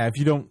 But yeah, if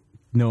you don't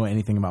know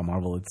anything about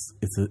Marvel,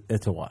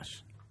 it's a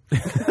wash.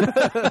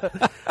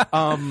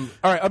 All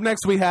right. Up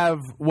next, we have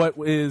what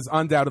is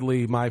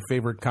undoubtedly my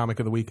favorite comic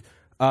of the week.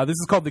 This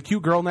is called The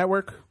Cute Girl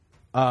Network.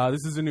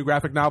 This is a new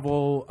graphic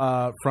novel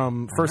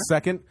from First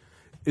Second.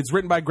 It's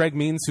written by Greg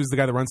Means, who's the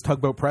guy that runs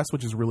Tugboat Press,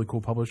 which is a really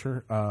cool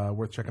publisher,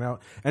 worth checking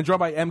out, and drawn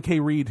by M.K.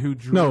 Reed, who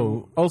drew.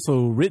 No,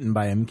 also written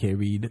by M.K.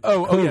 Reed.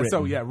 Oh yeah. Co-written.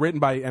 So yeah, written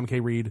by M.K.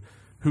 Reed,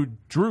 who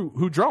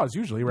draws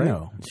usually, right?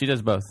 No. She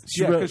does both.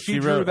 Yeah, 'cause she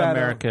drew wrote that,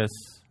 Americus,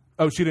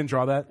 Oh, she didn't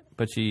draw that.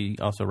 but she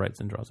also writes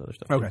and draws other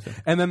stuff. Okay. too,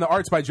 so. And then the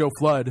art's by Joe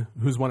Flood,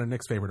 who's one of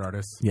Nick's favorite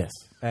artists. Yes.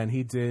 And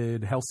he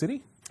did Hell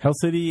City. Hell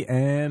City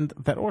and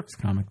that Orcs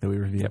comic that we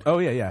reviewed. Oh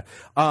yeah.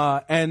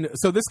 And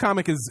so this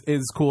comic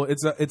is cool.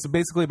 It's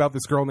basically about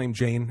this girl named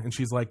Jane, and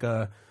she's like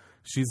a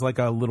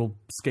little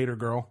skater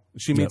girl.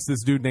 She meets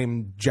this dude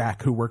named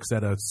Jack who works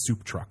at a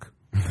soup truck.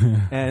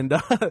 And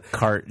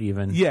Cart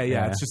even. yeah,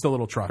 it's just a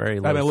little truck. Very I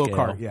mean, a low little scale.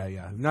 cart.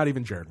 Yeah. Not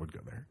even Jared would go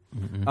there.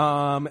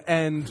 Mm-hmm.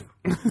 And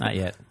Not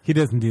yet. He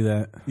doesn't do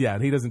that. yeah,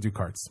 he doesn't do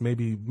carts.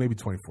 Maybe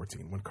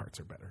 2014 when carts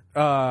are better.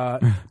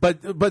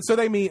 But so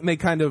they meet and they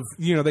kind of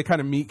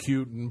meet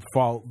cute and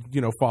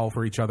fall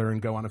for each other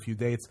and go on a few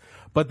dates.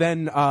 But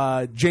then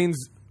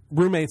Jane's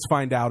roommates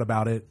find out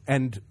about it,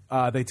 and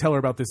they tell her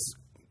about this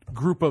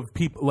group of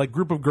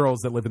group of girls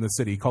that live in the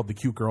city called the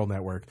Cute Girl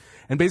Network.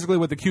 And basically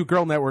what the Cute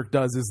Girl Network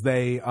does is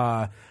they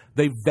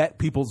vet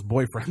people's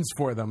boyfriends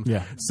for them.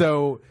 Yeah.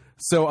 So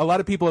a lot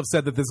of people have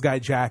said that this guy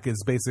Jack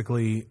is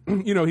basically,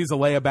 he's a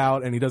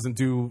layabout and he doesn't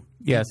do.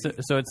 Yeah,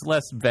 so it's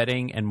less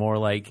vetting and more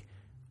like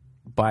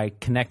by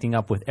connecting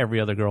up with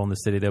every other girl in the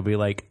city, they'll be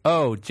like,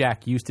 oh,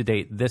 Jack used to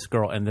date this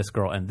girl and this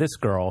girl and this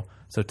girl,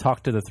 so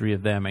talk to the three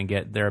of them and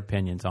get their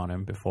opinions on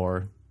him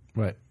before.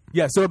 Right.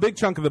 Yeah, so a big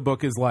chunk of the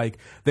book is like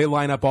they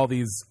line up all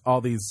these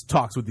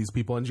talks with these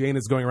people, and Jane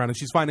is going around and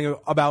she's finding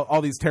out about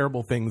all these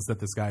terrible things that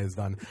this guy has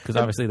done. Because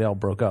obviously they all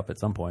broke up at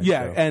some point.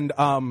 Yeah,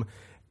 so.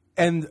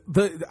 and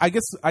I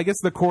guess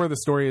the core of the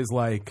story is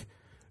like,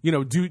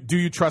 do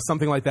you trust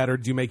something like that, or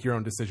do you make your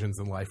own decisions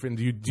in life, and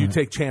do you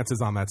take chances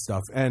on that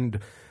stuff? And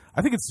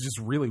I think it's just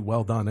really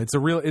well done. It's a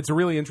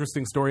really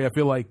interesting story. I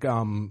feel like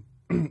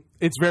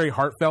it's very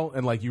heartfelt,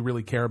 and like you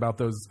really care about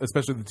those,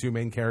 especially the two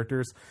main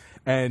characters,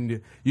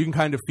 and you can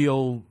kind of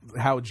feel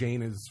how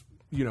Jane is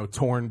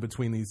torn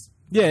between these.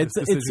 Yeah,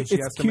 decisions she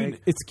has to cute.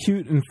 make. It's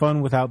cute and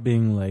fun without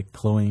being like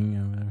cloying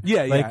or whatever.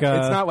 Yeah, like,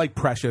 it's not like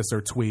Precious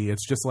or Twee.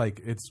 It's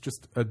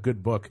just a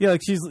good book. Yeah,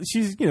 like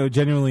she's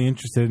genuinely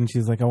interested, and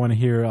she's like, I want to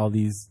hear all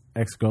these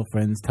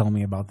ex-girlfriends tell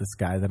me about this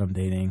guy that I'm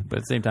dating. But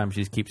at the same time,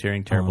 she keeps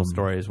hearing terrible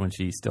stories when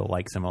she still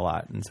likes him a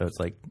lot, and so it's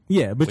like,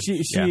 Yeah, but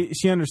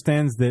she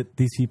understands that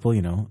these people,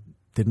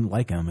 didn't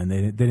like him and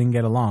they didn't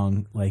get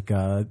along. Like,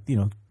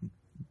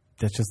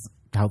 that's just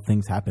how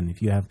things happen.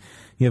 If you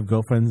have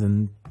girlfriends,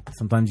 and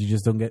sometimes you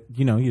just don't get,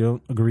 you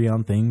don't agree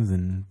on things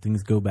and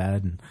things go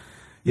bad. And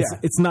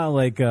it's not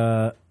like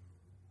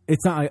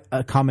it's not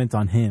a comment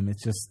on him.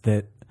 It's just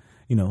that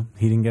he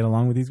didn't get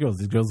along with these girls.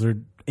 These girls are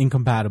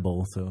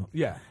incompatible. So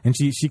Yeah. and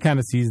she kind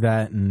of sees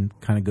that and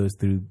kind of goes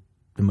through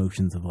the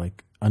motions of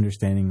like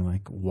understanding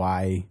like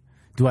why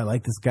do I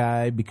like this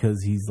guy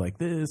because he's like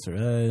this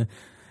or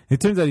It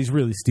turns out he's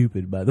really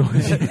stupid, by the way.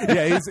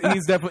 Yeah,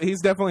 he's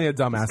definitely a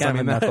dumbass. kind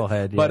of a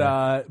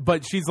knucklehead,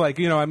 but she's like,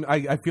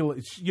 I feel,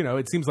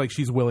 it seems like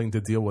she's willing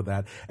to deal with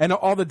that, and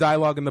all the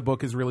dialogue in the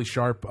book is really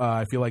sharp.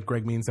 I feel like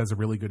Greg Means has a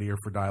really good ear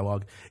for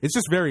dialogue. It's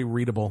just very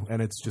readable,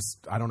 and it's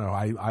just, I don't know,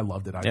 I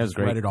loved it. I just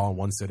read it all in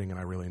one sitting, and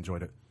I really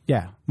enjoyed it.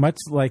 Yeah, much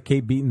like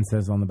Kate Beaton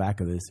says on the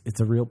back of this,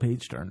 it's a real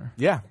page turner.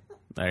 Yeah.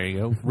 There you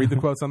go. Read the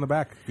quotes on the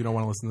back if you don't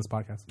want to listen to this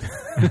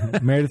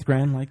podcast. Meredith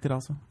Grant liked it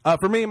also.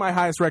 For me, my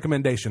highest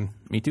recommendation.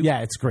 Me too. Yeah,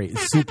 it's great.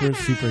 It's super,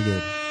 super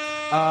good.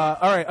 All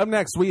right, up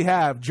next we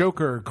have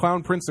Joker,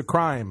 Clown Prince of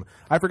Crime.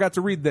 I forgot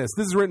to read this.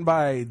 This is written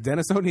by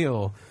Dennis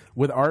O'Neil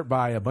with art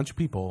by a bunch of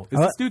people. Is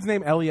this dude's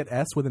name Elliot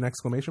S. with an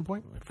exclamation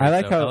point? I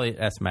like how Elliot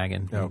S.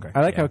 Magan. Oh, okay. I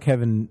like how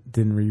Kevin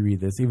didn't reread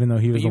this, even though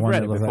he was the you've one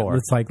read that it was before.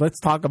 it's like, let's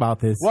talk about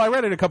this. Well, I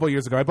read it a couple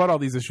years ago. I bought all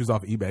these issues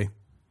off eBay.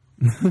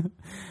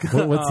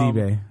 What's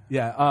eBay?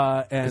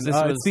 Yeah, and this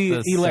was it's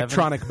the the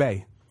Electronic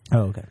Bay.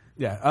 Oh, okay.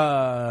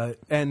 Yeah,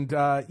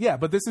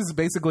 but this is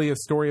basically a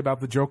story about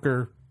the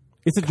Joker.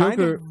 It's a kind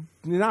Joker. of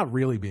not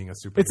really being a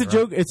superhero. It's a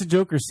joke. It's a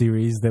Joker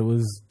series that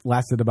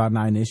lasted about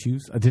 9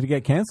 issues. Did it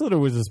get canceled, or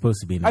was it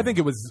supposed to be 9? I think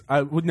it was.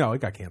 No, it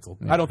got canceled.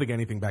 Yeah. I don't think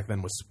anything back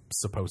then was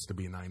supposed to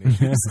be 9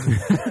 issues.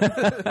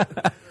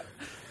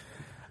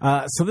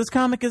 So this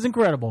comic is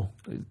incredible.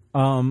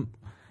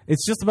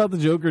 It's just about the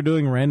Joker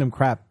doing random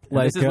crap.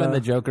 This is when the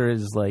Joker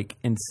is like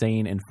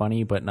insane and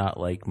funny, but not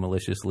like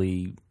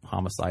maliciously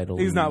homicidal.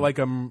 He's not like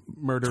a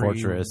murderer,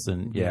 torturous,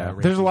 and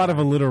there's a lot of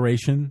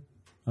alliteration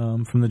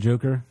from the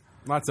Joker.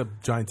 Lots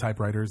of giant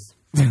typewriters.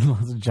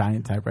 Lots of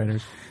giant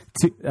typewriters.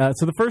 So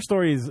the first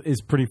story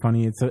is pretty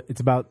funny. It's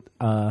about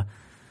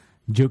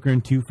Joker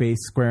and Two-Face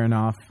squaring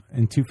off,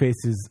 and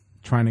Two-Face is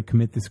trying to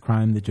commit this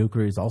crime the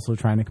Joker is also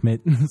trying to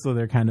commit. So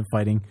they're kind of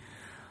fighting.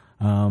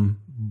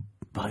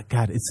 But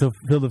God, it's so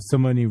filled with so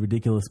many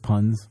ridiculous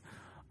puns.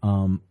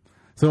 So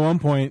at one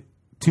point,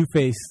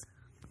 Two-Face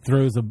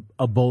throws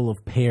a bowl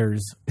of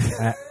pears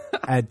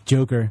at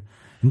Joker,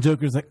 and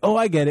Joker's like, "Oh,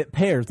 I get it,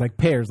 pears, like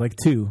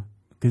 2,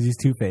 because he's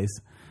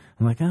Two-Face."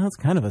 I'm like, "Oh, that's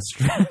kind of a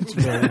stretch,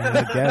 but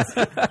I guess."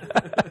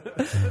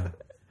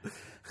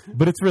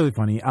 But it's really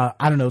funny.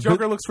 I don't know.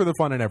 Joker looks for the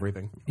fun in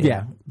everything.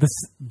 Yeah.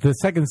 The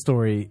second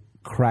story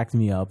cracked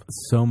me up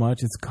so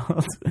much. It's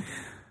called.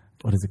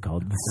 What is it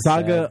called?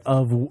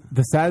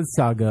 The Sad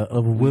Saga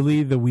of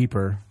Willie the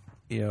Weeper.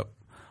 Yep.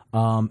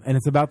 And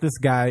it's about this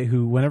guy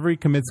who, whenever he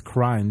commits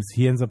crimes,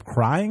 he ends up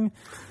crying.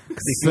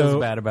 Because he feels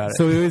bad about it.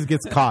 So he always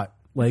gets caught.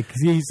 Like,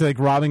 he's like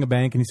robbing a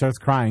bank and he starts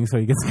crying, so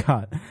he gets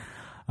caught.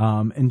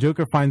 And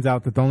Joker finds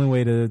out that the only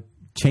way to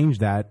change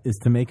that is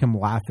to make him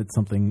laugh at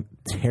something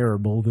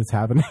terrible that's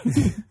happening.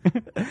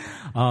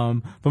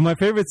 But my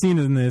favorite scene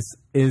in this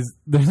is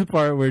there's a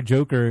part where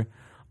Joker...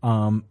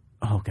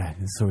 oh God,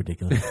 it's so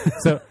ridiculous.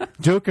 So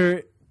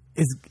Joker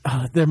is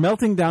they're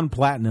melting down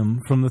platinum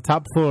from the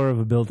top floor of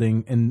a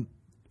building, and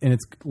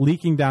it's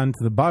leaking down to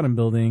the bottom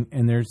building,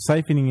 and they're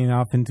siphoning it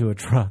off into a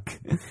truck.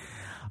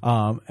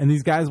 And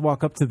these guys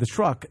walk up to the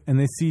truck, and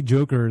they see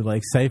Joker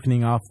like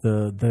siphoning off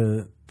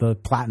the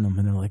platinum,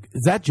 and they're like,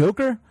 "Is that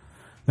Joker?"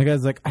 The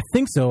guy's like, "I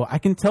think so. I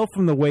can tell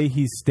from the way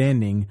he's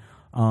standing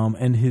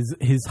and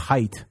his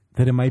height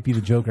that it might be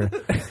the Joker."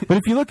 But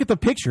if you look at the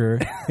picture,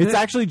 it's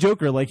actually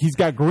Joker. Like, he's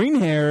got green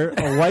hair,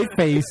 a white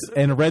face,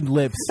 and red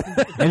lips,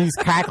 and he's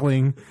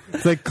cackling.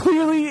 It's like,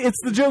 clearly it's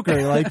the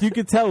Joker. Like, you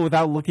could tell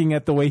without looking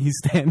at the way he's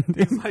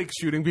standing. Like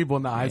shooting people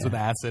in the eyes with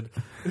acid.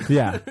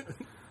 Yeah.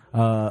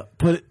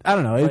 But I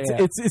don't know.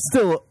 It's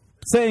still,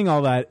 saying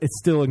all that, it's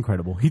still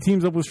incredible. He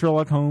teams up with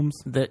Sherlock Holmes.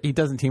 He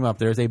doesn't team up.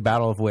 There's a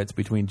battle of wits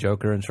between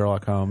Joker and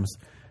Sherlock Holmes.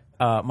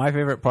 My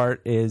favorite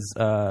part is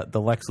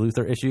the Lex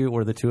Luthor issue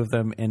where the two of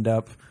them end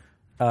up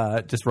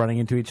just running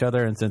into each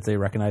other, and since they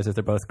recognize that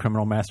they're both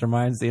criminal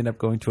masterminds, they end up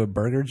going to a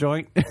burger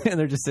joint, and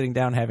they're just sitting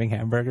down having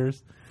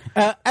hamburgers.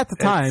 At the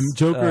time,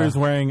 Joker is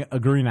wearing a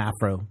green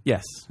afro.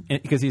 Yes,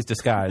 because he's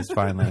disguised,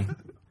 finally.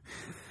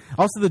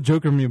 Also, the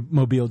Joker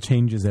mobile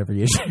changes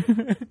every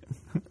issue.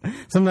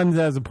 Sometimes it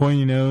has a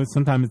pointy nose,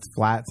 sometimes it's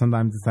flat,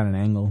 sometimes it's at an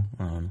angle.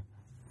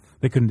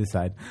 They couldn't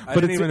decide. I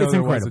But didn't even know it's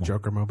there incredible. was a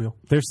Joker mobile.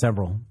 There's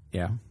several.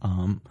 Yeah.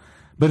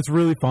 But it's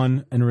really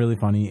fun and really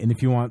funny. And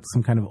if you want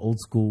some kind of old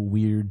school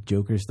weird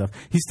Joker stuff,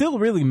 he's still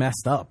really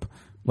messed up.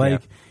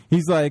 Like,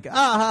 he's like,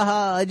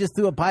 I just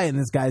threw a pie in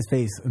this guy's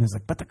face. And it's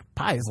like, but the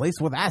pie is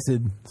laced with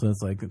acid. So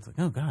it's like,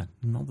 oh God,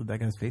 you melted that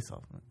guy's face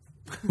off.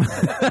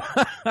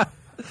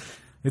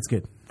 It's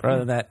good. Other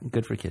than that,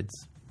 good for kids.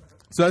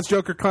 So that's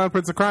Joker, Clown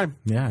Prince of Crime.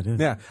 Yeah, it is.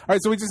 Yeah. All right.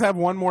 So we just have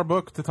one more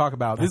book to talk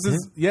about. This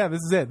is it.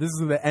 This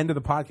is the end of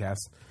the podcast.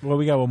 Well,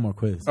 we got one more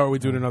quiz. Or are we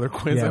doing another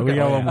quiz? Yeah, we Okay.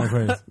 got one more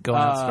quiz.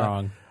 Going out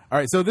strong. All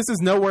right, so this is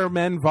Nowhere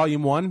Men,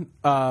 Volume 1,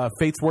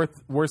 Fate's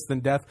Worse Than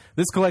Death.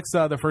 This collects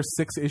the first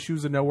 6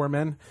 issues of Nowhere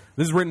Men.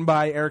 This is written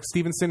by Eric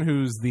Stevenson,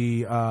 who's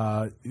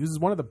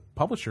one of the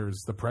publishers,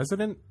 the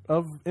president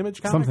of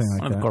Image Comics. Something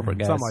like One of the that. corporate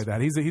guys. Something like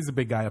that. He's a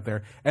big guy up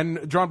there.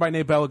 And drawn by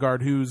Nate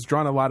Bellegarde, who's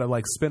drawn a lot of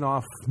like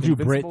spin-off Drew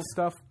Invincible Britt.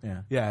 stuff.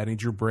 Yeah. And he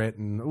drew Britt,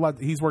 and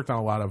he's worked on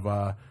a lot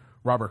of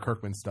Robert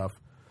Kirkman stuff.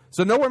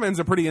 So Nowhere Men's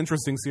a pretty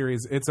interesting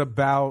series. It's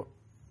about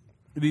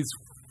these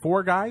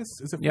 4 guys.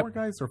 Is it 4 Yep.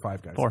 guys or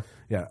 5 guys? 4.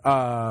 Yeah,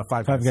 5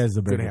 Five guys is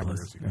a good big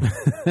hamburgers. You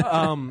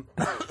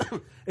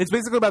guys. It's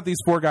basically about these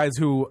 4 guys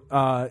who,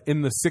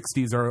 in the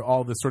 '60s, are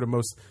all the sort of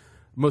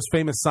most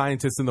famous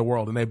scientists in the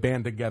world, and they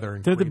band together.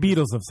 And They're the create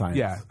this- Beatles of science.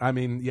 Yeah, I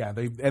mean, yeah,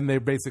 they're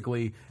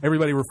basically,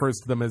 everybody refers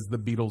to them as the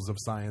Beatles of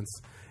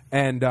science,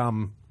 and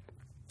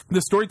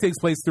the story takes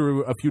place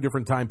through a few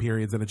different time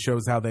periods, and it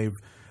shows how they've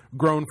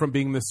grown from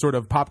being this sort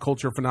of pop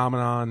culture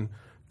phenomenon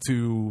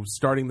to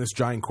starting this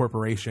giant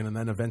corporation, and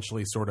then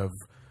eventually sort of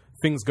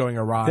things going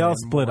awry. They all and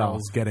split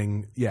morals off.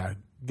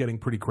 getting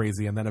pretty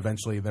crazy, and then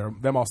eventually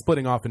them all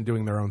splitting off and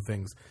doing their own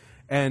things.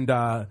 And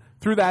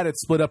through that,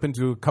 it's split up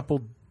into a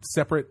couple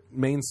separate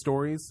main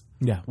stories.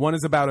 Yeah. One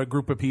is about a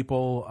group of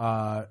people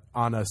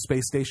on a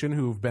space station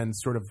who've been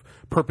sort of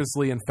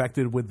purposely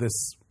infected with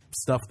this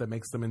stuff that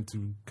makes them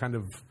into kind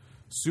of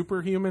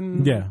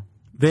superhuman. Yeah.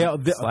 They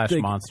Slash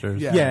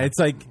monsters. Yeah. It's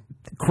like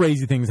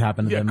crazy things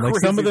happen to Yeah, them. Like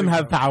some of crazy them things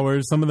have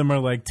powers, some of them are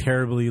like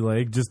terribly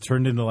like just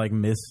turned into like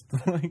mist.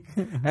 Like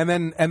And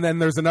then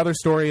there's another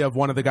story of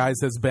one of the guys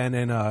has been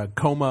in a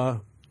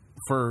coma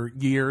for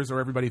years, or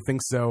everybody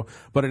thinks so,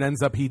 but it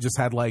ends up he just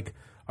had like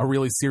a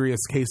really serious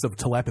case of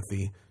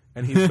telepathy,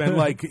 and he's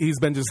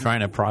been just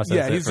Trying to process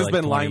Yeah, it he's for, just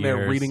like, been lying 20 there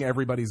years. reading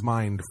everybody's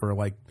mind for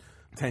like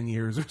 10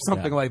 years or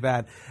something Yeah. like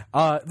that.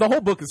 The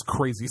whole book is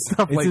crazy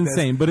stuff. it's like this.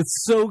 insane, but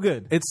it's so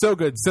good. It's so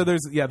good. So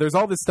there's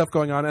all this stuff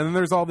going on, and then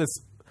there's all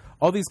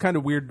these kind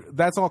of weird.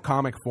 That's all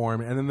comic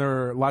form, and then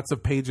there are lots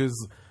of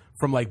pages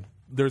from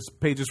there's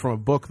pages from a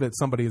book that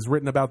somebody has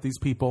written about these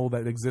people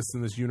that exist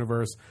in this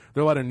universe.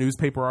 There are a lot of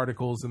newspaper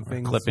articles and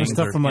things. Clippings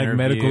Stuff or from, like,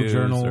 medical interviews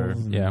journals or-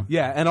 and- yeah.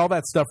 Yeah, and all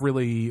that stuff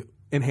really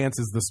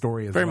enhances the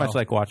story as Very well. much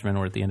like Watchmen,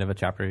 where at the end of a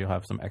chapter you'll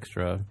have some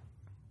extra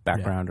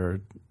background or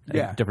a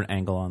Yeah. different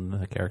angle on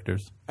the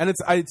characters. and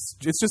it's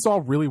just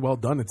all really well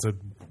done. It's a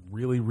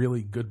really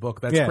really good book.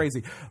 That's Yeah.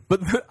 crazy.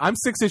 But I'm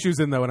 6 issues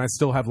in though, and I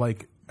still have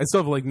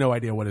no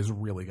idea what is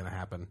really going to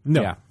happen.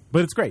 No. Yeah.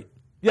 But it's great.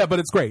 Yeah, but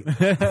it's great,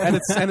 and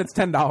it's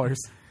 $10.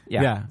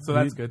 Yeah. So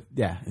that's good.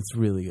 Yeah, it's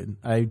really good.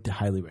 I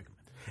highly recommend.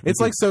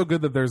 It's like so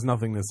good that there's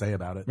nothing to say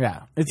about it.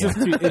 Yeah. It's just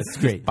it's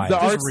great. Buy it. The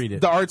Just art's read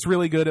it. the art's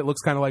really good. It looks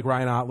kind of like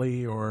Ryan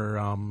Otley or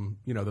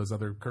those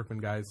other Kirkman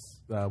guys.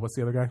 What's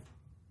the other guy?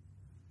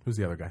 Who's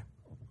the other guy?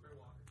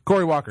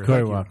 Cory Walker. Corey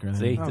Thank you. Walker.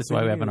 See, Oh, this is see,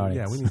 why we have an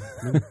audience.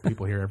 Yeah, we need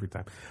people here every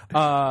time.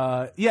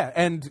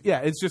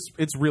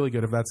 It's really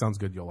good. If that sounds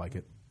good, you'll like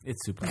it.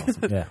 It's super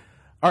awesome. Yeah.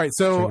 All right,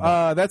 so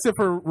that's it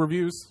for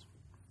reviews.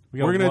 We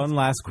got one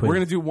last quiz. We're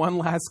gonna do one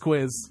last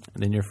quiz.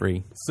 And then you're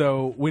free.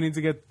 So we need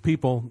to get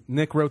people.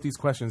 Nick wrote these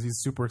questions. He's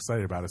super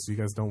excited about it. So you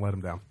guys don't let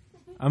him down.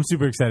 I'm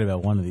super excited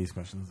about one of these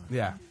questions.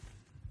 Yeah.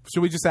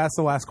 Should we just ask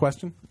the last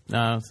question?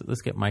 No, so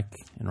let's get Mike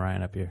and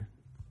Ryan up here.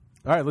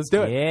 All right, let's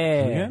do it.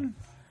 Yeah. Again?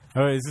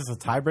 Oh, is this a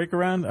tiebreaker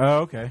round?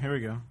 Oh, okay. Here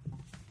we go.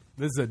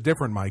 This is a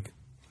different mic.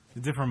 A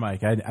different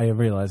mic. I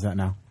realize that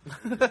now.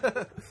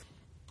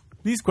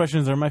 These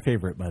questions are my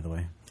favorite, by the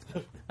way.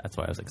 That's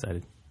why I was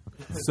excited.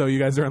 So you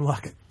guys are in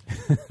luck.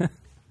 All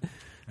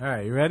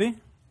right, you ready?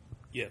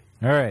 Yeah.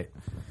 All right.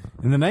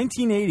 In the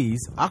 1980s,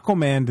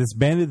 Aquaman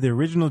disbanded the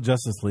original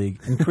Justice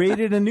League and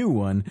created a new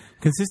one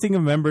consisting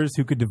of members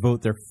who could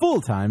devote their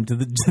full time to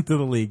the to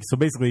the League. So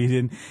basically,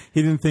 he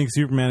didn't think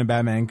Superman and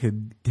Batman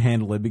could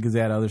handle it because they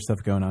had other stuff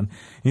going on. And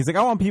he's like,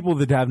 I want people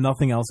that have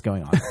nothing else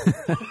going on.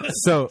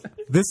 So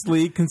this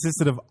league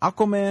consisted of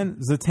Aquaman,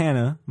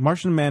 Zatanna,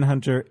 Martian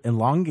Manhunter,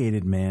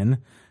 Elongated Man,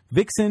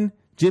 Vixen,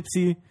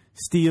 Gypsy,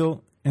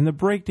 Steel, and the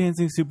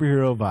breakdancing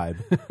superhero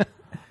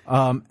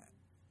Vibe.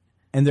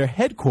 And their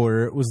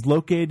headquarters was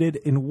located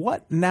in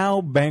what now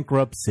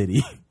bankrupt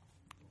city?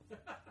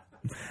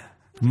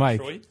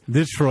 Mike.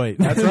 Detroit.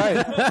 That's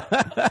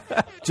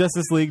right.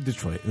 Justice League,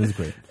 Detroit. It was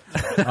great.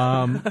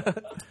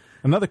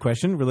 Another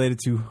question related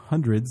to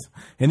hundreds.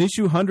 In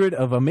issue 100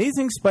 of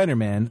Amazing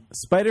Spider-Man,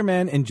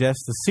 Spider-Man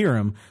ingests a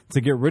serum to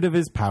get rid of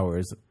his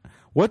powers.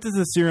 What does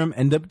the serum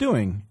end up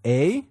doing?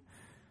 A,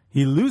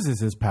 he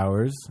loses his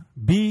powers.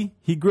 B,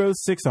 he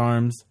grows 6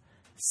 arms.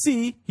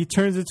 C, he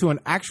turns into an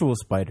actual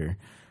spider.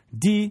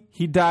 D,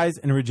 he dies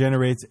and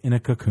regenerates in a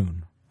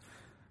cocoon.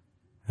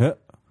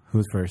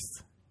 Who's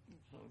first?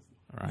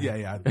 Yeah.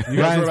 You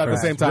guys were about the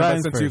first. same time,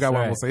 Ryan's but since you first. got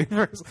one, All we'll say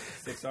first.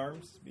 6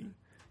 arms. B.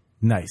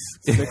 Nice.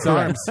 6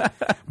 arms.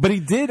 But he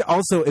did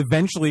also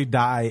eventually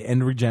die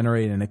and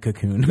regenerate in a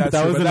cocoon. That's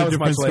that true, was but in that a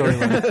was different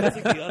much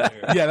later.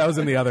 storyline. Yeah, that was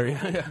in the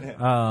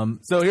other.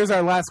 So here's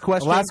our last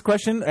question. Last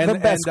question, the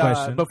best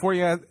question. Before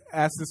you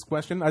ask this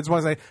question, I just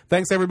want to say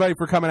thanks everybody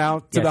for coming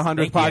out to Yes, the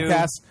 100th thank you.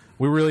 podcast.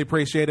 We really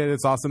appreciate it.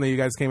 It's awesome that you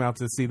guys came out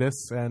to see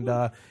this. And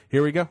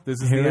here we go.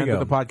 This is Here the we end of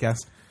go. the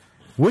podcast.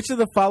 Which of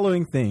the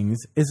following things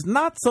is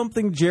not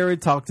something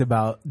Jared talked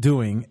about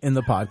doing in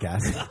the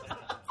podcast?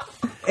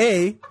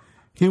 A,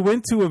 he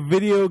went to a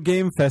video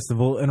game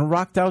festival and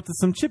rocked out to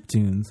some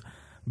chiptunes.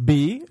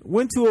 B,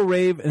 went to a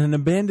rave in an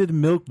abandoned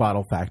milk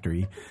bottle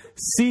factory.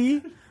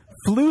 C,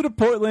 flew to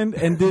Portland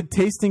and did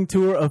tasting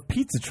tour of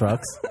pizza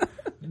trucks.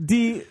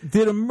 D,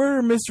 did a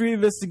murder mystery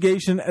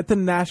investigation at the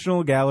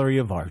National Gallery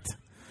of Art.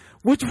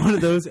 Which one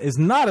of those is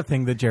not a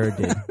thing that Jared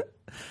did?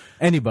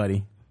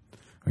 Anybody?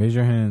 Raise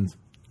your hands.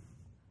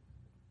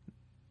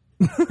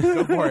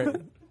 Go for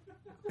it.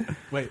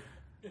 Wait.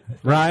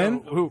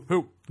 Ryan?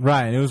 Who?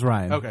 Ryan. It was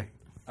Ryan. Okay.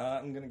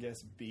 I'm gonna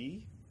guess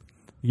B.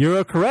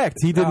 You're correct.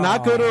 He did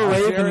not go to a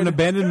rave in an Jared.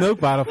 abandoned milk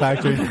bottle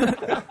factory.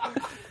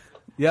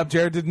 Yep,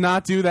 Jared did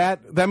not do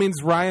that. That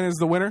means Ryan is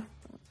the winner.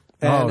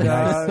 And,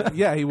 nice.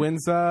 yeah, he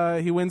wins.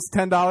 He wins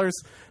 $10.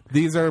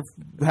 These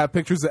have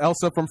pictures of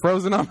Elsa from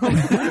Frozen on them,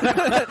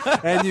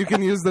 and you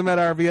can use them at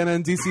our Vienna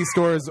and DC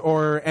stores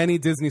or any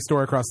Disney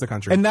store across the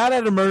country. And not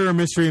at a murder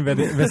mystery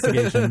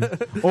investigation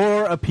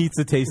or a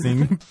pizza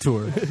tasting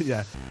tour.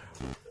 Yeah.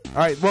 All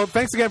right. Well,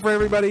 thanks again for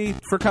everybody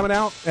for coming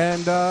out,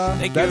 and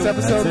that's you.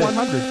 episode That's it.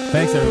 100.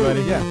 Thanks,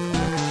 everybody. Yeah.